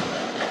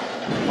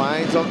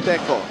finds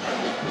Onteco.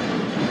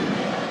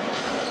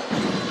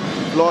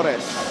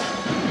 Flores.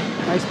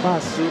 Nice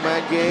pass.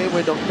 Two-man game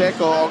with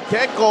Onteco.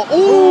 Onteco,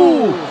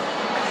 ooh!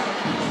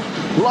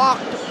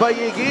 Blocked by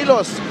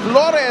Igilos.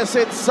 Flores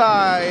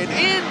inside.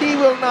 Indy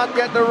will not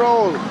get the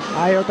roll.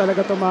 Ayaw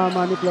talaga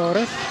tumama ni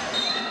Flores.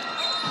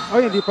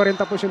 Hindi pa rin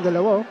tapos yung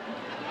dalawa.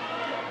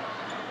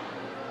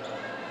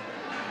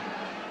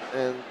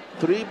 And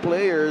 3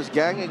 players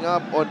ganging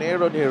up on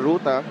Aaron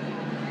Heruta.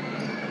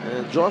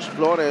 And Josh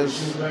Flores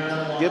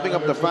giving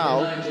up the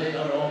foul.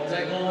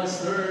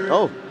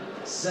 Oh,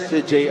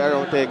 si JR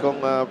Ontekong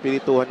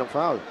pinituhan ng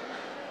foul.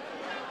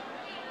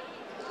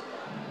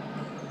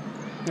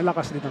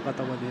 Nalakas din ang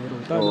katawan ni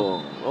Ruta.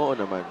 Oo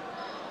naman.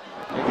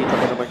 Nakita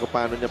ko naman kung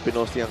paano niya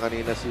pinosti ang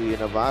kanina si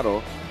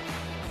Navarro.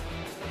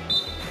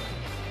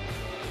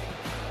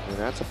 And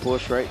that's a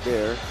push right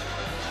there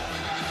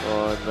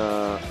on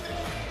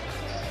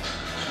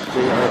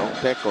JR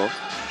Onteco.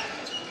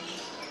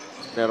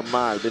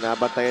 Normal,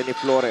 binabantayan ni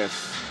Flores.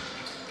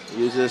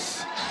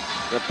 Uses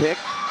the pick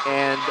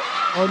and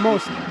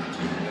almost.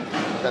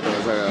 That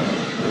was a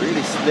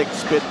really slick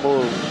spin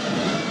move.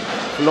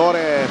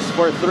 Flores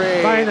for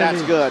 3. Finally.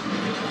 That's good.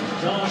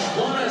 Josh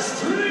Flores,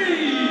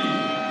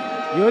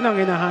 3. Yun ang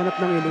hinahanap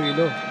ng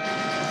Iloilo.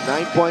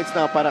 9 points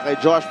now para kay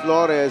Josh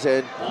Flores,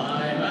 and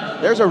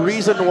there's a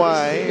reason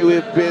why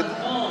we've been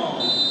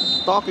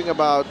talking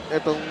about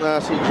itong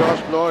si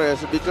Josh Flores,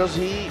 because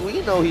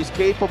we know he's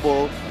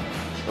capable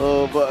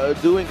of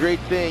doing great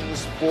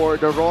things for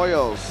the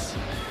Royals.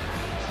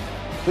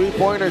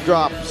 3-pointer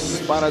drops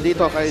para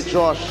dito kay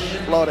Josh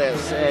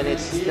Flores, and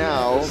it's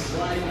now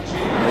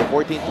a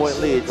 14-point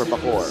lead for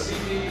Bacoor.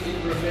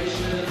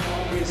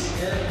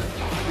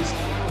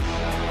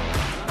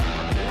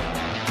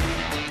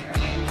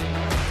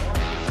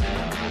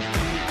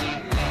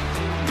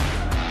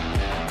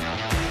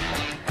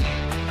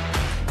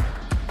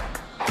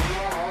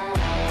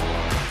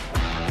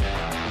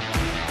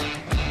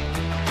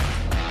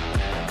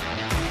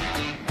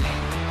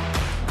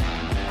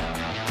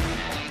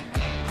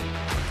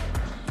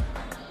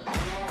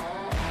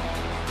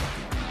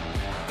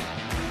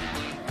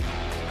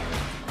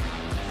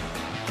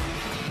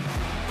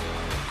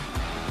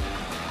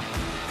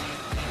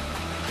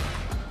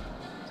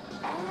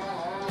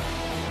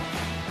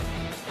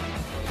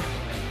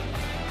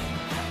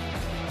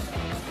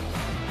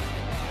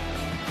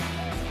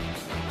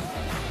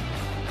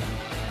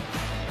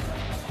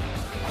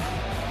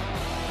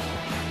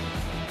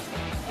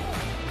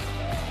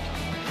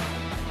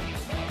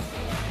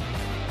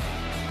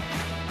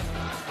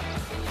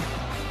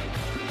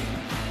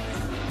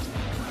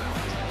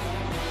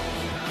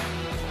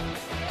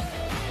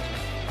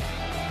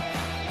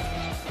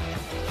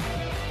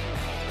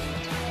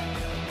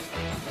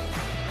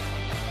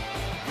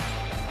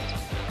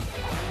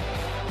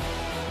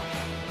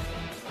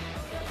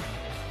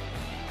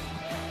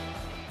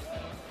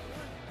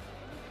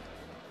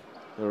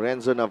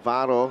 Lorenzo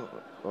Navarro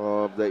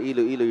of the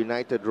Iloilo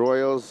United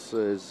Royals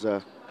is,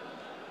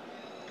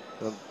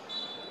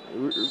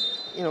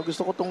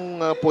 gusto ko tong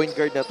point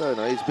guard na to.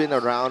 No? He's been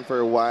around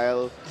for a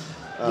while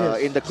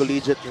in the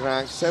collegiate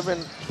ranks. 7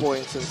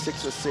 points and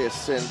 6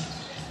 assists. And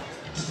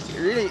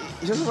really,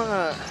 isa sa mga,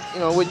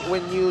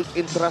 when you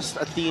entrust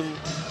a team,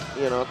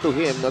 to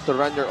him, to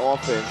run your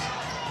offense,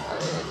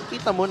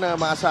 kita mo na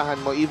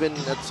maasahan mo even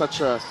at such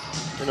a,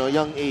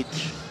 young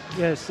age.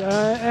 Yes,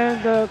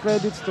 and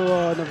credits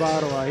to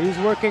Navarro. He's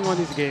working on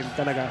his game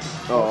talaga.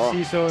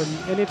 Season,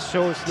 and it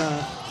shows na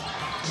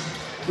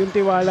yung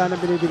tiwala na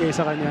binibigay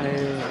sa kanya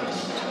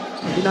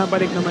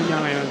binabalik naman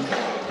niya ngayon.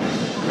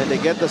 And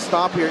they get the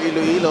stop here,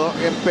 Iloilo.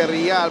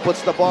 Mpbl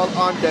puts the ball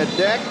on the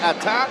deck,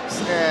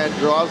 attacks, and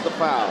draws the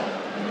foul.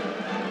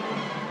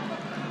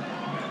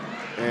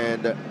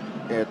 And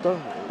eto.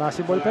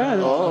 Possible pa yan.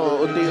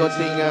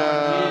 Unti-unting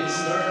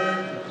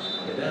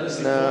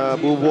na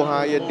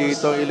bubuhayan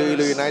dito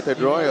Iloilo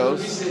United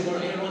Royals.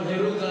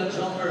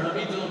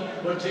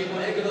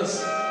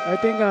 I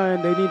think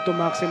they need to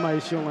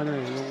maximize yung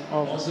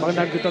pag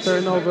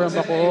nag-turnover ang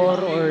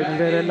Bacoor or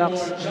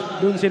nire-relax,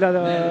 dun sila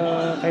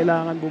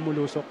kailangan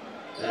bumulusok.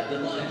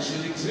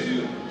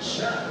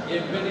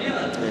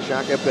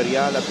 Shaq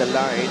Mpbl at the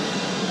line.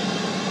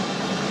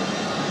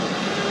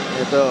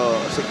 Ito,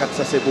 sikat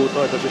sa Cebu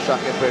to. Ito si Shaq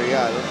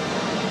Mpbl.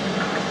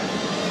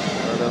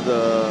 One of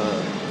the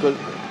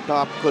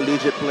top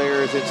collegiate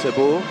players in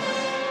Cebu.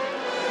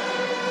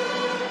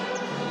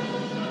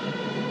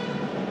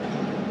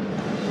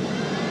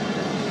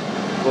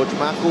 Coach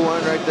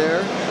Makuan right there.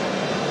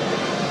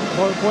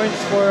 4 points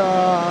for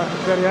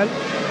Imperial.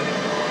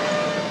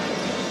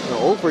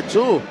 0 for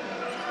 2.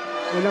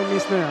 Ilang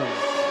miss na yan?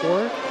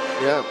 4?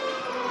 Yeah.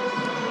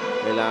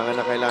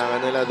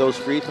 Kailangan nila those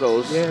free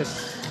throws.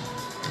 Yes.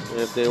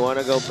 If they want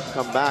to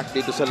come back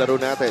dito sa laro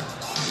natin.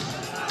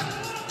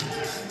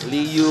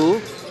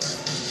 Liu.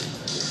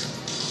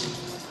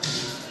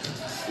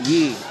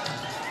 Yi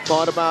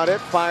thought about it,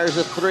 fires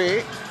a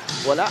 3.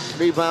 Wala.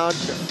 Rebound,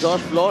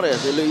 Josh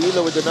Flores.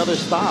 Iloilo with another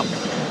stop.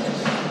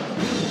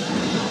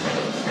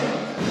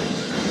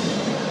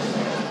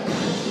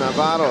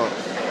 Navarro.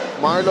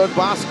 Marlon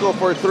Bosco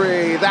for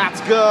 3.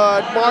 That's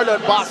good. Marlon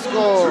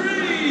Bosco.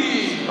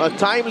 A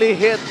timely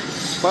hit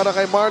para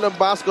kay Marlon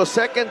Bosco.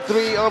 Second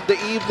 3 of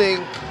the evening.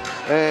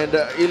 And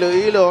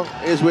Iloilo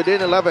is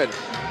within 11.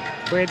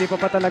 Pwede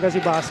pa talaga si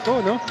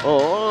Bosco, no?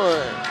 Oo.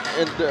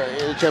 And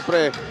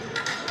syempre,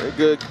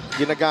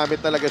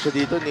 ginagamit talaga siya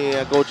dito ni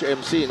Coach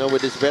MC,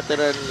 with his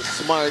veteran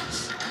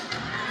smarts.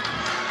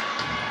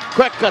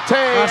 Quick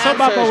attack. So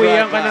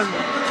babawian ka ng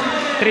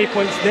 3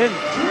 points din.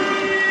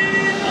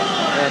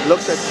 And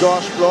looks at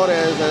Josh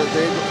Flores as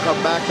they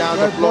come back down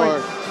the floor.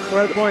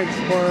 12 points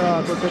for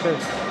Bacoor.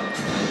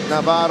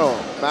 Navarro,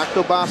 back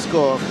to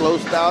Basco,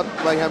 closed out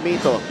by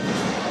Hamito.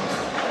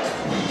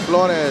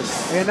 Flores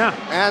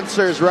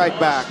answers right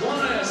back.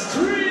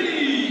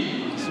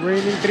 It's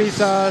raining 3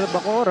 sa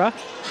Bacoor.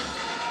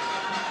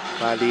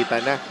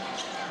 Palitan na.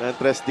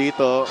 Nantres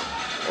dito.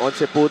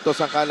 11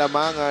 puntos ang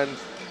kalamangan.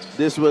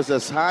 This was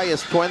as high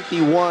as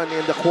 21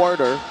 in the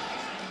quarter.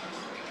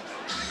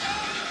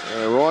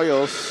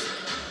 Royals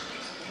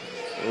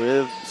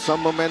with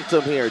some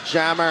momentum here.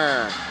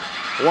 Jammer.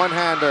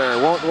 One-hander.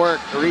 Won't work.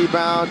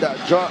 Rebound.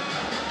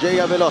 Jay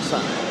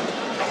Velosa.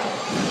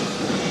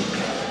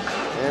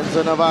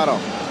 Enzo Navarro.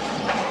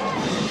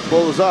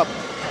 Pulls up.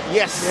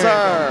 Yes,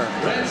 sir.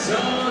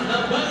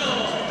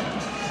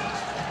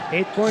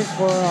 8 points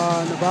for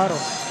Navarro.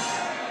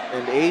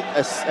 And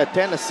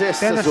 10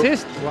 assists. 10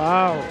 assists?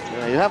 Wow.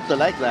 Yeah, you have to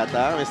like that,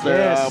 Mr.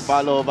 Yes.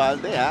 Palo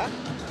Valde,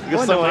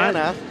 Gusto mo yan,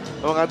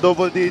 Mga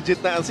double-digit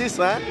na assist,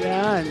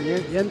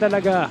 Yan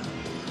talaga.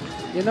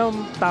 Yan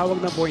ang tawag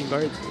na point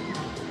guard.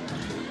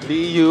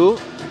 Liu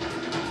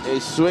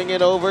is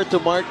swinging over to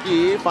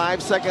Marquis. 5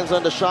 seconds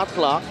on the shot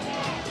clock.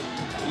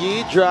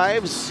 Yi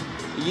drives.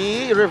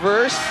 Yi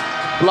reverse.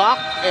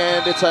 Block.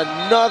 And it's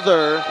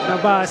another.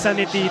 Nabasa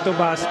ni Tito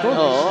Basco.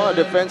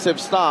 Defensive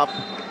stop.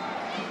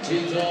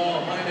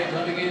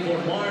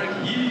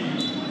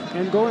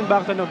 And going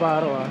back to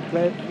Navarro,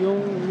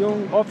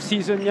 yung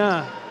off-season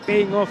niya,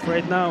 paying off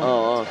right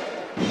now.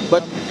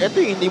 But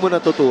ito hindi mo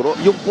natuturo.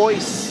 Yung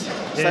poise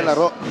sa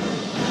laro.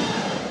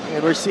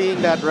 And we're seeing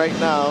that right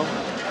now.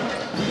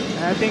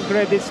 I think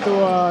credits to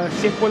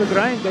simple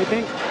grind, I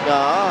think.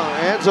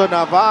 Enzo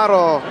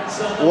Navarro.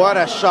 What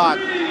a shot.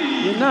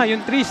 Yun na,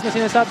 yung threes na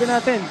sinasabi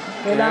natin.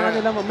 Kailangan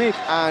nila ma-make.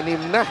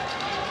 6 na.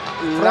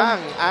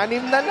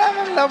 Anim na lang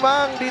ang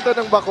lamang dito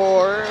ng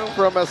Bacoor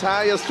from as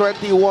high as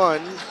 21.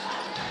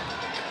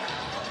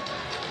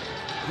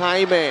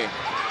 Jaime.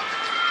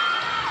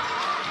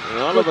 And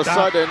all of a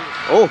sudden,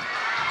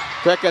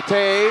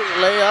 Pekate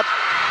layup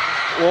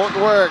won't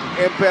work.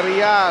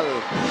 Imperial.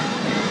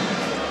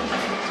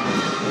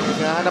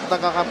 Hinahanap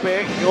ng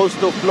kakampi. Goes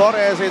to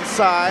Flores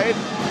inside.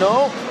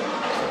 No.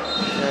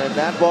 And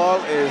that ball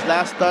is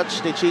last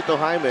touch ni Chito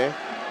Jaime.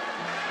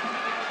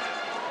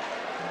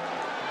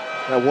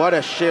 Now, what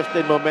a shift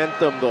in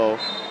momentum though.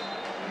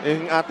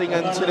 Yung ating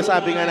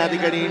sinasabi nga natin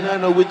kanina,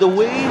 with the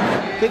way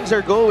things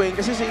are going,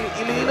 kasi si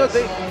Iloilo,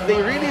 they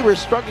really were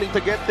struggling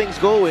to get things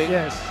going.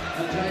 Yes.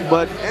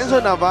 But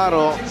Enzo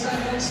Navarro,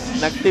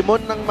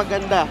 nagtimon ng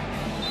maganda.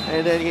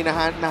 And then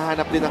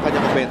nahanap din ang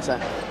kanyang opensa.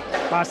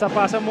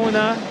 Pasa-pasa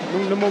muna,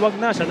 nung lumuwag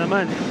na, siya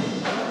naman.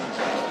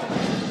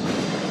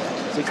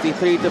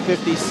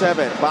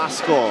 63-57,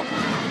 Basco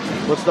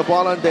puts the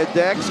ball on the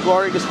deck,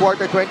 scoring this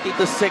quarter 20-6.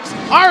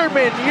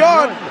 Armin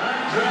Yon,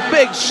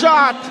 big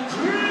shot.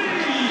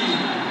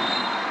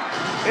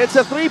 It's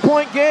a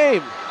 3-point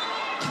game.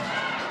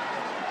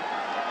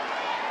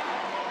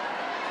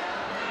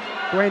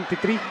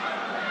 23.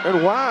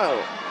 And wow,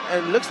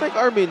 and looks like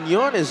Armin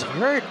Yon is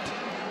hurt.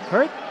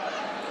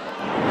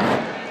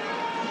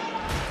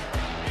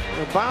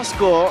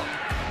 Basco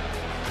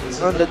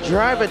is on the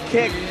drive and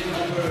kick.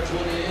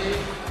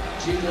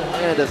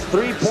 And a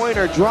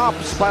 3-pointer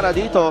drops para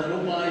dito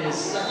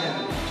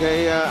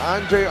kay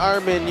Andre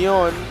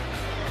Armenion.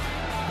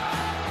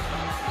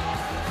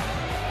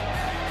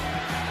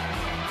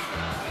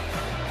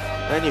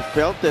 And he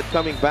felt it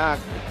coming back.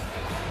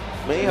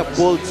 May have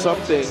pulled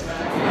something.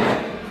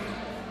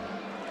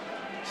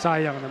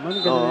 Sayang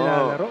naman, ganun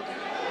nilalaro.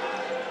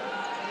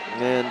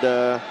 And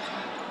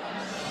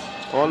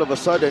all of a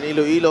sudden,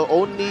 Iloilo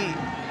only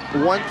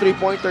 1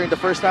 3-pointer in the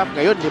first half.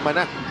 Ngayon, 5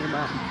 na.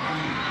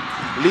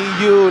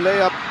 Liu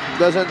layup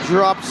doesn't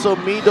drop.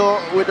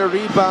 Somido with a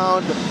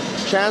rebound.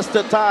 Chance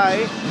to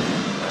tie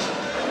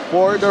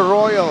for the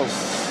Royals.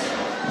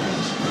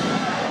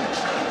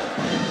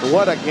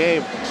 What a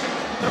game.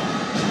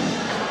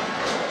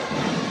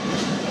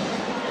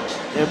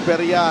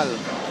 Imperial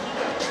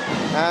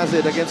has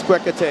it against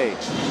Quecate.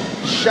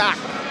 Shaq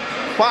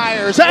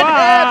fires and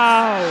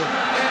hits.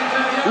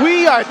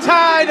 We are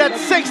tied at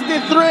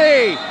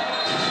 63.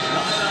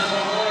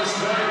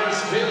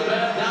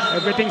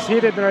 Everything's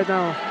heated right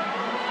now.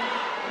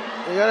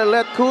 You gotta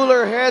let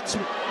cooler heads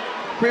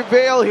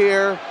prevail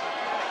here.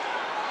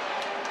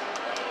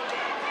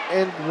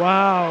 And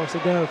wow, si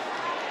Delph.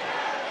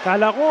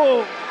 Kala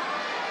ko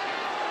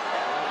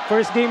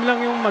first game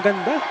lang yung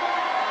maganda.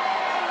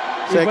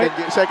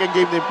 Second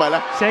game din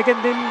pala.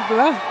 Second din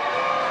pala.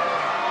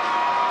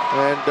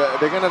 And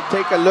they're gonna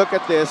take a look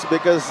at this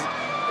because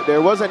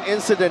there was an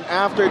incident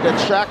after the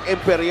Shaq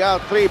Imperial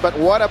 3, but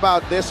what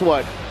about this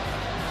one?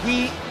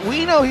 We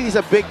know he's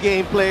a big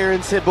game player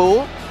in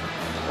Cebu.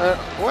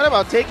 What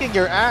about taking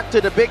your act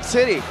to the big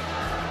city?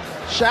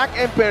 Shaq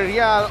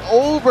Imperial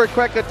over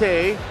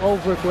Quecate.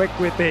 Over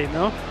Quecate,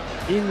 no?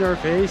 In your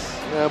face.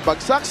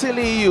 Bagsak si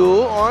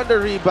Liu on the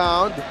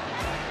rebound.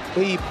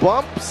 He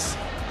bumps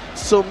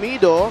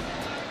Somido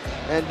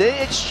and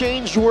they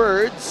exchange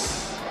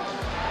words.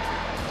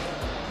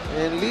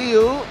 And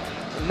Liu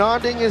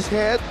nodding his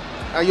head.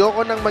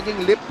 Ayoko nang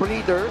maging lip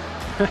reader.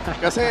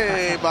 Kasi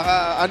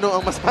baka ano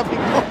ang masabi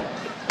ko.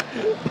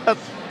 But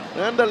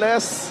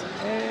nonetheless,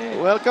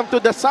 welcome to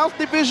the South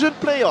Division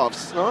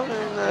playoffs. No?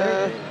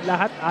 And,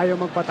 lahat ayaw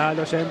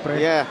magpatalo,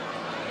 syempre. Yeah.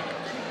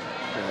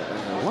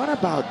 What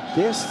about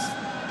this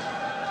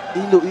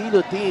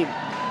Iloilo team?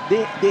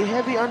 They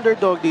heavy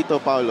underdog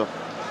dito, Paolo.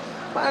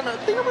 Paano?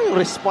 Tingnan mo yung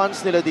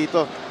response nila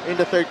dito in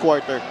the third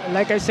quarter.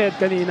 Like I said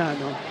kanina,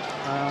 no,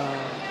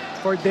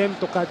 for them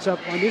to catch up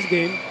on this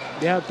game,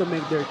 they have to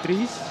make their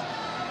threes.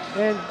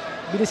 And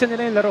bilisan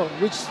nila yung laro,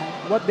 which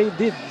what they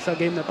did sa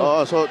game na to.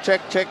 Oo, so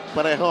check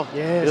pareho.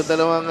 Yes. Yung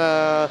dalawang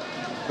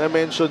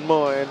na-mention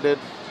mo. And then,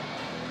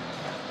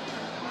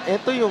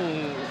 ito yung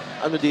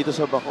ano dito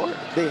sa Bacoor.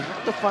 They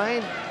have to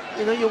find,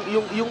 you know,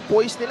 yung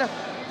poise nila.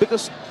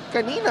 Because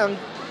kaninang,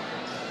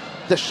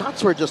 the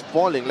shots were just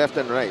falling left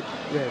and right.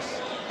 Yes.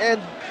 And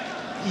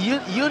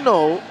you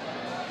know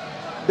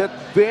that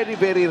very,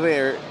 very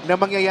rare na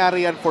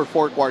mangyayari yan for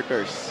 4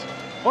 quarters.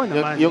 Oh,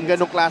 naman. Yung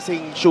ganong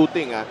klaseng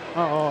shooting, ah.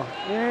 Oo.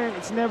 Yeah,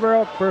 it's never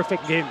a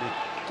perfect game.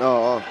 Eh.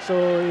 Oo. So,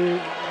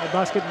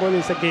 basketball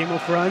is a game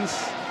of runs.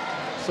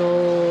 So,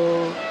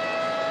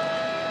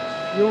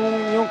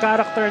 yung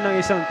character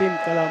ng isang team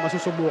talaga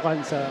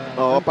masusubukan sa...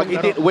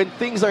 when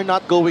things are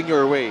not going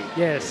your way.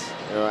 Yes.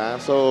 Diba?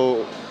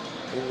 So,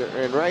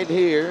 and right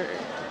here...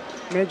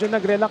 Medyo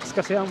nag-relax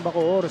kasi ang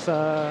Bacoor sa...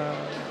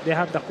 They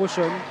have the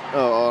cushion.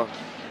 Oo.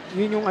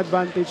 Yun yung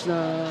advantage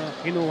na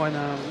kinuha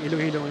ng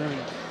Iloilo nun.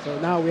 So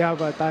now we have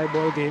a tie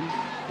ball game.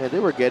 Yeah,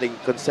 they were getting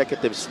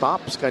consecutive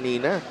stops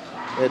kanina.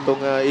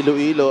 Itong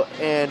Iloilo.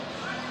 And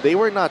they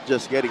were not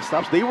just getting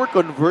stops. They were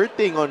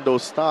converting on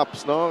those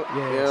stops, no?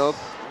 Yes. You know,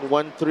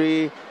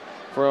 1-3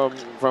 from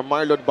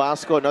Marlon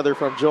Basco, another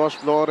from Josh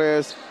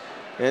Flores.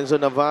 Enzo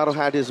Navarro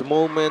had his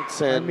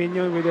moments. And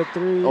Arminion with a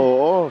 3.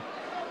 Oo.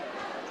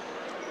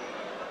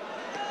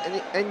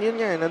 And yun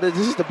nga,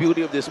 this is the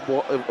beauty of this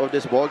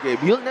ball game.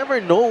 You'll never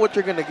know what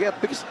you're gonna get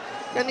because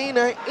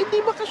kanina, hindi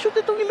makashoot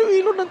itong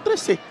Iloilo ng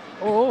 3 eh.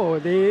 Oo,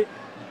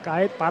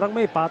 kahit parang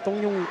may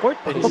patong yung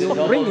court.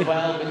 Ring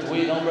foul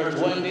between number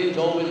 20,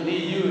 Joel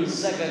Liu,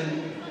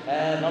 second,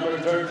 and number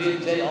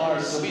 13,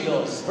 J.R.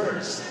 Subidos,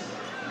 first.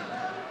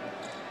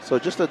 So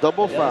just a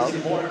double foul.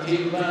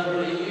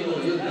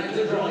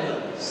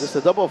 Just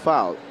a double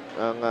foul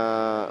ang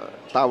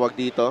tawag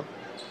dito.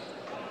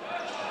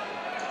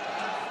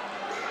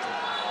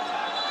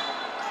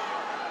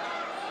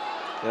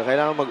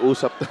 Kailangan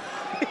mag-usap.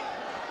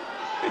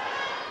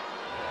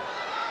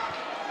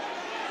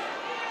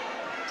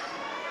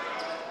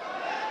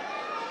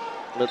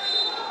 But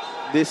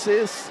this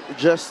is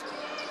just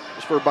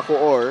for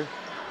Bacoor.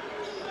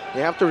 They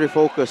have to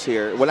refocus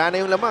here. Wala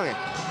na yung lamang eh.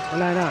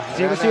 Wala na.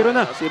 0-0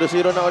 na.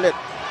 0-0 na ulit.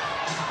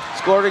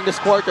 Scoring this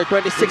quarter,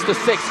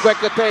 26-6.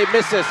 Guecate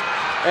misses.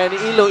 And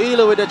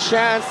Iloilo with a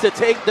chance to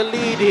take the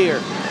lead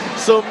here.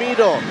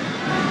 Sumido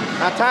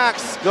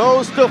attacks,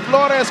 goes to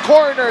Flores,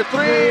 corner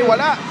 3,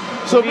 wala.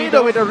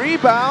 Sumido with a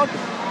rebound,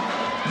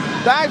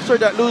 dives for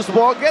that loose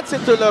ball, gets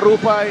it to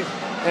Larupay,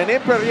 and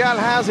Imperial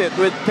has it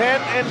with 10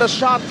 in the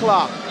shot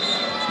clock.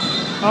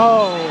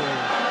 Oh.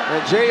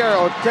 And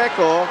J.R.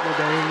 Onteco with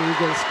an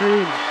illegal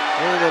screen.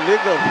 And an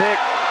illegal pick.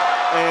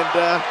 And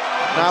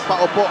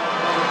napaupo.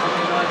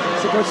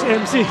 Si Coach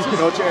MC.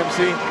 Coach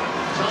MC.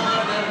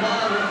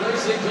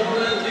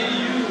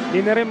 Di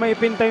na rin may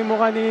pintay mo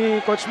ka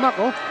ni Coach Mac,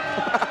 oh.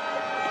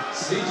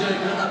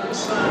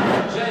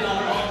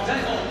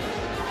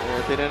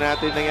 Tingnan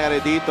natin nangyari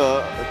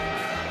dito.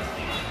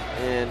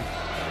 And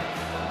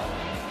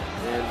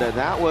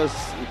that was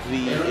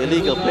the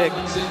illegal pick.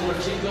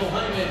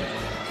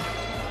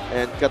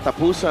 And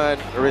Katapusan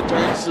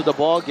returns to the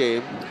ball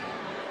game.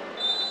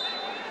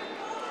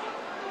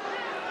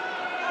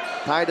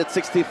 Tied at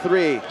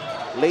 63.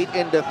 Late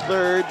in the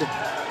third.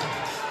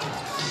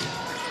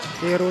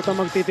 Si Ruta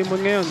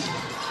magtitimon ngayon.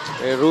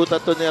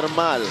 Ruta to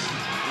Nermal.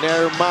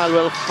 Nermal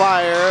will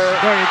fire.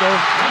 There you go.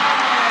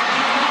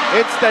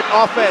 Instant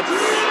offense.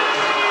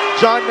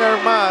 John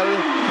Nermal.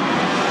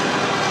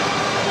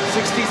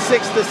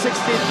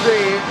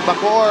 66-63.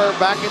 Bacoor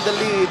back in the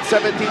lead.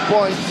 17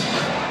 points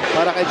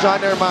para kay John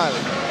Nermal.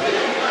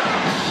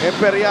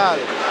 Imperial.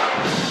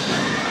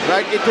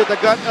 Right into the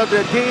gut of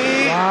the D.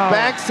 Wow.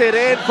 Banks it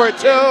in for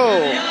 2.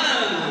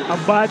 A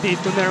body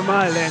to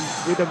Nermal and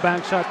with a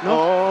bank shot, no?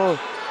 Oh.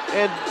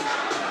 And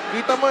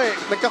kita mo eh,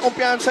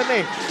 nagkakumpiyansa na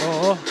eh.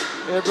 Oo.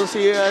 Ito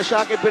si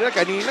Shaq Imperial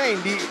kanina,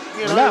 hindi...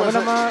 You know,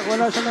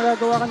 wala siya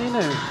nagagawa kanina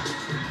eh.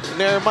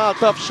 Nermal,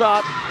 tough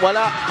shot.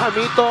 Wala.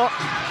 Hamito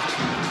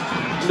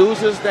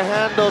loses the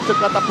handle to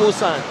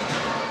Katapusan.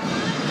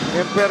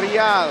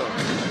 Imperial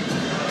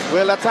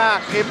will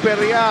attack.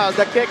 Imperial,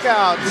 the kick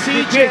out.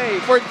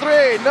 CJ for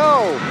 3.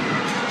 No.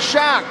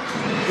 Shaq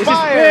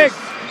fires.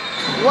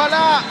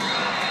 Vwala.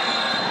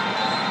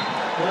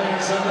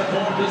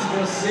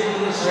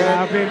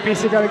 Grabe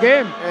physical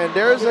game. And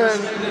there's an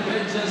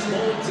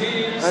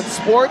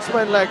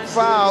unsportsmanlike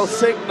foul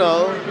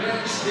signal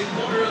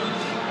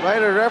by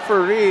the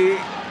referee.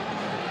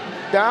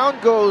 down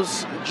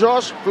goes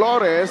Josh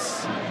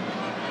Flores.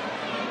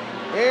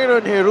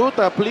 Aaron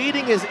Hiruta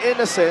pleading his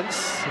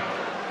innocence.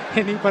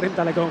 Hindi pa rin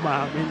talaga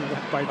umaamin yung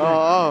partner.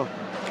 Oo.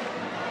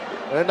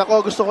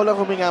 Nako, gusto ko lang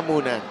huminga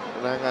muna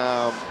ng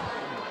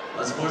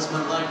A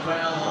sportsman-like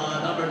foul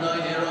on number 9,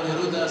 Aaron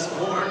Hiruta's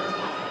court.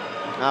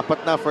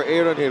 4 na for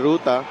Aaron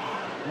Hiruta.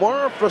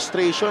 More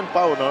frustration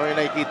pa, no? Yung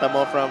nakikita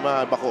mo from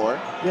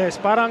Bacoor. Yes,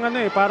 parang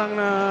parang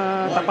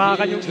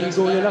natapakan yung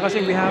ego nila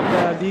kasi we have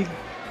the league.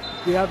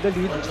 We have the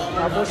lead.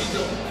 Tapos,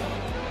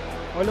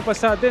 all of a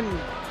sudden,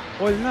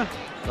 all na.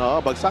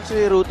 Oo, bagsak si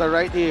Hiruta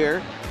right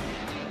here.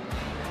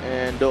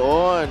 And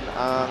doon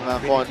ang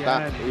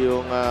contact,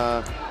 yung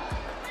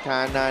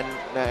kanan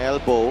na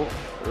elbow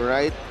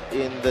right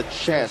in the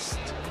chest.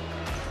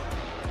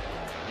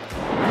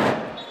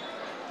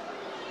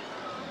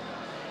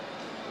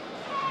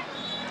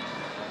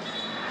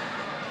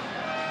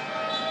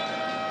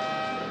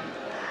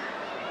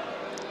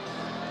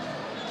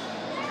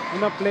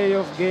 In a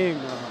playoff game,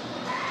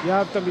 you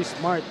have to be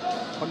smart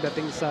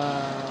pagdating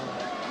sa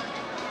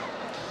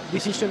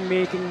decision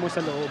making mo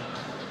sa loob.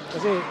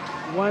 Kasi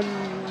one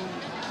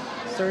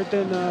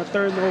certain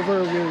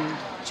turnover will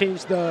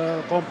change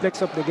the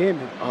complex of the game.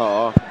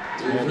 Oo.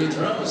 Free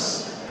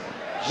throws.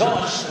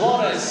 Josh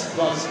Flores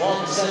plus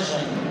 1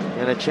 possession.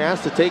 And a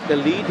chance to take the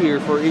lead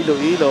here for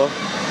Iloilo.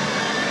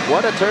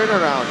 What a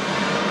turnaround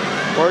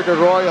for the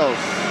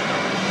Royals.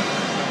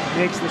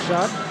 Makes the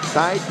shot.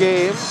 Tied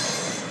game.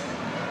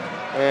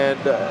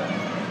 And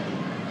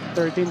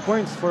 13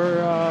 points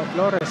for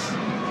Flores.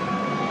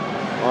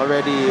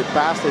 Already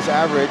past his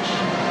average.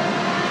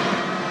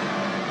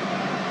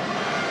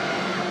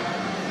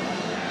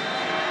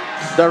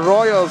 The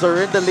Royals are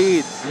in the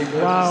lead.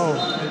 Wow.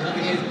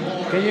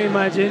 Can you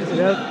imagine?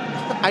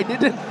 I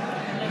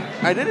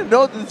didn't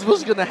know this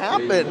was gonna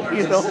happen,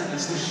 you know.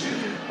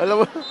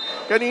 Alam mo,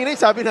 kanina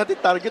sabi natin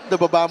target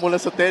nababa mo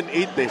lang sa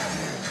 10-8 eh.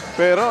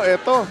 Pero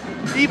eto,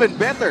 even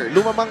better.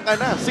 Lumamang ka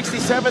na,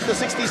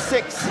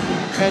 67-66.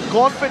 And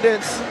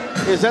confidence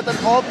is at an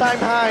all-time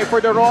high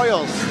for the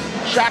Royals.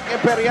 Shaq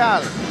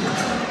Imperial.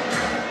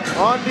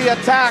 On the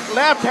attack,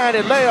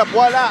 left-handed layup,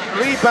 wala.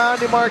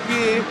 Rebound ni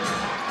Marquis.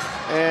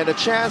 And a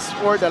chance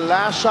for the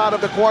last shot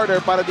of the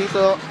quarter para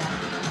dito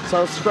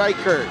sa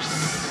Strikers.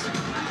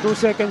 2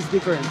 seconds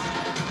difference.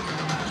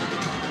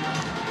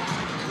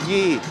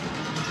 Yee.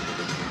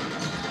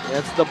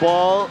 Gets the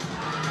ball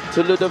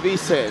to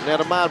Ludovice.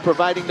 Nermal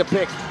providing the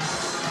pick.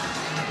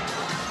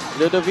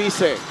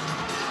 Ludovice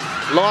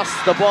lost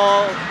the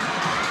ball.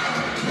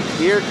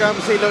 Here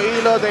comes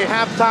Iloilo. They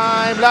have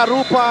time.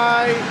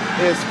 Larupay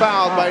is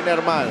fouled by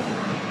Nermal.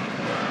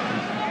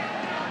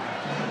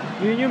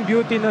 Yun yung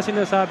beauty na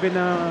sinasabi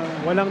na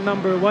walang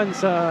number 1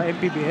 sa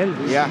Mpbl.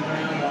 Yeah.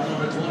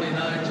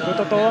 So,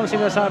 totoo ang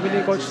sinasabi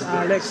ni Coach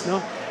Alex,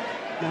 no?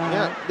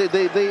 Yeah,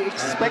 they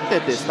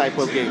expected this type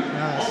of game.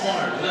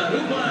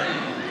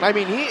 I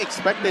mean, he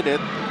expected it.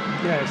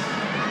 Yes.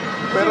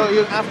 Pero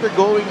yung after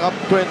going up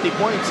 20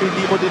 points,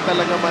 hindi mo din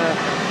talaga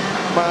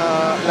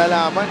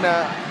malalaman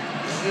na,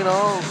 you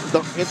know,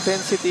 the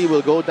intensity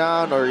will go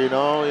down or, you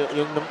know,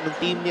 yung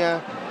team niya,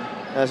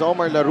 as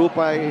Omar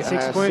Larupay has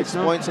 6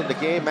 points in the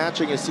game,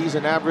 matching his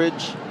season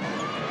average.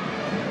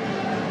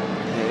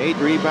 And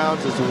 8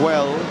 rebounds as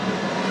well.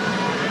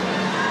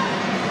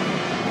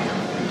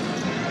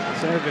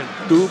 7.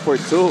 2 for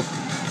 2.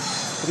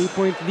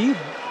 3-point lead.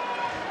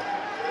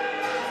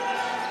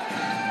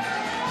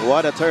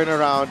 What a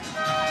turnaround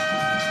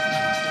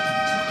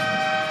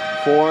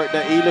for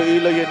the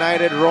Iloilo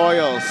United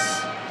Royals.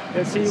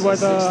 Let's see what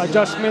the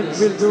adjustment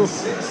will do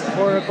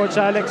for Coach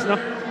Alex, no?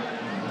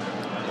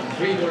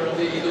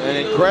 An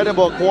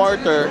incredible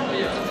quarter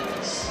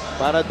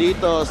para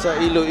dito sa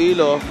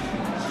Iloilo.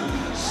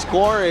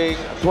 Scoring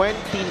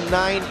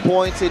 29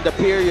 points in the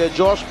period.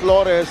 Josh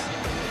Flores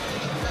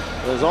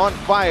was on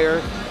fire.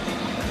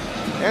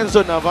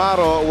 Enzo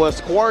Navarro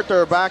was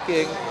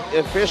quarterbacking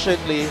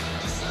efficiently.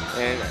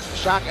 And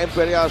Shaq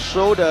Imperial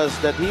showed us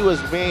that he was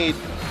made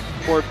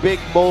for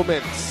big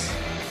moments.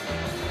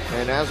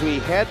 And as we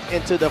head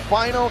into the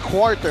final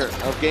quarter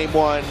of Game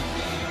 1,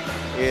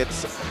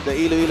 it's the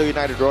Iloilo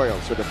United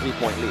Royals with a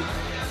 3-point lead.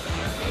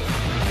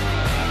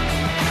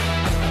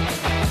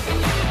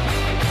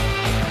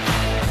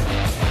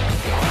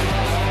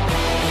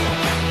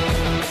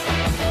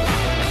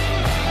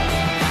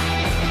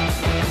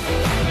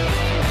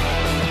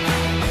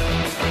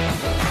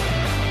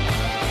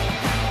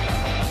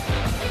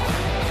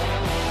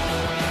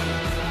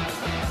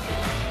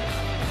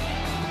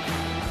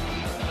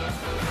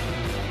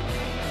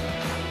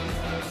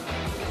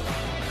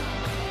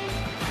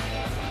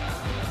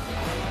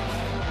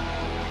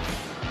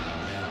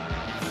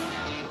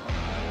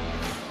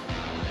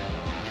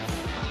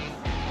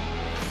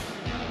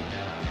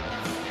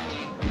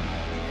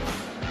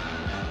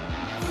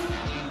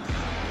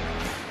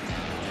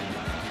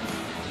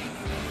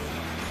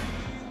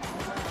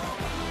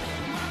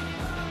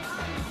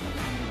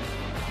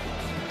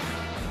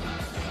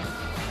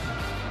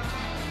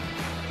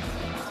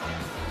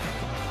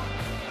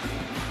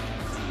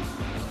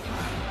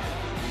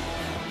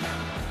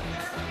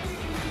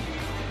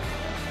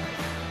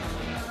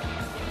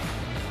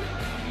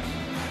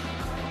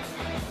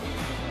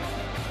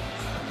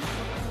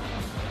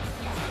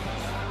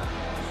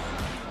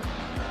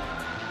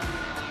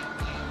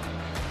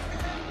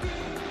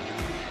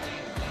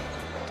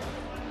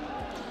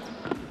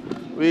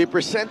 We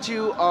present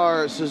you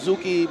our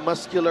Suzuki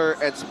muscular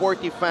and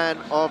sporty fan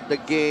of the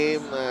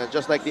game.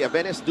 Just like the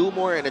Avenis, do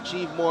more and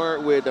achieve more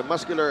with a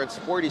muscular and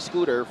sporty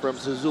scooter from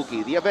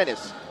Suzuki. The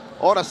Avenis,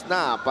 oras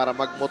na para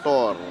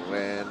magmotor.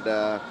 And,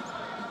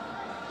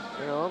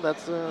 you know,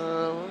 that's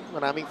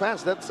maraming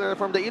fans. That's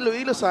from the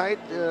Iloilo side.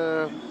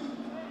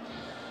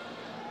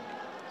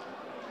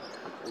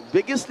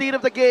 Biggest lead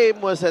of the game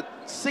was at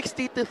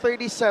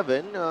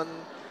 60-37 on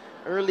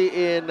early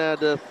in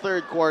the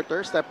third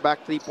quarter. Step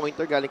back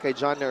three-pointer galing kay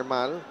John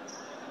Nermal.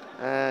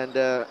 And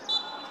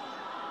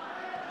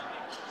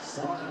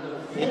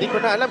hindi ko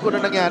na alam kung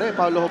ano nangyari,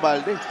 Paulo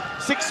Hobalde.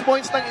 6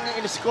 points lang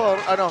in-score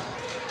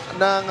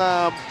ng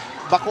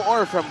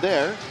Bacoor from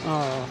there.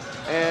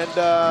 And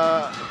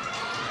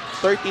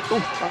 32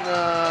 ang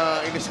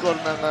in-score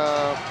ng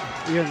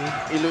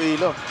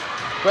Iloilo.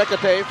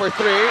 Quecate for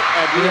 3,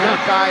 and we have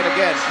tied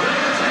again.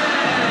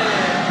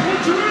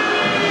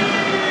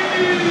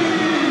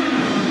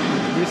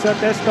 It's a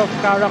test of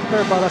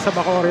character para sa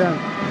Bacoor yan.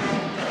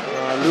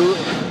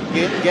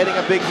 Getting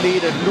a big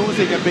lead and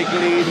losing a big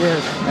lead.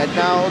 Yes. And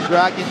now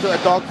dragged into a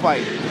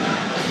dogfight.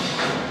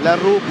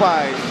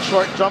 Larupay,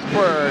 short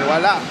jumper,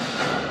 wala.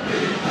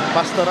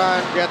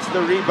 Pastoran gets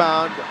the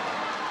rebound.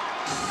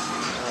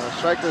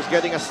 Strikers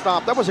getting a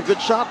stop. That was a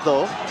good shot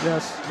though.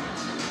 Yes.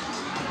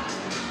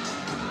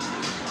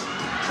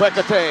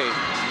 Quecate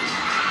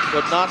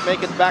could not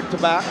make it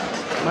back-to-back.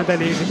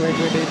 Madali si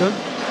Quecate doon.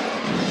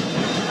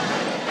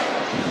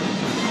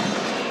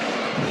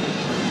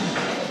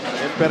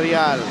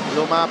 Imperial,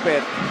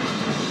 lumapit.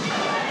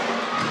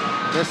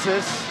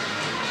 Misses.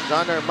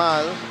 John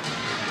Nermal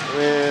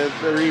with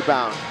the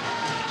rebound.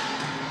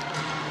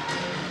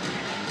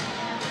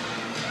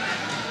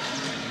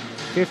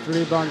 Fifth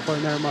rebound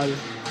for Nermal.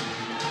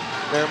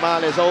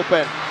 Nermal is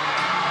open.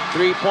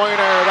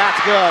 Three-pointer, that's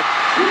good.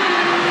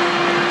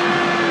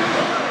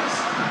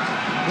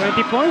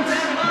 20 points.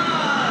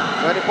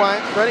 20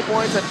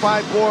 points and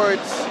 5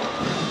 boards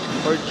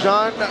for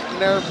John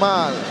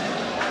Nermal.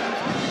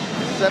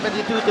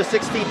 72-69.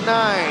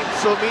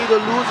 Sumido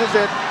loses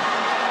it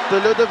to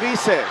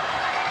Ludovice.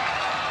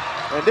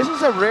 And this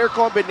is a rare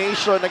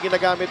combination na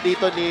ginagamit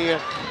dito ni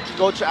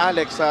Coach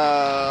Alex.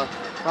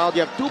 Now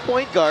you have 2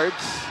 point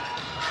guards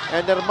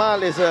and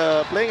Nermal is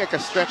playing like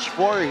a stretch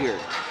 4 here.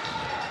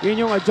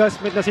 Yun yung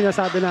adjustment na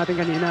sinasabi natin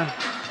kanina.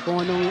 Kung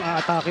anong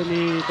aatake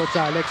ni Coach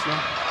Alex. No?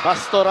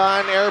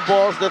 Pastoran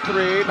airballs the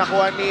 3.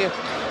 Nakuha ni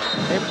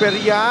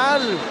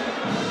Imperial.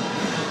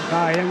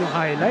 Kaya yung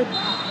highlight.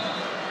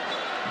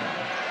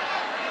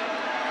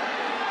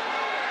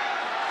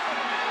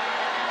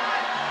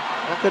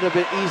 That could have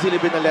easily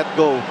been a let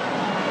go.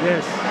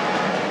 Yes.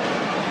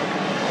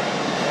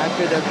 That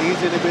could have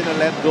easily been a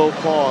let go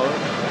call.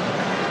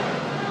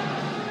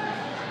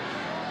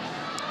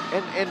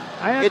 And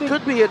it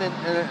could be an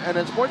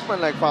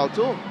unsportsmanlike foul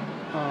too.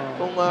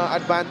 Kung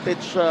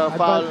advantage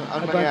foul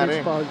ang nangyari.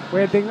 Foul.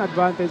 Pwedeng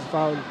advantage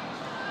foul.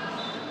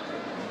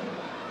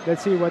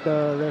 Let's see what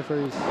the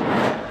referees.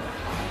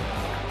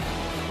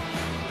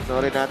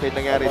 Sorry natin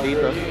nangyari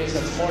dito.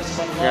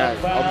 Yeah,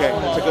 okay,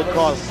 that's a good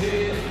call.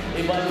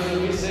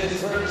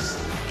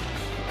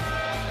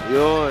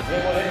 Yun.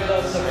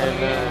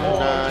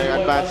 And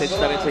advantage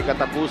na rin si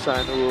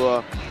Katapusan who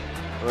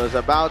was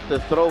about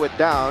to throw it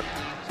down.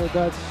 So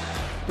that's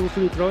 2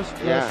 free throws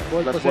plus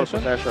ball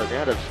possession.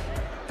 Yeah, that's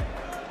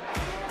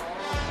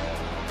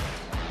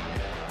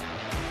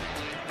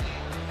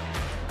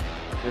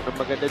yung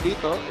maganda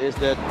dito is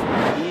that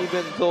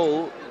even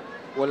though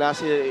wala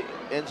si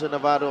Enzo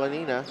Navarro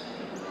kanina,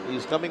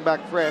 he's coming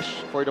back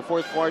fresh for the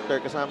fourth quarter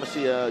kasama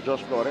si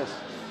Josh Flores.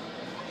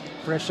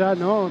 Fresh siya,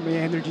 no?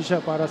 May energy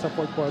siya para sa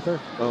fourth quarter.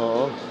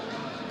 Oo.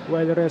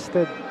 Well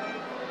rested.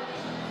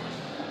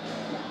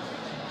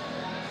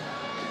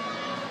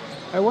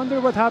 I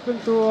wonder what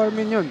happened to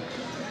Arminion.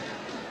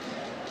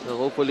 So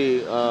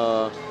hopefully,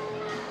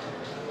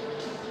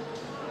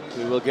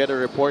 we will get a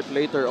report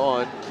later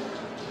on.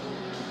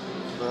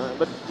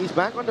 But he's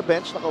back on the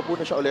bench. Nakaupo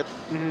na siya ulit.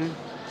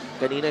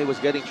 Kanina he was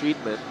getting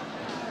treatment.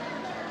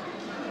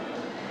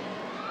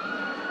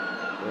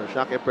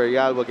 Shaq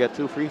Imperial will get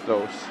 2 free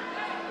throws.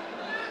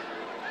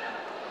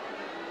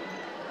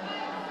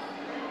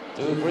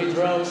 2 free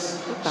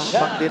throws.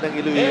 Tapak din ang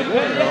Iloilo.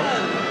 No?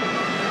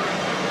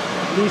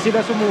 Hindi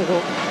sila sumuko.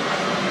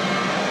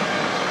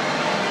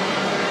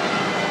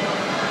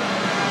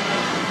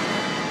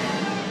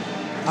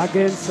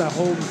 Against a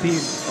home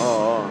team.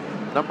 Oo.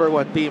 Number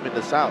 1 team in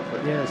the South.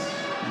 Yes.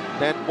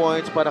 10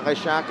 points para kay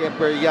Shaq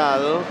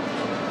Imperial.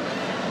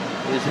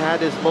 He's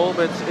had his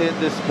moments in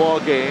this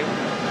ball game.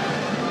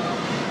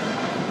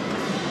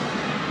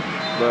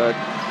 But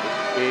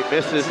he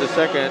misses the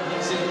second.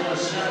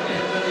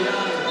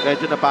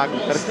 Medyo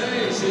napagod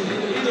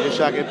yung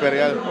Shaq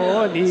Imperial.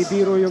 Oo, di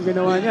biro yung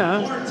ginawa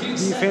niya.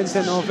 Defense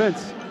and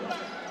offense.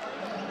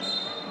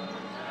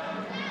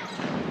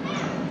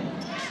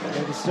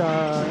 It's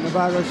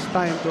Navarro's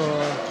time to...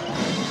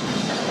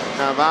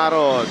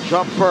 Navarro,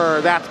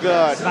 jumper, that's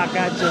good. Back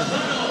at you.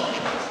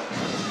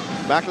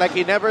 Back like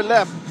he never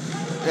left.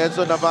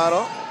 Enzo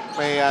Navarro.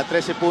 May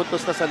 13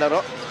 puntos na sa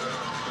laro.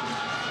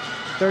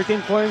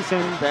 13 points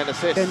and 10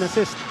 assists. 10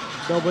 assists.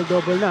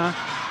 Double-double na.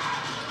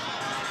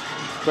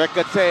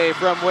 Kwekate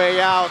from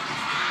way out.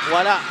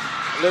 Wala.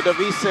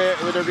 Ludovice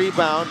with a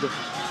rebound.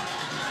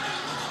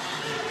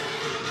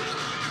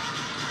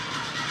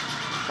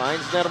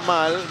 Finds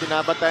Nermal.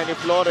 Binabatay ni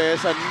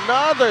Flores.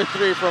 Another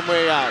 3 from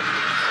way out.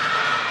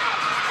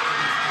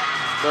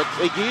 But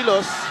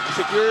Egilos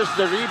secures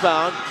the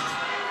rebound.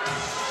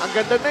 Ang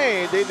ganda na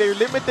eh. They're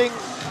limiting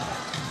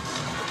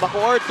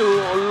Bacoor to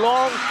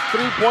long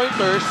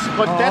three-pointers,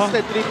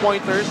 contested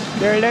three-pointers.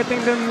 They're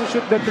letting them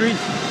shoot the three.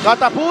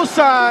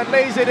 Katapusan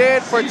lays it in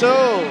for 2.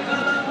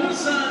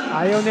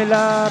 Ayaw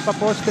nila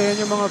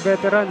papostehin yung mga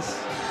veterans.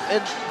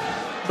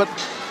 But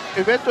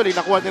eventually,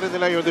 nakuha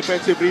nila yung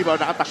defensive rebound.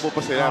 Nakatakbo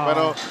pa sila.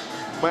 Pero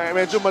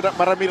medyo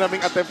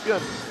marami-raming attempt yun.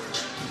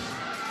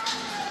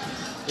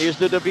 Here's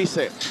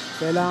Ludovice.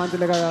 Kailangan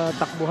talaga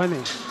takbuhan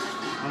eh.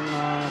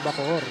 Ang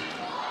Bacoor.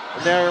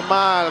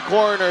 Nermal,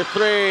 corner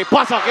 3.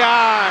 Pasok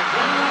yan!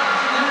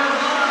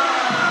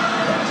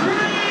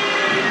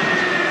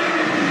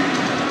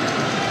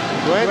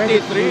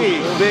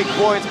 Big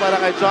points para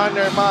kay John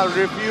Nermal,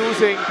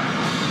 refusing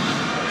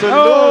to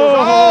lose.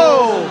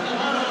 Oh!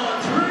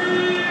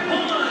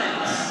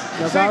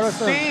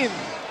 16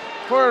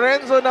 for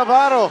Renzo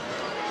Navarro.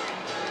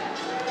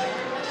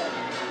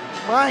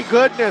 My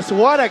goodness,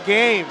 what a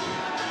game.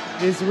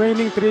 It's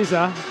raining threes,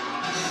 ah.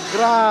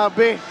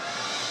 Grabe.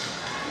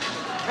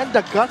 And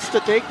the guts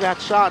to take that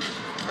shot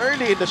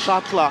early in the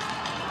shot clock.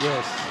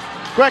 Yes.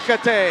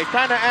 Kwekate,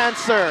 kind of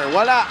answer.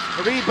 Wala.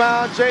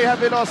 Rebound, Jay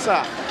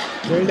Havilosa.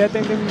 They're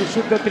letting them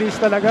shoot the threes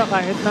talaga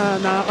kahit na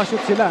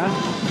nakakashoot sila.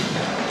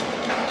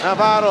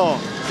 Navarro,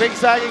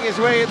 zigzagging his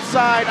way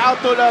inside.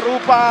 Out to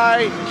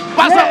Larupay.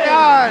 Pasok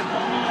yan!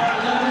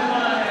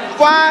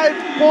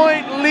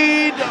 5-point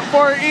lead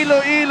for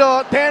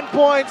Iloilo. 10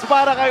 points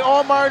para kay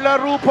Omar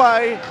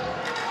Larupay.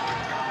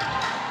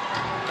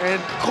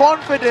 And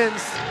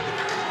confidence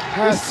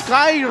has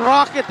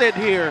skyrocketed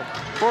here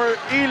for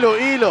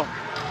Iloilo.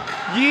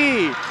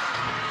 Yee.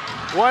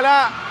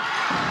 Wala.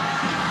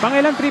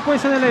 Pangilang 3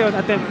 points na nila yun,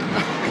 attempt.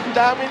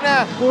 Dami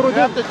na. Puro We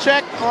have to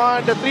check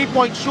on the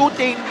 3-point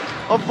shooting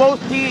of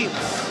both teams.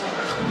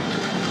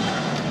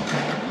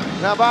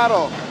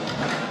 Navarro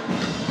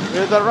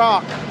with the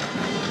rock.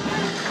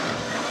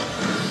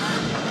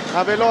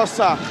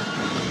 Havelosa.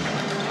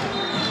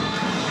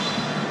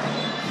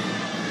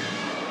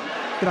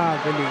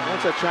 Traveling.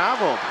 That's a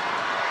travel.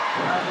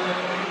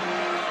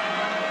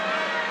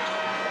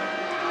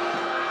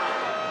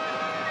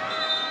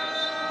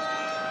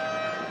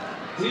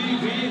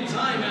 TV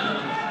timeout.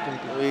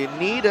 We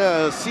need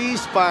a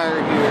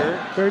ceasefire here.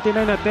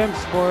 39 attempts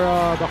for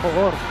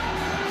Bacoor.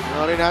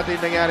 Ano rin natin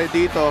nangyari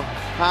dito.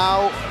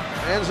 How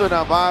Enzo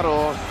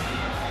Navarro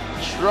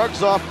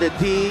shrugs off the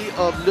D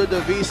of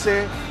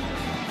Ludovice.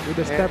 With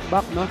a step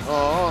back, no?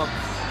 Oo.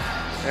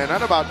 And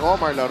not about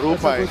Omar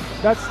Larupay.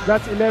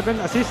 That's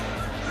 11 assists.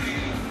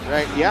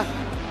 Right, yeah.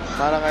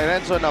 Para kay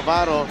Renzo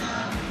Navarro.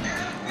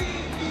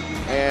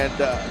 And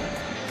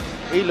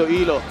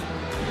Iloilo.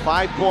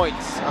 5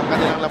 points ang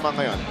kanilang lamang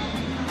ngayon.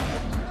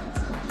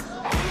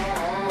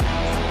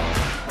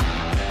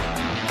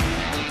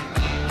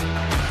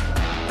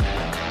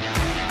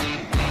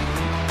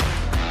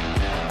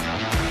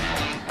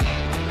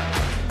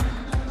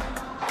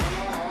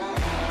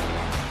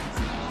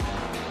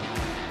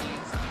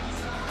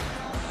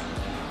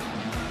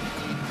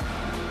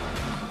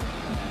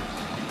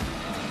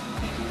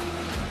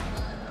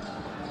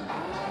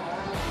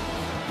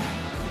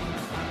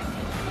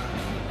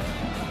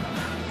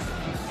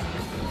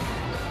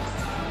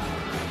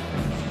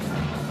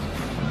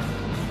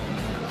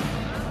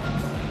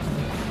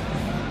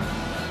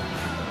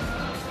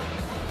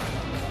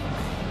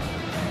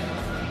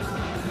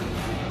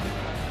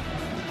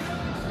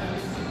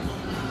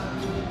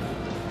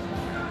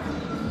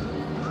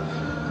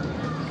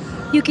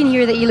 You can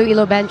hear the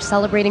Iloilo bench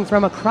celebrating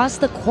from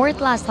across the court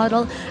last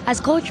huddle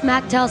as Coach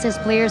Mac tells his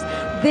players,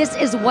 this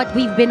is what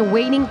we've been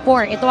waiting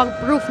for. Ito ang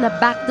proof na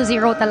back to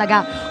zero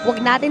talaga.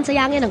 Huwag natin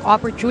sayangin ang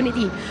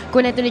opportunity.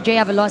 Kunento ni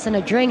Jay Avelosa na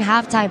during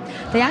halftime,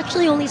 they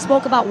actually only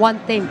spoke about one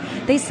thing.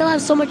 They still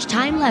have so much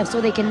time left so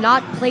they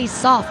cannot play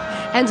soft.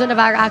 Enzo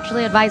Navarro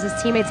actually advised his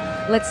teammates,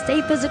 let's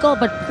stay physical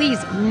but please,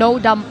 no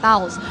dumb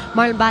fouls.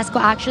 Marlon Basco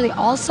actually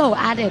also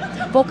added,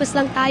 focus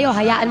lang tayo,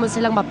 hayaan mo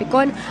silang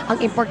mapikon. Ang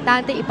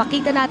importante,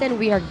 ipakita natin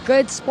we are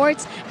good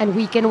sports and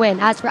we can win.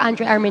 As for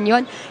Andre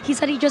Armenion, he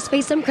said he just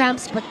faced some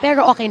cramps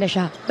pero okay na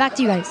siya. Back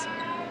to you guys.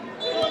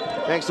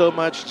 Thanks so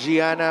much,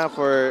 Gianna,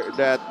 for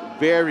that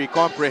very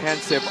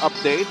comprehensive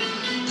update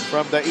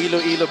from the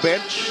Iloilo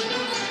bench.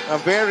 A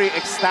very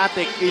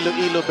ecstatic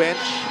Iloilo bench,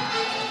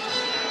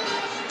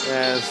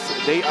 as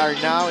they are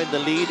now in the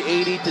lead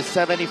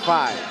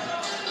 80-75.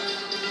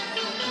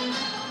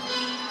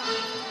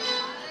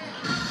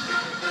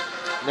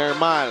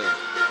 Nermal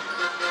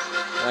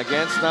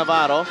against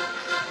Navarro.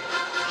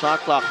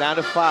 Shot clock down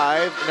to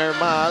 5.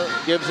 Nermal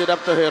gives it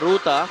up to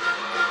Heruta.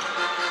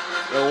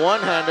 The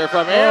one-hander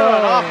from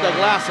Aaron off the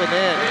glass and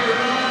in.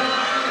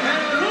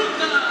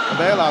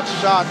 bailout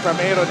shot from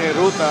Aaron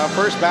Heruta.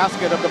 First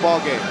basket of the ball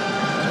game.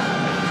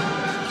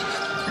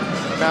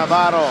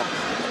 Navarro.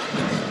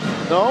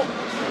 No.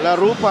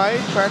 Larupay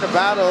trying to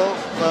battle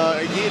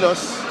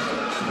Igilos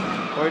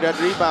for that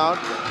rebound.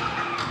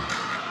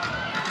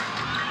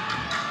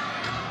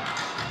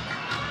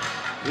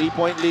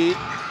 3-point lead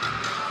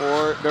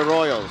for the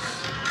Royals.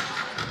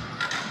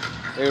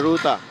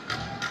 Heruta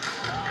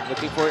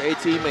looking for a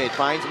teammate.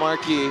 Finds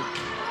Marquis.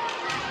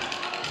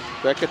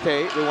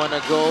 Kwekate, they want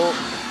to go.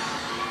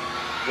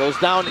 Goes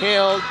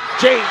downhill.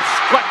 James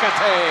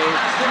Kwekate.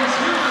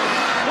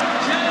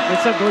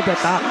 It's a good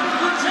attack.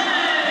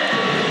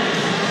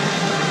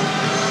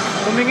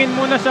 Tumingin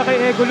muna siya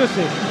kay Egulos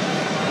eh.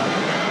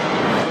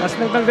 Tapos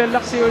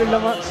nag-relax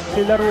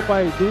si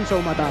Larupay dun sa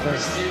umatake.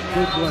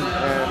 Good one.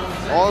 And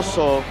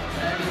also,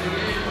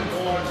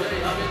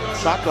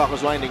 shot clock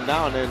was winding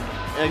down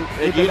and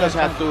Egilos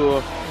had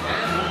to...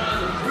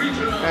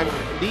 And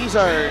these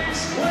are,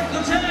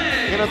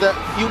 you know,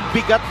 yung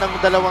bigat ng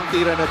dalawang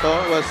tira na to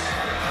was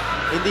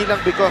hindi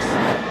lang because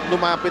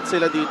lumapit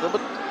sila dito,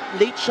 but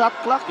late shot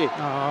clock eh.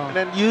 And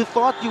then you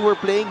thought you were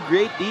playing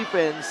great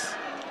defense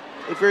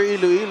if you're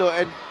Iloilo,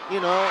 and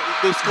you know,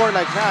 they score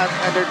like that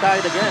and they're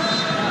tied again.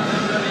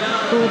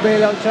 2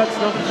 bailout shots,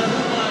 no?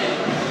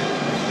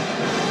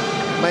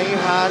 May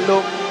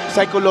halong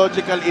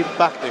psychological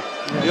impact eh.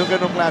 Yung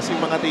ganong klaseng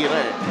mga tira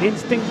eh.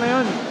 Instinct na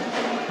yun.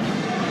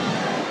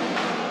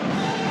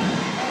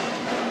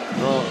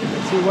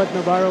 Let's see what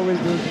Navarro will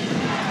do.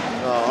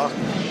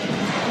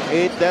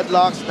 8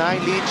 deadlocks,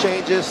 9 lead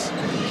changes.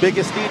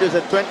 Biggest leaders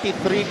at 23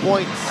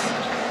 points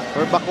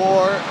for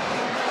Bacoor.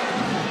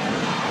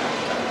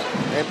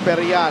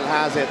 Mpbl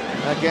has it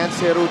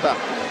against Heruta.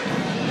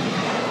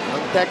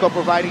 Onteco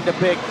providing the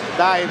pick.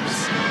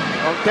 Dives.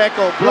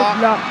 Onteco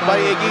blocked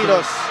by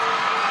Egilos.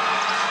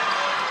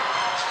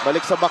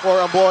 Balik sa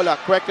Bacoor ang bola.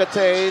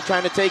 Kwekate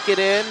trying to take it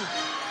in.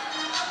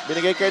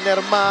 Binigay kay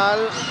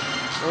Nermal.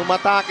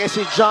 Umatake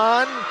si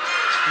John.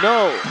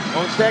 No.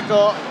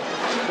 Onteco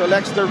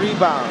collects the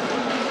rebound.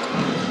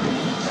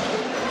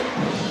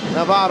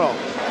 Navarro.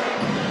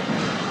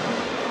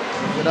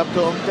 Get up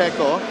to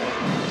Onteco.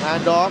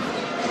 Hand off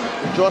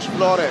to Josh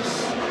Flores.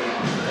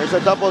 There's a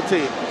double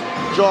team.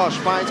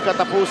 Josh finds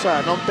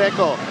Katapusan.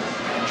 Onteco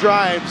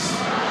drives.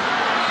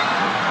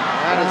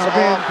 And it's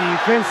off.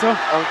 Defense,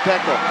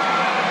 Onteco.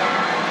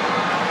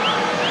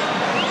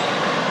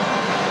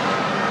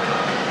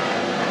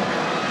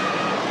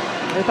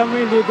 Ito mo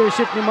yung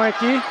leadership ni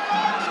Marquis.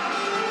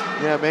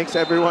 Yeah, makes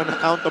everyone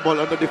accountable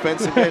on the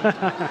defensive end.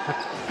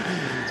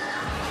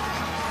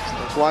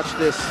 Let's watch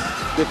this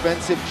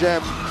defensive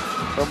gem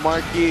from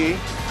Marquis.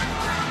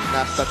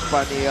 Last touch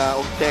pa ni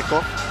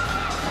Onteco.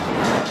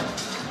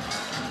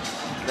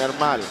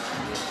 Nermal.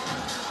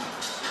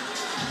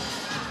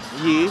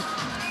 Yi.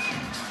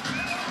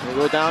 They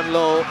go down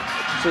low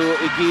to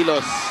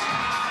Igilos.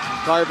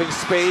 Carving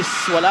space.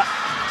 Wala.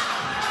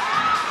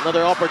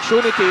 Another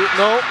opportunity.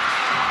 No.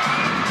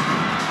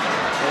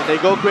 And they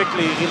go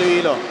quickly,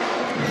 Iloilo.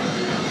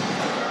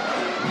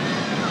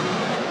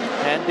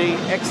 And they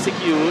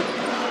execute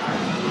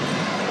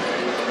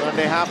when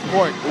they have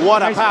court.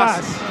 What a Nice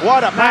pass. pass.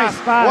 What a pass.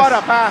 Nice pass. What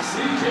a pass.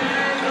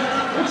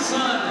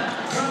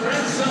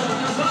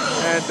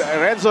 And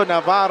Renzo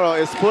Navarro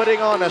is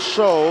putting on a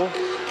show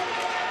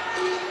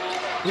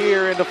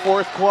here in the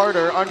fourth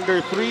quarter. Under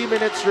 3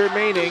 minutes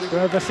remaining.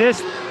 12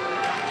 assists.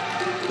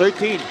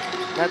 13.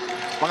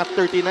 Mga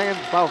 30 na yan,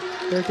 Pao.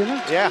 30 na?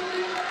 Yeah.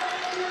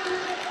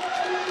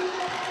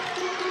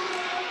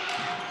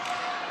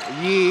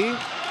 Yi.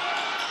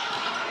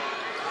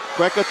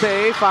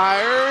 Kwekate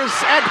fires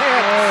and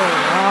hits. Oh,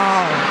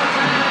 wow.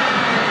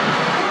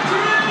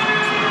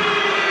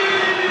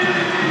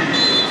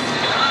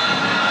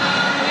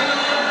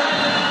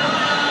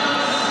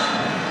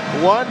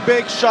 One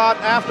big shot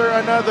after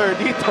another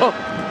dito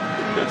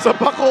sa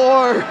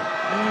Bacoor.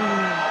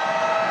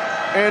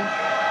 And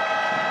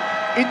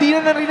hindi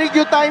na narinig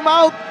yung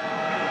timeout.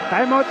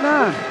 Timeout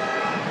na.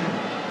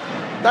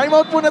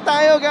 Timeout muna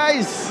tayo,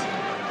 guys.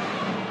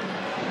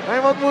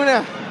 Timeout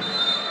muna.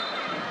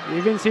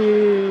 Even si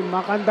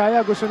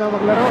Makandaya gusto na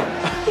maglaro.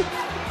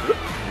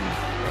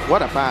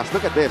 What a pass.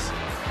 Look at this.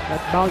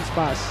 That bounce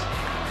pass.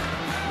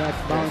 That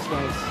bounce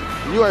pass.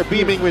 You are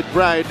beaming with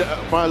pride,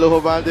 Marlo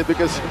Hovalde,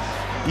 because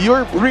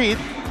your breed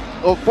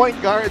of point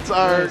guards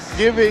are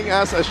giving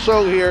us a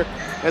show here.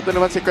 Ito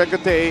naman si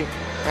Kwekate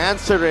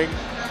answering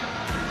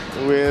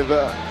with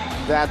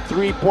that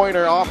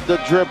three-pointer off the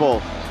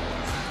dribble.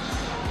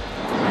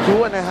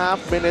 2.5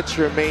 minutes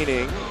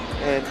remaining,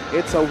 and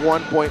it's a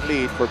 1-point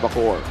lead for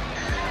Bacoor.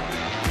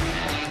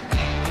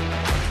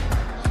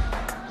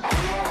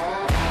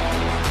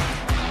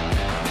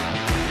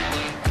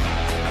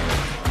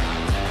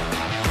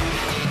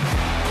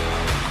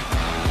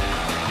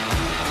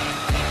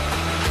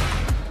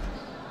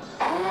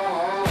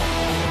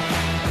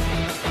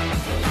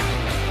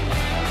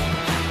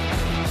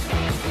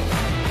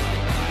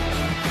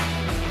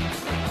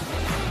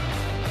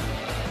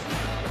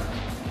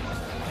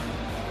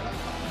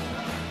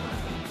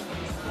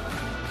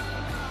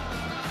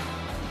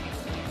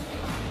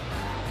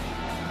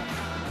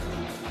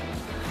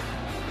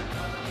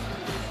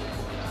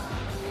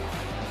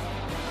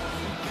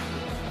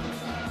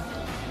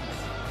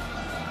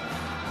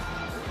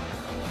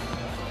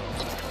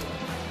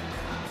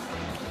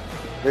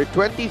 Their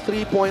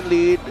 23-point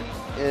lead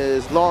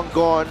is long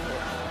gone,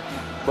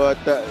 but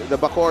the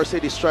Bacoor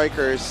City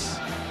Strikers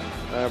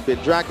have been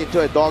dragged into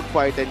a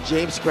dogfight, and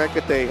James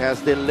Crecate has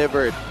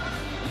delivered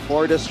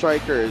for the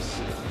Strikers.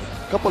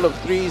 A couple of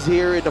threes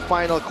here in the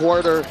final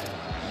quarter,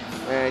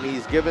 and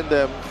he's given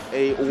them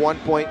a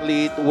 1-point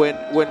lead. When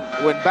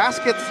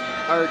baskets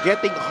are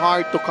getting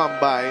hard to come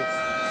by,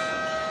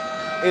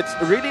 it's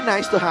really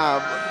nice to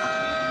have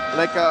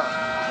like a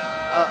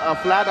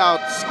flat-out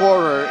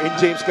scorer in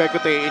James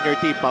Crecate in your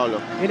team, Paolo.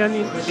 In an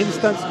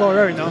instant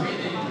scorer, no?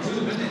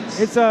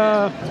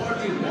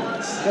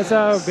 That's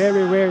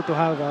very rare to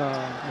have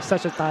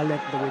such a talent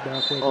with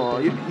Crecate. Oh,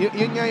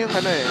 yun nga yung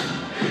ano eh.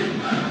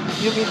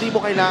 Yung hindi mo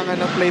kailangan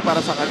ng play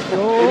para sa kanya.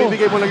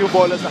 Ibibigay mo lang yung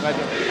bola sa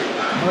kanya.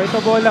 Oh, ito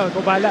bola,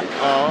 ito bala.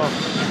 Oo.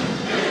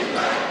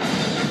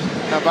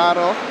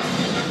 Navarro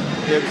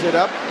gives it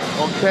up.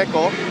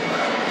 Ongteko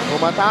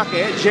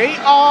umatake.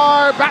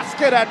 JR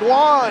basket and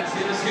one.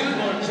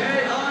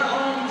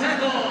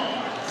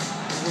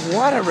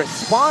 What a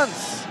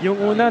response. Yung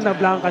una na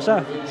blanca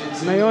siya.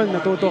 Ngayon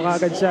natuto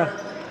kagad siya.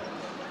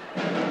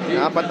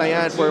 Apat na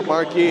yan for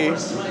Marquis.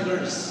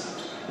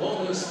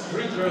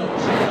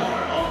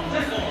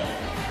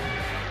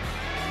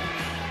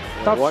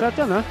 Top shot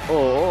yan, ha?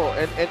 Oh,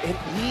 and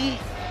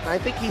I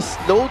think he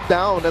slowed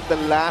down at the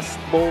last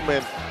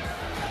moment,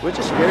 which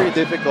is very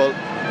difficult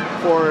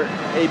for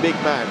a big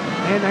man.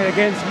 And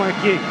against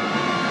Marquis.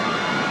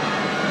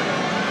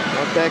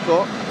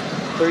 Monteco,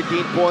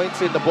 13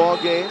 points in the ball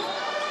game.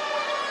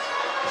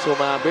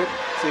 Sumabit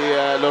si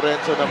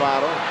Lorenzo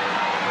Navarro.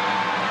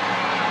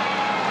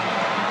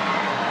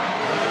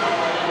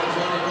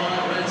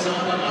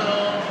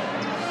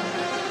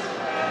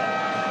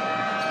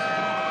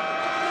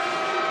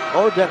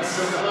 Oh, that's...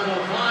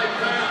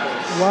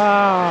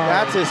 Wow.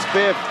 That's his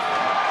fifth.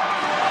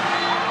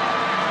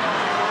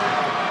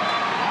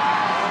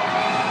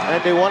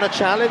 And they want to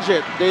challenge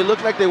it. They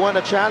look like they want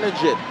to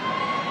challenge it.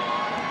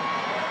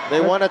 They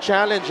want to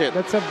challenge it.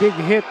 That's a big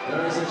hit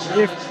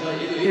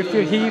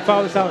if he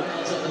fouls out.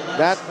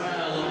 That,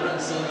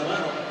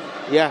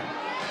 yeah,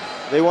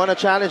 they want to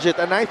challenge it.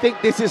 And I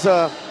think this is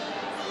a...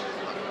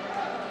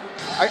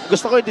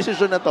 gusto ko yung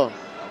decision na to.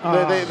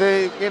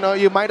 You know,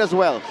 you might as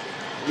well.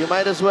 You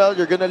might as well.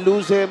 You're going to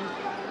lose him.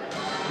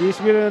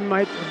 This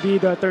might be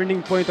the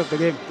turning point of the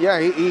game. Yeah,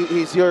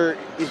 he's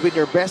been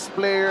your best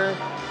player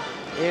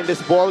in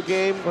this ball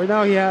game. For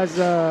now, he has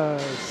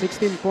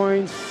 16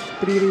 points,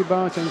 3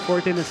 rebounds, and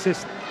 14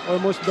 assists.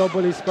 Almost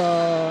double his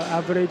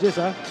averages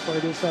for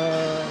this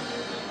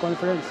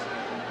conference.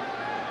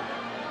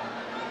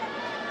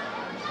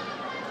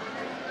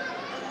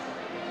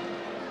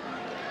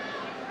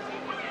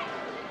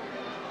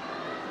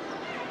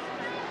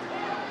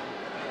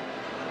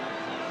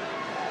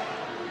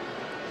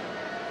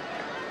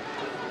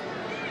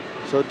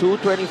 So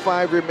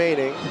 2:25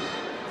 remaining.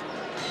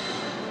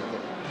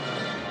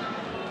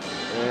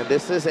 And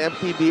this is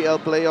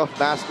Mpbl playoff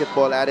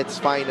basketball at its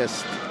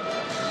finest.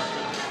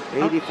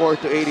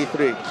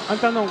 84-83. Ang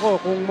tanong ko,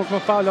 kung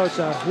magpa-foul out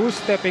siya, who's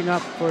stepping up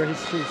for his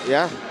shoes?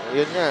 Yeah,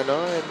 yun nga, no?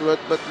 And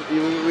but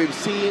we've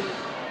seen,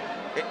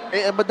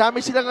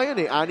 madami sila ngayon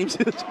eh. 6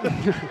 sila.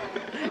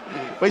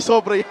 May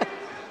sobra yan.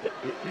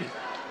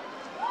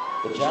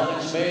 The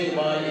challenge made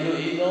by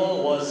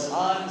Iloilo was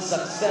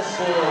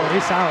unsuccessful.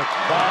 He's out.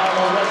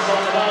 Foul Renzo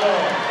Navarro.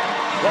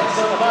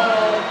 Renzo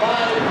Navarro,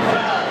 5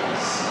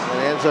 fouls.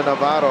 Renzo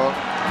Navarro.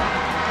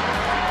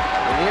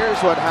 And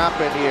here's what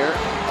happened here.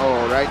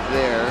 Oh, right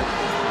there.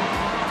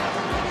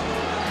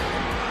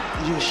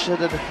 You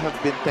shouldn't have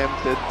been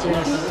tempted to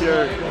put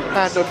your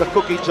hand on the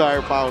cookie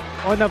jar, Paul.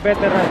 On a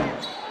veteran.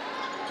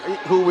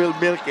 Who will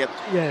milk it.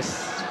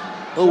 Yes.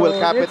 Who will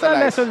capitalize. It's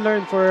a lesson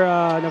learned for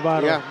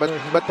Navarro. Yeah,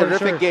 but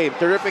terrific game.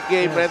 Terrific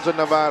game, yes. Renzo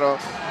Navarro.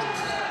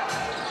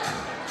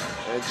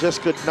 And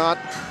just could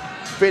not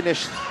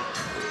finish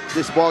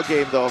this ball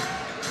game though.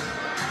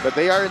 But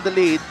they are in the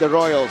lead, the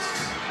Royals.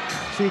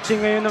 Switching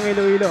ngayon ng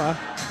Iloilo,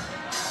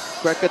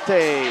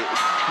 Crecate,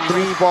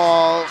 3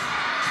 ball,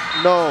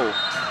 no.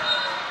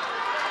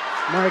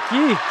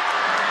 Marquis.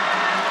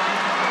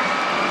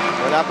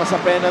 Wala pa sa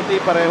penalty,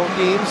 parehong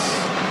teams.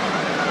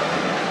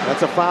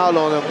 That's a foul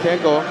on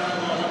Mpbl.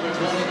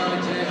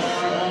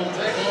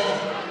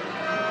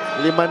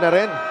 5 na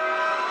rin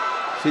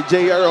si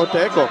JR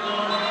Ongteko.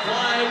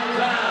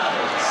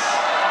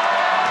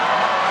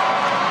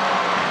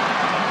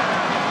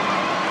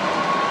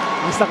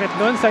 Ang sakit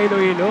nun sa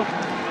Iloilo.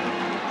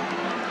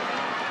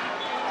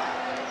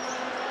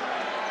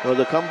 So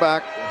the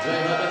comeback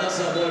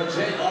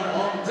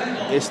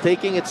is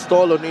taking its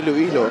toll on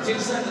Iloilo.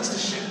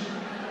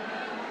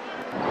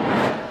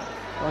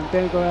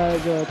 Ongteko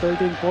has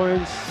 13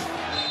 points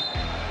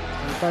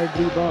and 5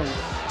 rebounds.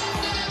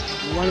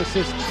 1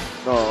 assist.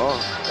 Oo.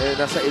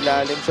 Nasa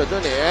ilalim siya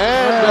dun eh.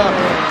 And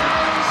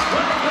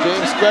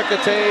James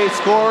Crecate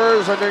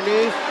scores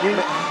underneath.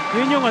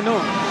 Yun yung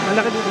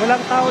malaki,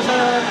 walang tao sa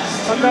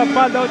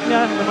pag-foul out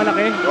niya na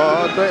malaki.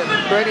 Oo,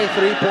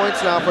 23 points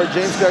now for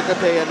James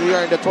Crecate, and we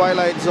are in the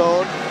twilight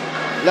zone.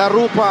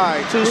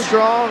 Larupay, too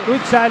strong.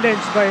 Good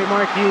challenge by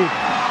Marquis.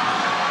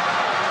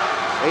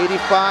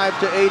 85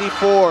 to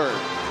 84.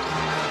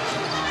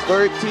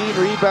 13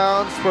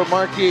 rebounds for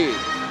Marquis.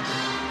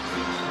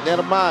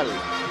 Nermal.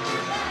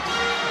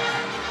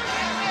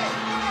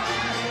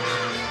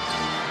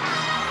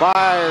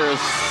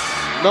 Fires.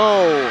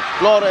 No.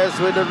 Flores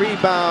with the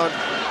rebound.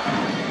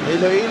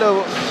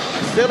 Iloilo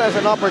still has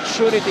an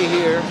opportunity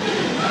here.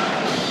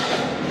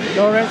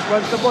 Lawrence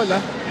wants the ball, huh?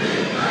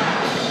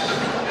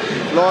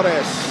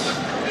 Flores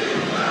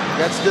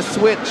gets the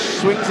switch.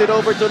 Swings it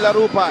over to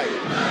Larupay.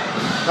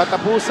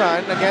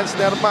 Katapusan against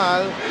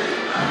Nermal.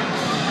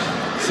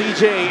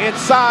 CJ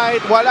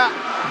inside. Wala.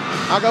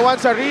 Agawan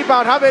sa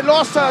rebound.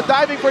 Havelosa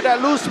diving for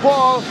that loose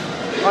ball.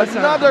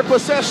 Another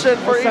possession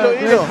for Iloilo.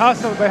 Great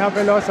hustle by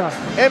Havelosa.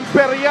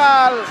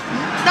 Imperial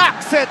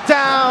knocks it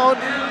down.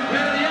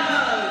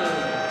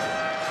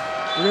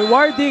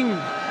 Rewarding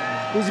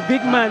his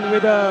big man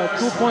with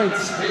 2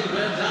 points.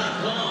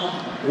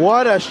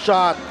 What a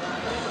shot.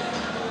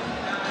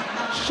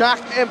 Shaq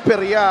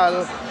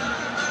Imperial.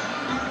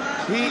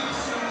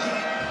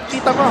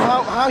 Kita mo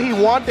how he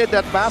wanted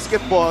that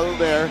basketball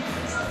there.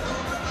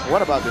 What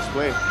about this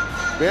play?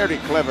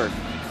 Very clever.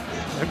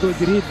 A good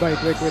read by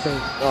Kwekwe.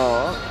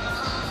 Oh,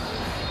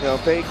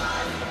 fake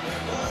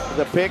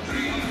the pick.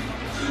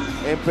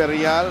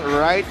 Imperial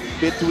right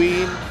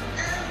between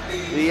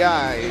the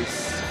eyes.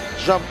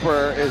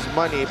 Jumper is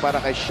money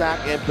para kay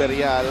Shaq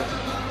Imperial.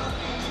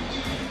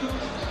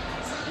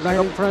 Right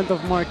in front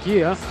of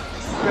Marquis, huh?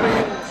 Pero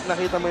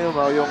nakita mo yung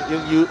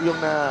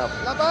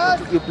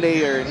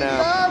player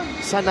na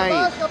sanay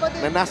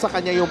na nasa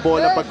kanya yung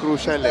bola pag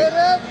crucial eh.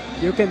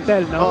 You can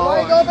tell, no?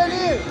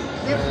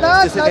 If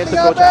not, nothing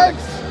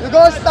happens. You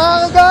go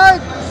stand guard.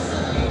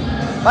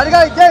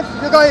 Paligay, James,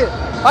 you go here.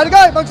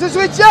 Paligay,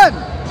 magsuswitch yan.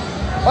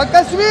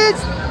 Pagka-switch,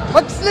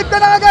 mag-slip ka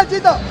na agad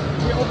dito.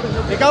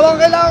 Ikaw ang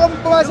kailangan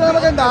kong pumasa na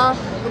maganda, ha?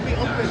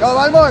 Go,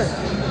 one more.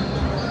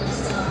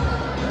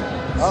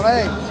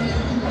 Okay.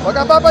 Huwag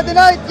ka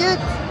papadinay, kick.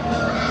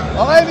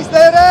 Okay,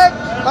 misdirect.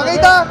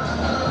 Pakita.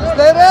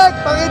 Misdirect,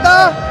 pakita.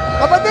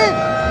 Kapatid.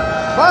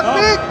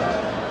 Backpick.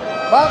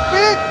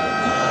 Backpick.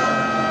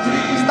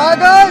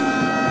 Staggered.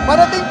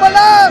 Parating pa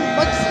lang.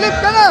 Mag-slip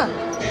ka na.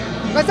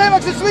 Kasi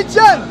magsuswitch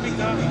yan.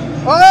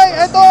 Okay,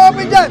 eto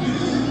open dyan.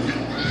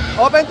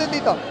 Open to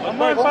dito. Kung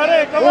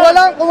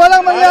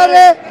walang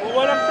mangyari,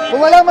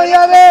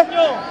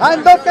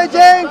 hand off kay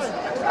James.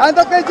 Hand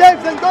off kay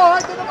James and go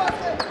hard to the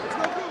basket.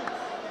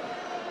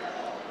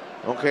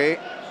 Okay.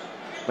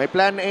 May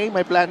plan A,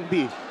 may plan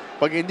B.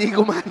 Pag hindi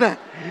gumana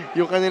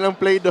yung kanilang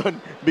play doon,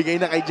 bigay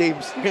na kay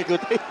James.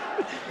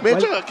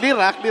 Medyo clear.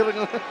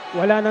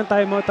 Wala nang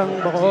timeout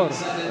ang Bacoor.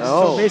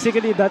 So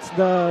basically, that's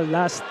the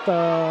last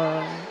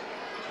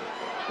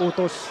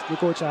utos ni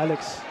Coach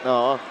Alex.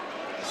 No.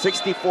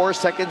 64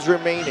 seconds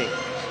remaining.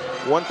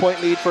 1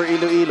 point lead for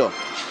Iloilo.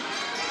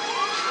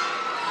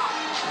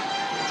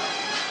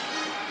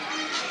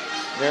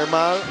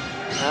 Nermal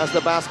has the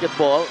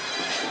basketball.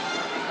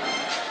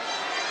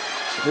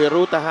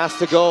 Viruta has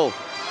to go.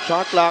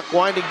 Shot clock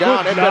winding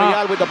down.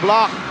 Imperial with the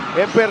block.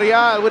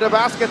 Imperial with the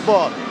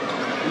basketball.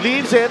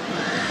 Leaves it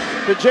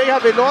to Jay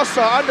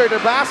Havelosa under the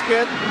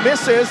basket.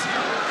 Misses.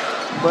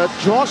 But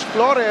Josh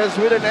Flores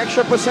with an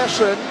extra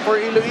possession for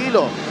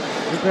Iloilo.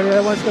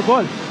 Imperial wants the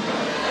ball.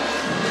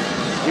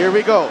 Here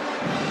we go.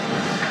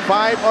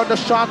 5 on the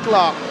shot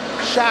clock.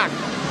 Shaq.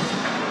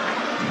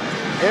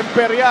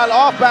 Imperial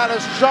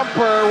off-balance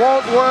jumper.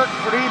 Won't work.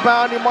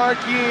 Rebound ni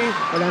Marquis.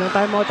 Wala nang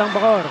timeout ang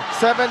Bacoor.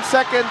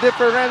 7-second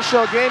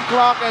differential. Game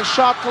clock and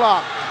shot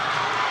clock.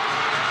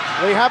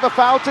 They have a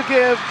foul to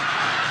give.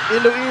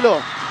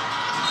 Iloilo.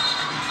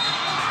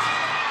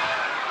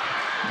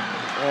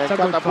 And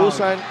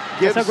Katapusan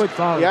gives, that's a good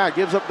foul. Yeah,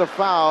 gives up the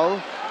foul.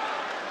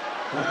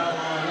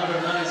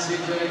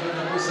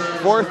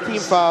 4th team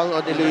foul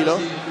on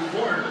Iloilo.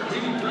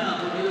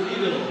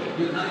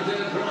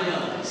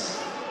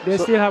 They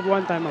still have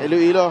one timeout.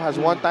 Iloilo has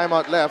 1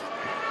 timeout left.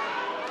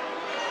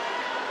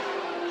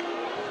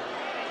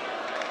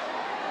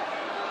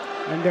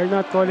 And they're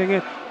not calling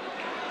it.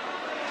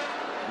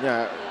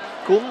 Yeah,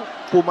 kung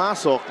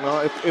pumasok,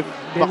 no, if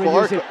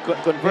Bacoor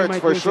converts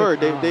for sure,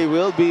 they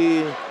will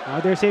be.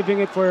 They're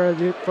saving it for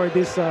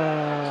this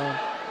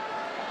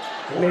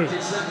play.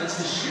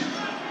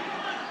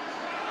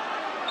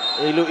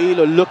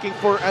 Iloilo looking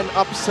for an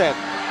upset.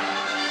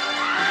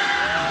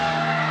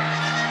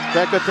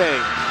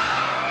 Kwekwe.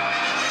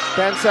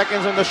 10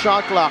 seconds on the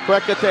shot clock.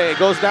 Kwekwe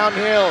goes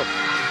downhill.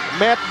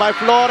 Met by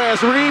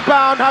Flores.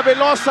 Rebound,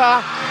 Havelosa.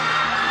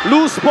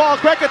 Loose ball.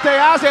 Kwekwe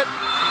has it.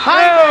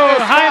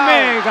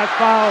 Jaime got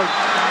fouled.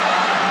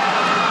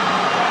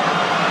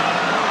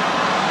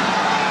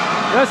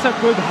 That's a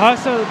good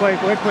hustle by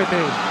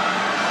Kwekwe.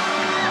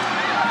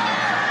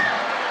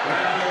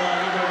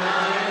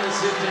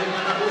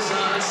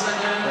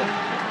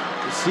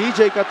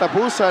 CJ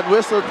Katapusan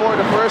whistled for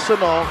the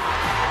personal.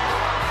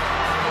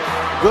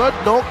 Good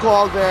no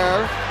call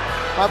there.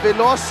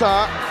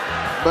 Havelosa,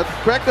 but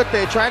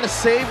Kwekwe trying to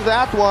save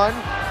that one.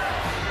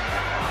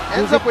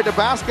 ends up with the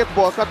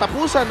basketball.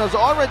 Katapusan has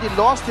already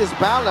lost his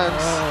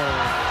balance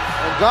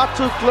and got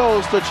too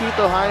close to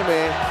Chito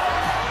Jaime.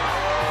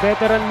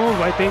 Veteran move,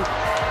 I think.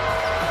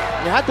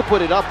 You had to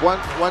put it up 1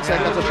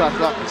 second to shot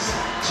clock.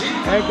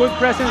 A good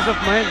presence of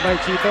mind by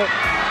Chito.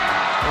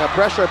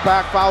 Pressure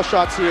pack foul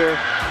shots here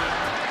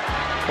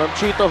from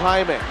Chito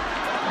Jaime.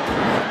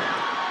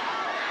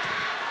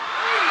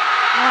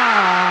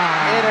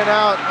 In and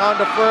out on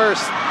the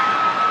first.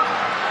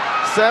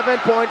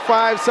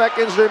 7.5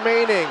 seconds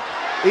remaining.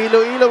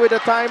 Iloilo with a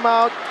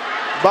timeout.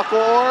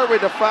 Bacoor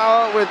with a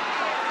foul, with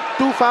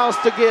 2 fouls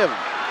to give.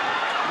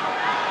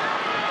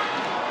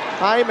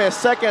 Jaime's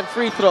second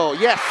free throw.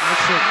 Yes.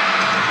 That's it.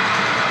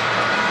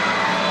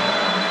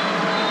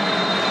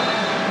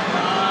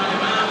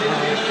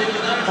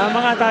 Tama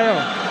nga tayo.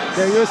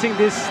 They're using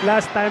this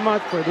last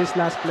timeout for this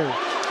last play.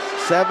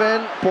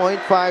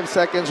 7.5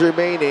 seconds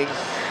remaining.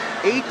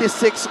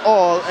 86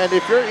 all. And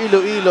if you're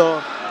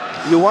Iloilo,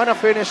 you want to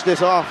finish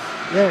this off.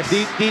 Yes.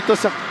 Dito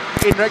sa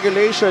in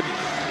regulation,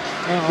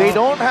 they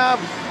don't have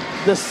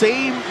the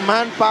same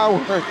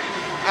manpower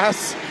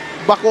as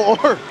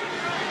Bacoor.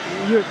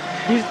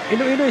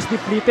 Iloilo is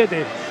depleted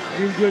eh.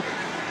 Your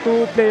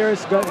 2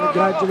 players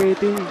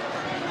graduating.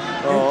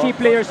 And key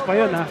players pa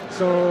yun ha.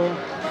 So,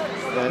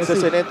 it's a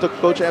sinend to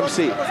Coach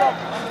MC.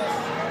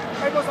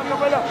 Ikaw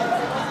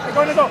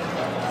na to.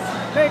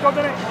 Hey, ikaw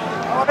na.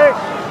 Okay.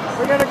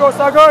 We're gonna go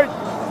sa guard.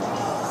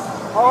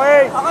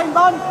 Okay. Akain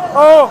down.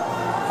 Oh.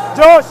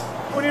 Josh,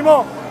 kunin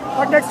mo.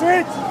 Pag next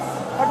switch.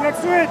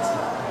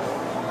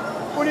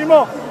 Kunin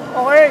mo.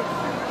 Okay.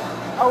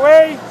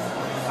 Away.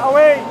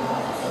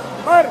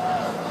 Mar.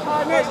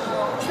 Next.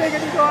 Stay ka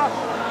dito ha.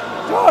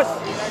 Josh,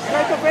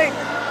 try to fake.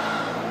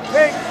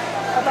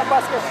 At ang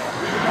basket.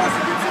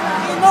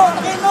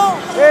 Takin mo.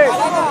 Hey.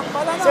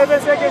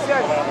 7 seconds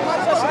yan.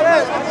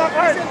 Attack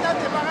hard.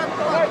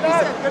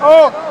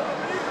 Oh.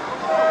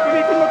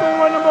 Pilitin mo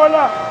tuwan ng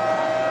bola.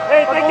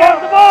 Hey, take care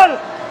of the ball!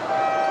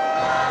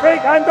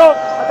 Fake, handoff.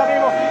 Atakin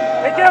mo.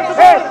 Take care of the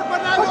ball!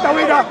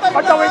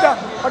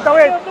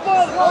 Pagtawid.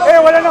 Eh,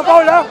 wala nang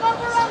foul ha?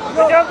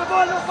 Take care of the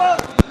ball, no foul.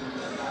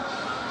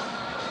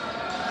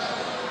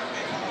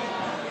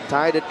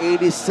 Tied at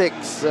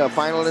 86.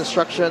 Final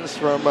instructions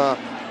from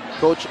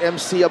Coach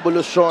MC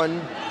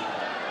Abolucion.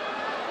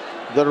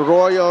 The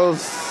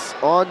Royals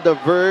on the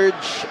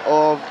verge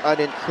of an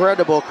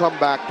incredible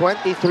comeback.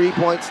 23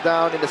 points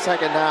down in the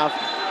second half.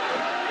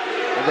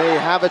 And they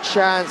have a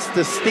chance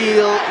to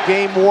steal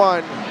game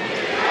 1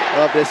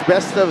 of this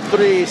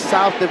best-of-3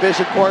 South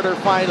Division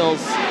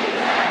quarterfinals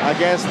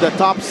against the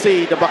top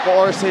seed, the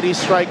Bacoor City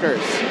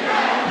Strikers.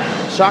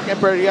 Shaq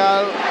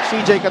Imperial,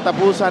 CJ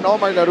Katapusan,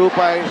 Omar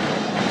Larupay,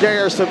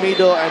 J.R.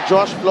 Sumido, and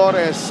Josh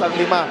Flores ang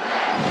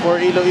 5 for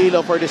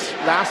Iloilo for this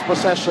last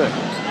possession.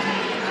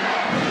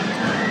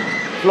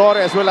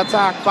 Flores will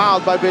attack,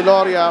 fouled by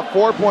Viloria,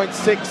 4.6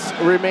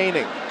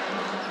 remaining.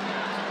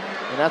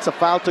 And that's a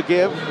foul to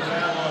give.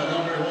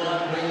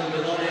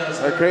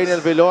 Cranial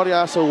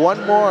Viloria, so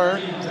 1 more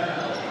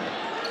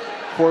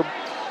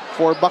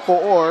for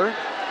Bacoor.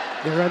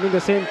 They're running the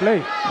same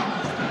play.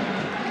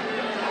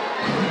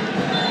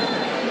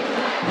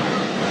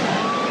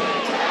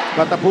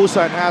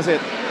 Katapusan has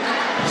it.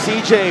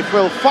 CJ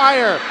will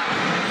fire.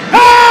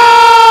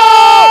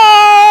 Oh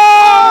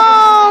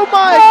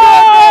my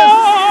goodness!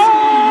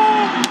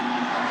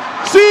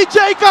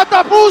 CJ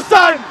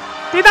Katapusan!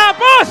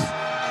 Tinapos!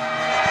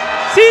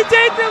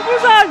 CJ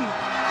Katapusan!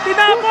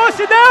 Tinapos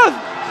si Dev!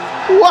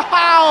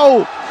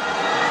 Wow!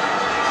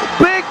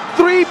 Big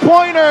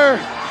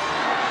 3-pointer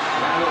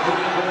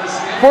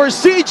for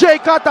CJ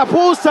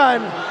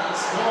Katapusan.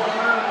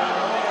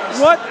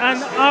 What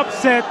an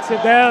upset si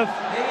Dev.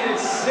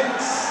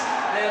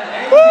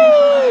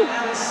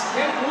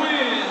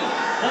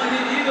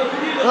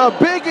 The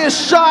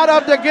biggest shot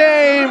of the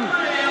game,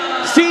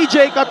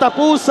 CJ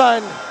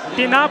Katapusan.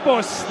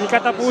 Tinapos ni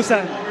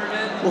Katapusan.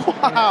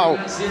 Wow.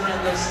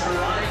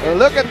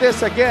 Look at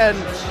this again.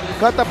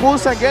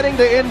 Katapusan getting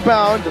the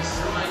inbound.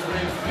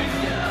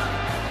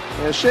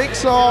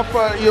 Shakes off,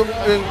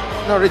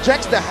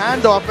 rejects the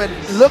handoff, and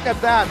look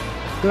at that.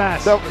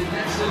 Glass. The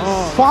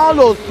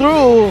follow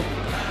through,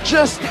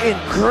 just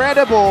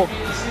incredible.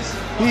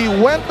 He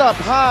went up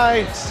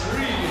high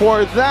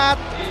for that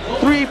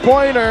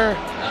 3-pointer.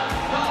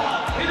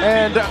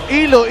 And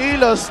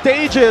Iloilo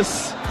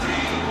stages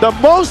the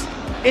most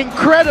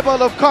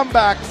incredible of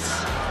comebacks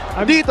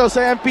dito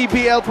sa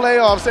Mpbl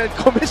playoffs. And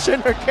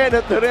Commissioner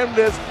Kenneth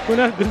Neremdes,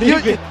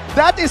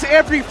 that is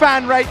every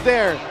fan right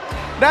there.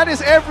 That is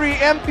every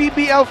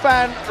Mpbl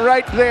fan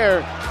right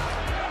there.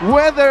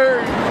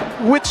 Whether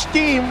which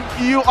team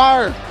you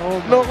are,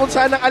 kung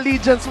saan ang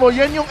allegiance mo,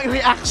 yan yung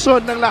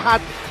reaction ng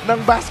lahat ng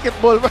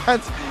basketball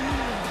fans.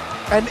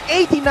 An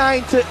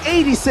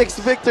 89-86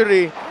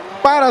 victory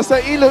para sa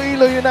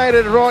Iloilo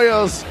United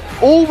Royals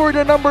over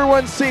the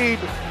 #1 seed,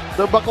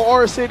 the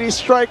Bacoor City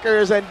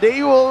Strikers, and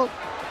they will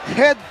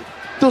head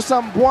to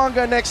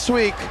Zamboanga next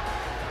week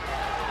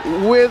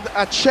with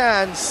a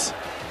chance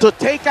to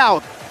take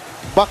out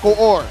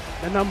Bacoor,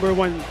 the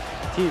 #1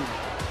 team.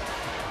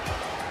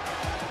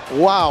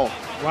 Wow.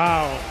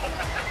 Wow.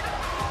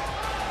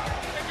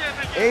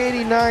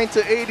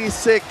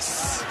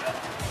 89-86.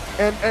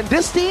 And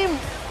this team,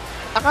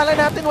 akala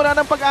natin wala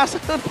nang pag-asa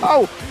nun,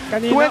 Pao.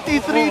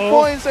 23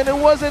 points and it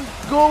wasn't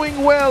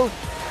going well.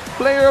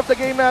 Player of the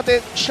game natin,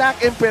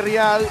 Shaq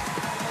Imperial.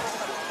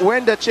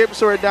 When the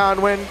chips were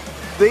down, when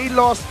they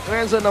lost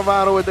Renzo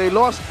Navarro, when they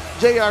lost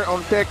JR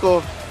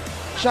Onteco,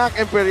 Shaq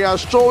Imperial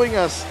showing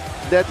us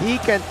that he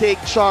can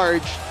take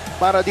charge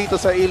para dito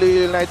sa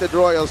Iloilo United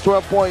Royals.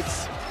 12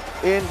 points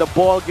in the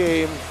ball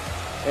game.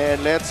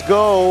 And let's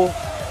go.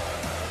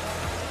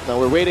 Now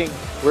we're waiting.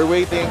 We're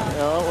waiting.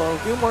 A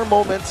few more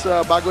moments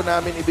bago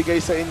namin ibigay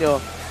sa inyo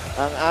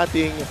ang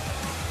ating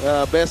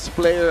best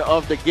player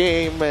of the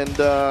game, and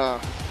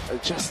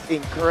just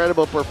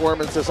incredible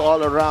performances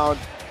all around.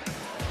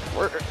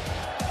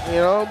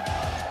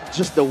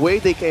 Just the way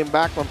they came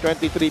back from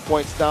 23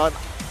 points down.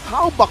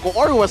 How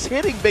Bacoor was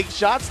hitting big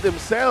shots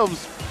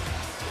themselves.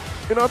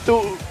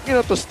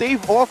 To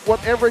stave off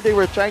whatever they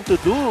were trying to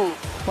do.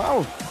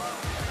 Wow.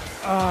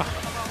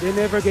 They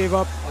never gave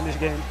up on this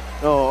game.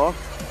 Oo.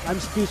 I'm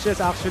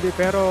speechless actually,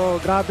 pero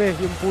grabe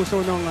yung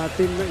puso ng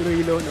team ng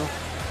Iloilo, no?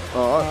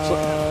 Oo.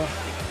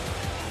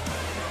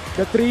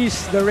 The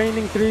threes, the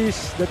raining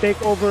threes, the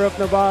takeover of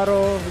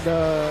Navarro,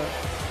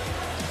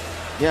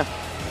 Yeah.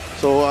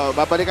 So,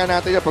 babalikan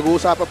natin yan.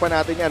 Pag-uusapan pa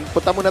natin yan.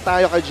 Punta muna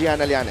tayo kay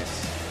Gianna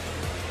Llanes.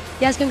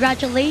 Yes,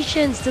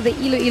 congratulations to the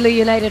Iloilo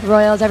United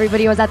Royals.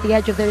 Everybody was at the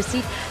edge of their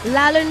seat.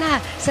 Lalo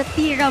na sa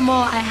tira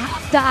mo, I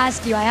have to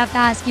ask you,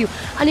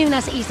 ano yung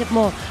nasa isip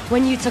mo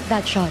when you took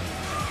that shot?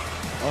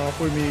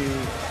 For me,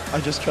 I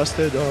just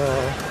trusted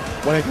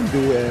what I can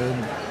do,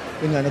 and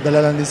yun nga,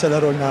 nadala lang din sa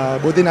laro na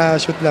buti na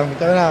shoot lang.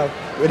 Kaya na,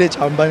 pwede,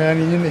 chamba na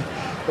rin yun eh.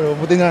 Pero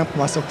buti na lang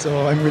pumasok,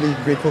 so I'm really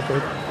grateful for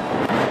it.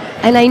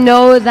 And I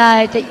know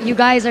that you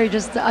guys are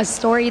just a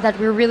story that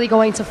we're really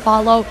going to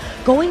follow.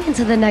 Going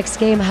into the next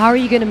game, how are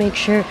you going to make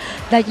sure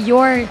that you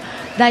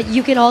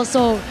can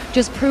also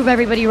just prove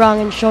everybody wrong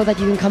and show that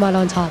you can come out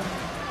on top?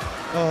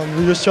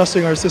 We're just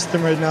trusting our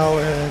system right now,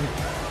 and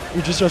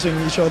we're just trusting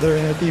each other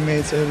and our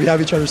teammates, and we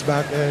have each other's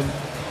back, and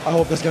I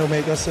hope that's going to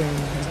make us, and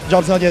the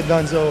job's not yet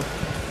done, so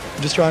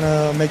I'm just trying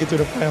to make it to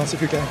the finals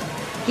if we can.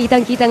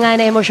 Kitang-kita nga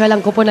na emosyon lang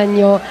kupunan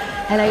nyo.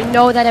 And I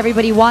know that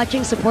everybody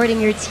watching,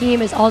 supporting your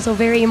team is also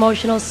very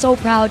emotional, so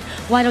proud.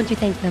 Why don't you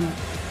thank them?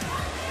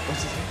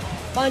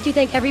 Why don't you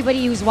thank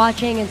everybody who's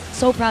watching and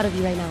so proud of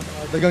you right now?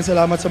 Dagang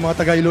salamat sa mga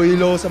taga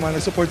Iloilo, sa mga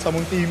nag-support sa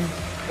among team,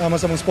 sa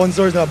mga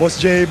sponsors, na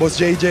Boss J, Boss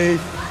JJ,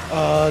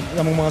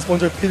 among mga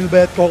sponsor,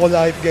 Mpbl, Coco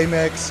Life,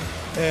 GameX.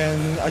 And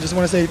I just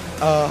want to say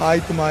hi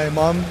to my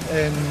mom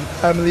and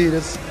family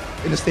that's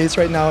in the States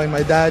right now, and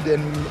my dad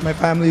and my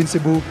family in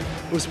Cebu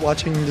who's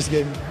watching this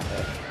game.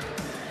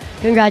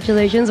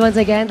 Congratulations once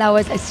again. That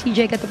was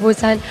CJ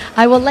Katapusan.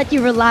 I will let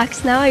you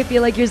relax now. I feel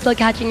like you're still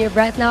catching your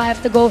breath. Now I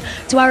have to go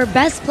to our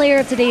best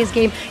player of today's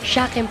game,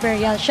 Shaq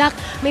Imperial. Shaq,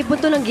 may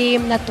punto ng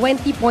game na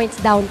 20 points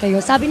down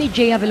kayo. Sabi ni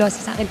Jay Avelosa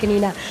sa akin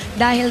kanina,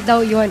 dahil daw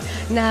yon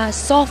na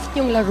soft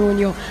yung laro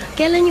nyo.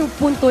 Kailan yung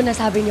punto na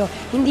sabi nyo,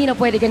 hindi na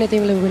pwede ganito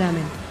yung laro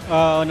namin?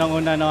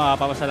 Unang-una,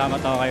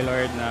 papasalamat ako kay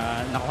Lord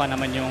na nakuha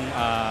naman yung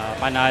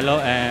panalo,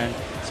 and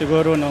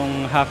siguro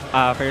nung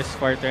first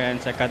quarter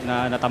and second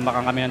na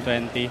natambakan kami ng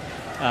 20,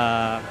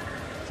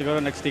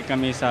 siguro nag-stick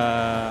kami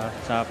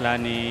sa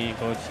plan ni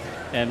Coach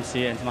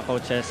MC and sa mga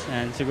coaches,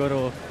 and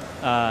siguro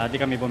di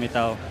kami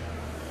bumitaw.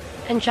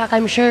 And Shaq,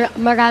 I'm sure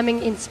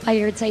maraming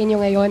inspired sa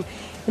inyo ngayon.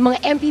 Yung mga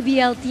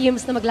Mpbl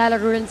teams na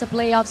maglalaro rin sa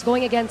playoffs,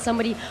 going against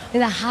somebody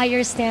in a higher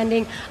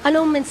standing,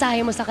 anong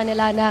mensahe mo sa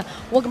kanila na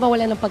huwag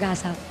mawalan ng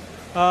pag-asa?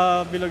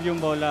 Bilog yung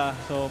bola,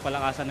 so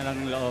palakasan na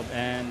lang ng loob,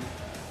 and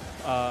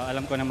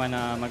alam ko naman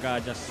na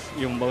mag-a-adjust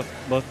yung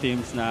both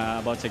teams na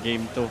about sa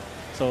game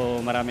 2. So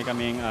marami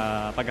kaming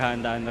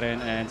paghahandaan rin,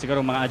 and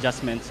siguro mga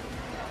adjustments.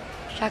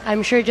 Shaq,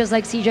 I'm sure just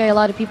like CJ, a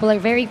lot of people are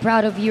very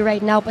proud of you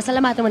right now.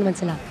 Pasalamatan mo naman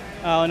sila.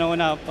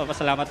 Una-una,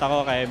 papasalamat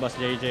ako kay Boss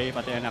JJ,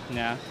 pati anak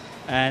niya.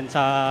 And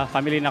sa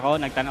family na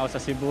ko, nagtanaw sa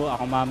Cebu,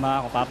 ako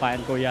mama, ako papa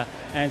and kuya,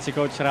 and si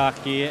Coach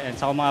Rocky, and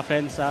sa mga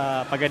friends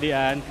sa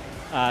Pagadian,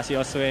 si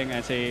Oswing,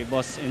 and si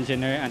Boss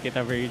Engineer, and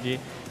Tita Virgie,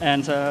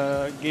 and sa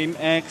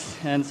GameX,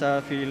 and sa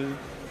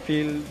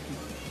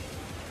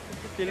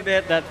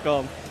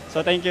Philbet.com.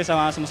 So thank you sa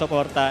mga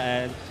sumusuporta,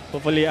 and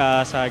hopefully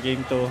sa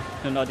Game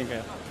 2, nanonoodin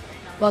kayo.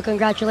 Well,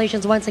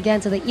 congratulations once again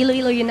to the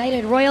Iloilo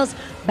United Royals.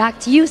 Back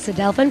to you,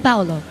 Sadelf and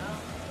Paolo.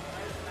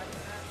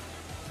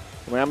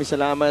 Maraming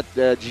salamat,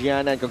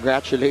 Gianna, and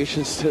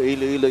congratulations to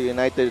Iloilo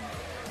United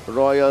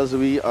Royals.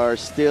 We are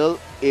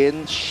still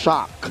in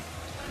shock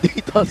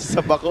dito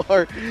sa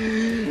Bacoor.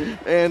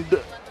 And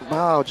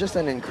wow, just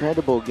an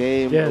incredible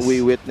game we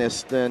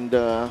witnessed, and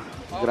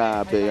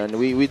grabe yan.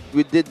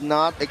 We did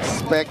not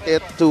expect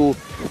it to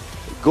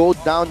go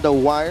down the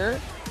wire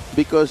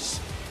because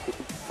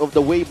of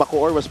the way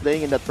Bacoor was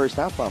playing in that first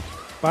half.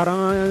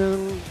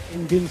 Parang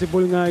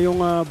invincible nga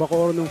yung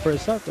Bacoor nung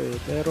first half eh.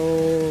 Pero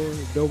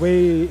the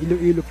way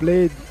Iloilo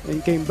played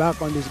and came back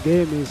on this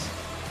game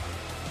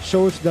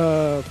shows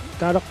the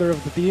character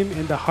of the team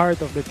and the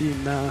heart of the team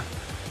na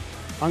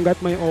hanggat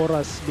may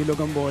oras, bilog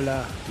ang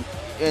bola.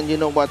 And you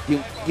know what,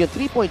 yung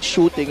 3-point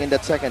shooting in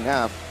that second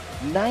half,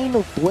 9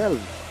 of 12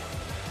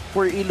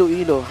 for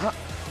Iloilo.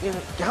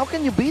 How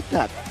can you beat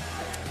that?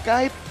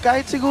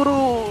 Kahit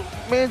siguro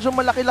medyo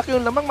malaki-laki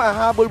yung lamang,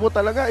 mahahabol mo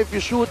talaga if you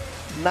shoot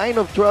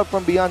 9 of 12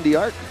 from beyond the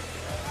arc.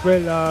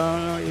 Well,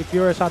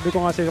 sabi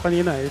ko nga sa'yo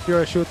kanina, if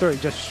you're a shooter,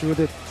 just shoot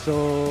it.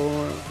 So,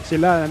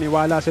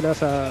 naniwala sila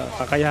sa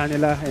kakayahan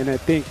nila, and I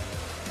think,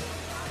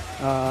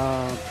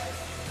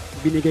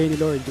 binigay ni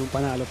Lord yung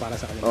panalo para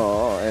sa kanila.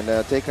 Oh, and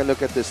take a look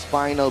at this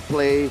final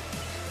play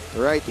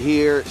right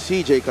here.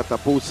 CJ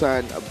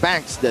Katapusan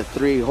banks the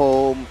 3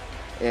 home,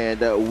 and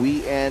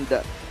we end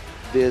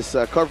this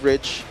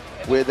coverage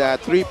with a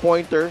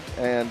 3-pointer.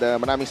 And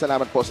maraming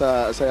salamat po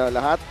sa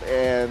lahat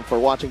and for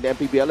watching the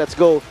MPBL. Let's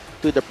go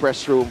to the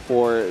press room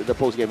for the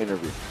post-game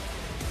interview.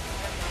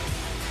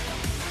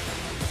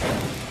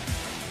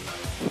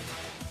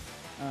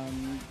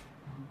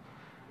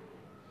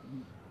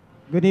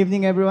 Good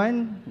evening,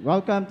 everyone.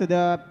 Welcome to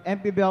the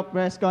Mpbl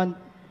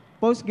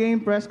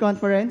post-game press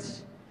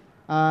conference.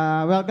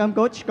 Welcome,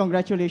 Coach.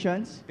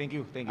 Congratulations. Thank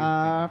you. Thank you.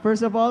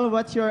 First of all,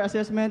 what's your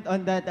assessment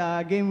on that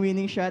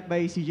game-winning shot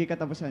by CJ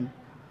Katapusan?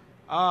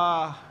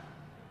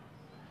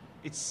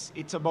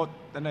 It's about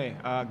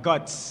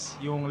guts.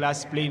 Yung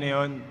last play na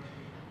yun,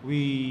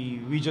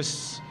 we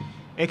just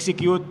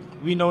execute.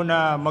 We know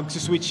na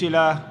magsuswitch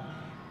sila,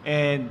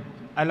 and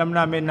alam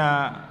namin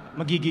na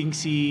magiging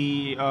si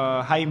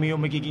Jaime yung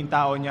magiging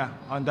tao niya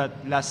on that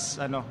last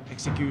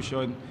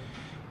execution.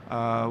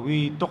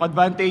 We took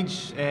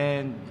advantage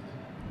and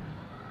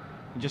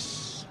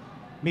just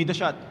made the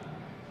shot.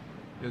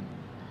 Good.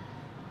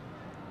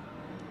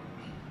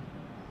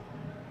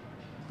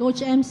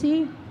 Coach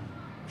MC,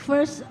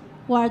 first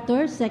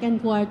quarter,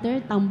 second quarter,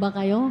 tamba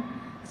kayo.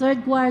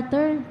 Third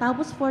quarter,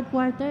 tapos fourth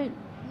quarter,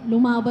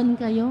 lumaban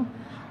kayo.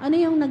 Ano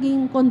yung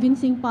naging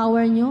convincing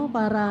power nyo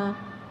para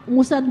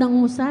umusad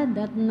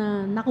at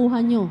nakuha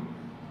nyo,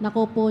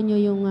 nakupo nyo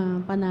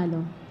yung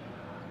panalo?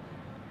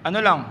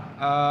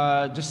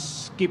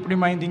 Just keep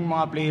reminding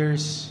mga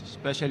players,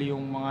 especially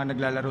yung mga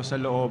naglalaro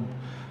sa loob,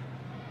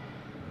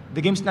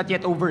 the game's not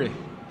yet over eh.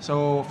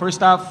 So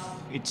first half,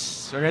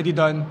 it's already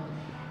done.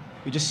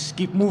 We just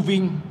keep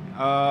moving.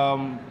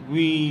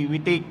 We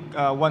take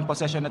one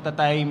possession at a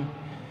time.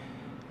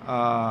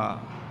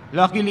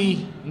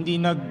 Luckily, hindi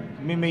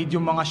nag-made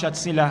yung mga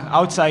shots nila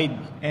outside,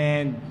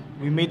 and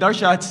we made our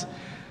shots.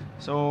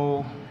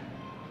 So,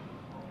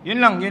 yun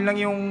lang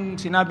yung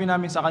sinabi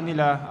namin sa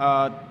kanila.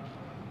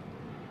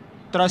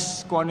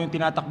 Trust kung ano yung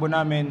tinatakbo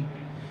namin.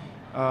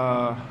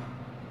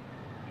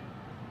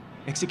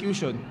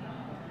 Execution.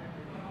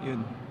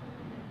 Yun.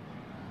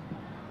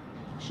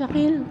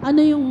 Shaquille,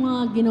 ano yung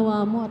mga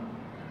ginawa mo at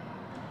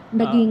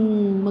naging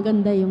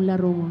maganda yung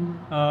laro mo?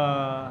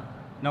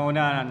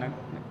 Nauna,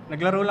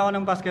 naglaro lang ako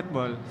ng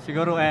basketball.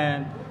 Siguro,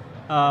 and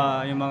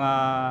yung mga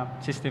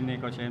system ni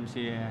Coach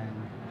MC and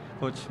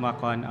Coach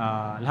Macon,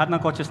 lahat ng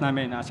coaches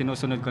namin,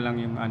 sinusunod ko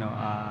lang yung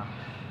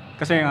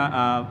kasi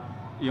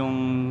yung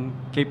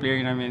key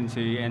player namin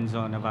si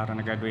Enzo Navarro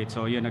nag-graduate.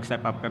 So yun,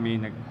 nag-step up kami,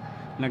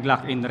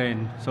 nag-lock in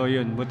rin. So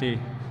yun, buti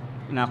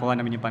nakuha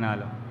namin yung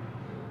panalo.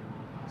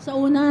 Sa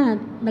una,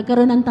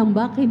 nagkaroon ng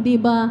tambak. Hindi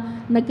ba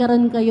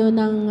nagkaroon kayo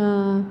ng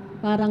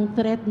parang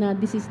threat na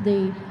this is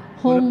the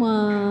home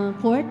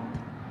court?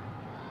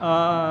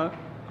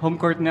 Home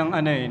court ng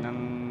ng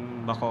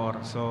Bacoor.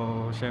 So,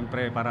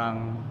 syempre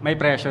parang may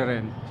pressure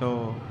rin.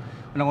 So,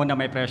 unang-una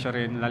may pressure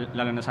rin,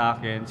 lalo na sa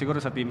akin. Siguro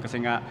sa team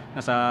kasi nga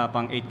nasa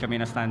pang-8 kami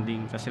na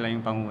standing, kasi sila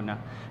yung panguna.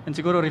 And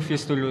siguro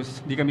refuse to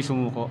lose, di kami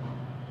sumuko.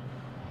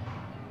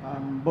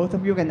 Both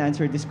of you can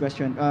answer this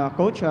question.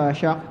 Coach,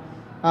 Shaq,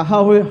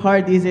 how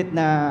hard is it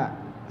na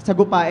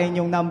sagupain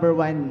yung number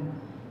 1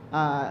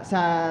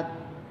 sa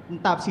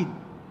top seed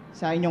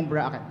sa inyong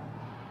bracket?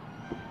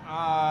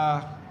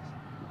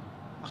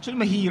 Actually,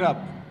 mahirap.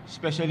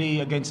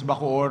 Especially against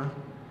Bacoor,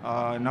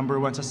 number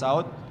 1 sa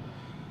South.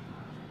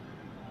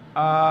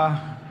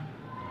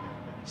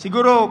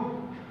 Siguro,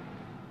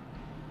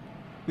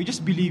 we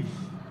just believe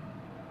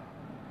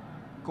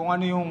kung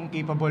ano yung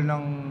capable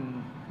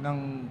ng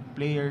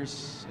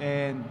players,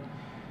 and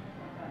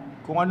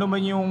kung ano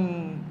man yung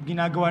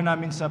ginagawa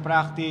namin sa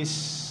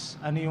practice,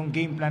 ano yung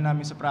game plan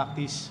namin sa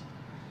practice,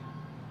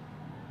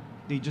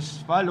 they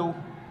just follow.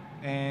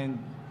 And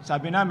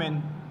sabi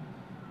namin,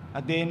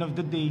 at the end of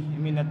the day,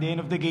 at the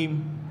end of the game,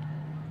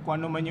 kung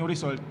ano man yung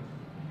result,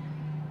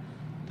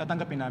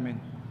 tatanggapin namin.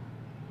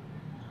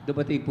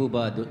 Dumating po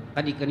ba,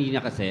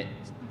 kanina kasi,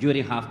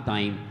 during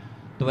halftime,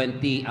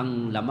 20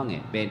 ang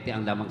lamang 20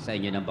 ang lamang sa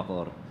inyo ng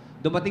Bacoor.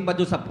 Dumating ba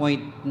doon sa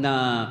point na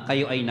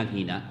kayo ay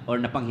nanghina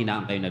or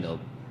napanghinaan kayo na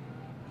loob?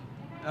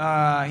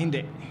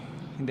 Hindi.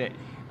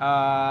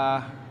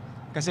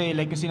 Kasi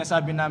like yung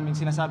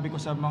sinasabi ko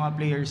sa mga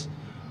players,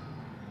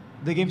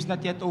 the game's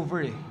not yet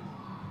over eh.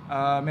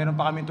 Meron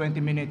pa kami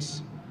 20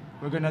 minutes.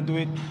 We're gonna do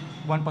it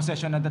one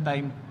possession at a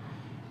time.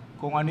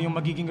 Kung ano yung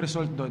magiging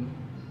result doon,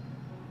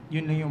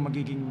 yun na yung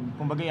magiging,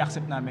 kumbaga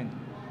i-accept namin.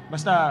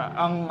 Basta,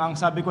 ang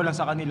sabi ko lang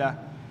sa kanila,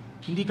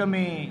 hindi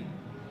kami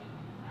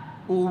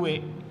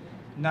uuwi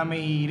na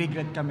may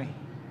regret kami.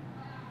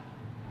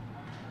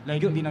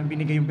 Like, hindi namin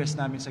binigay yung best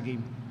namin sa game.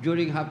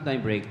 During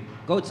halftime break,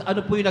 Coach, ano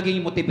po yung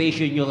naging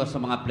motivation nyo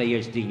sa mga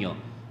players ninyo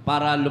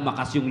para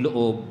lumakas yung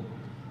loob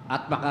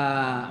at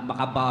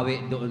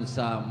makabawi doon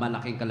sa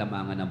malaking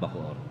kalamangan ng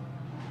Bacoor?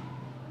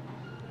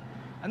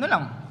 Ano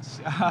lang,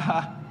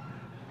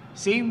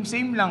 same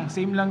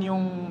lang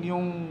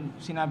yung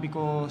sinabi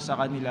ko sa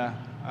kanila.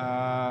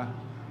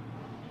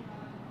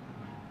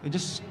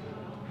 Just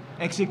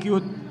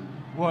execute,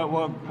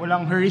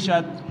 walang hurry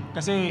shot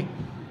kasi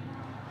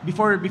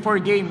before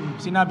game,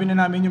 sinabi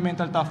na namin yung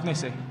mental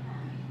toughness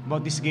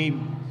about this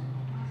game.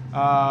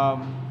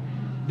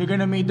 They're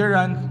gonna make the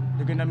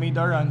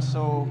run,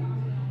 so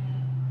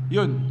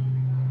yun.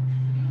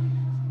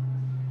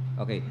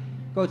 Okay.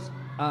 Coach,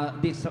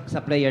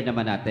 sa player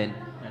naman natin,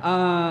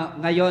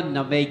 ngayon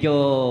na medyo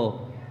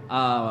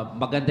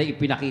maganda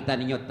ipinakita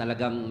ninyo,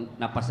 talagang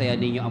napasaya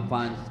ninyo ang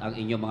fans, ang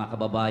inyong mga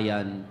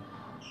kababayan.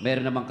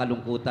 Meron namang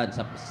kalungkutan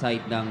sa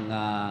side ng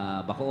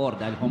Bacoor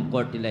dahil home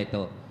court nila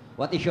ito.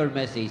 What is your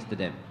message to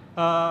them?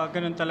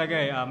 Ganun talaga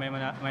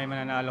may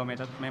mananalo,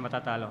 may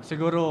matatalo.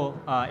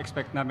 Siguro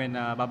expect namin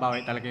na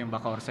babawi talaga yung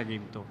Bacoor sa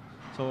game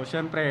 2. So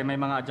syempre may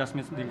mga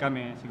adjustments din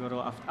kami.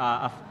 Siguro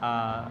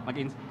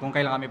kung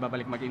kailan kami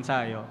babalik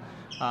mag-ensayo,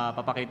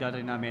 papakita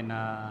rin namin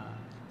na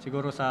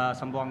siguro sa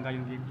Zamboanga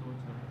yung game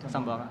 2. Sa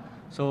Zamboanga.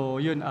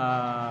 So yun,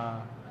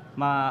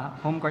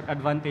 home court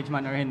advantage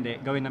man or hindi,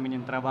 gawin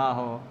namin yung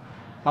trabaho.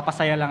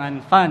 Mapasaya lang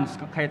ang fans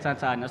kahit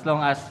saan as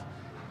long as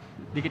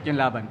dikit yung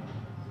laban.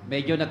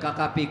 Medyo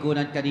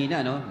nagkakapikunan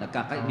kanina, no?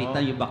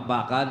 Nagkakainitan yung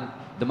bakbakan.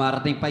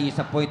 Dumarating pa yung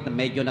sa point na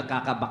medyo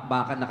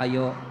nagkakabakbakan na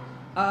kayo.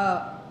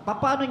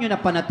 Paano nyo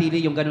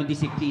napanatili yung ganong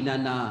disiplina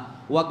na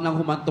huwag nang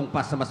humantong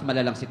pa sa mas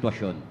malalang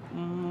sitwasyon?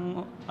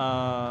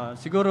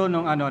 Siguro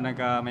nung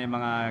may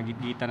mga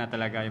gitgita na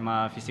talaga, yung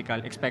mga physical,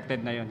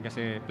 expected na yun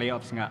kasi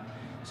playoffs nga.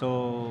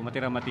 So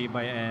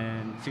matibay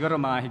and siguro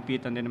mga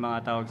higpitan din ng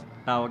mga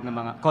tawag ng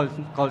mga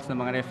calls ng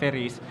mga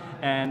referees.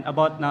 And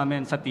about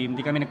namin sa team,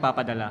 di kami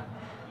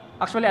nagpapadala.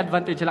 Actually,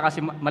 advantage sila kasi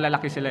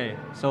malalaki sila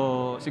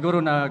So,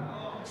 siguro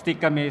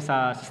nag-stick kami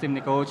sa system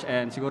ni coach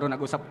and siguro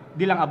nag-usap,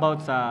 di lang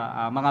about sa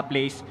mga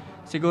plays,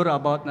 siguro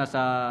about na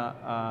sa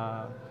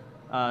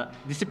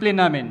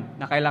discipline namin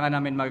na kailangan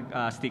namin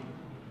mag-stick.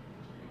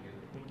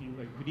 Thank you.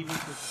 Good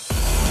evening.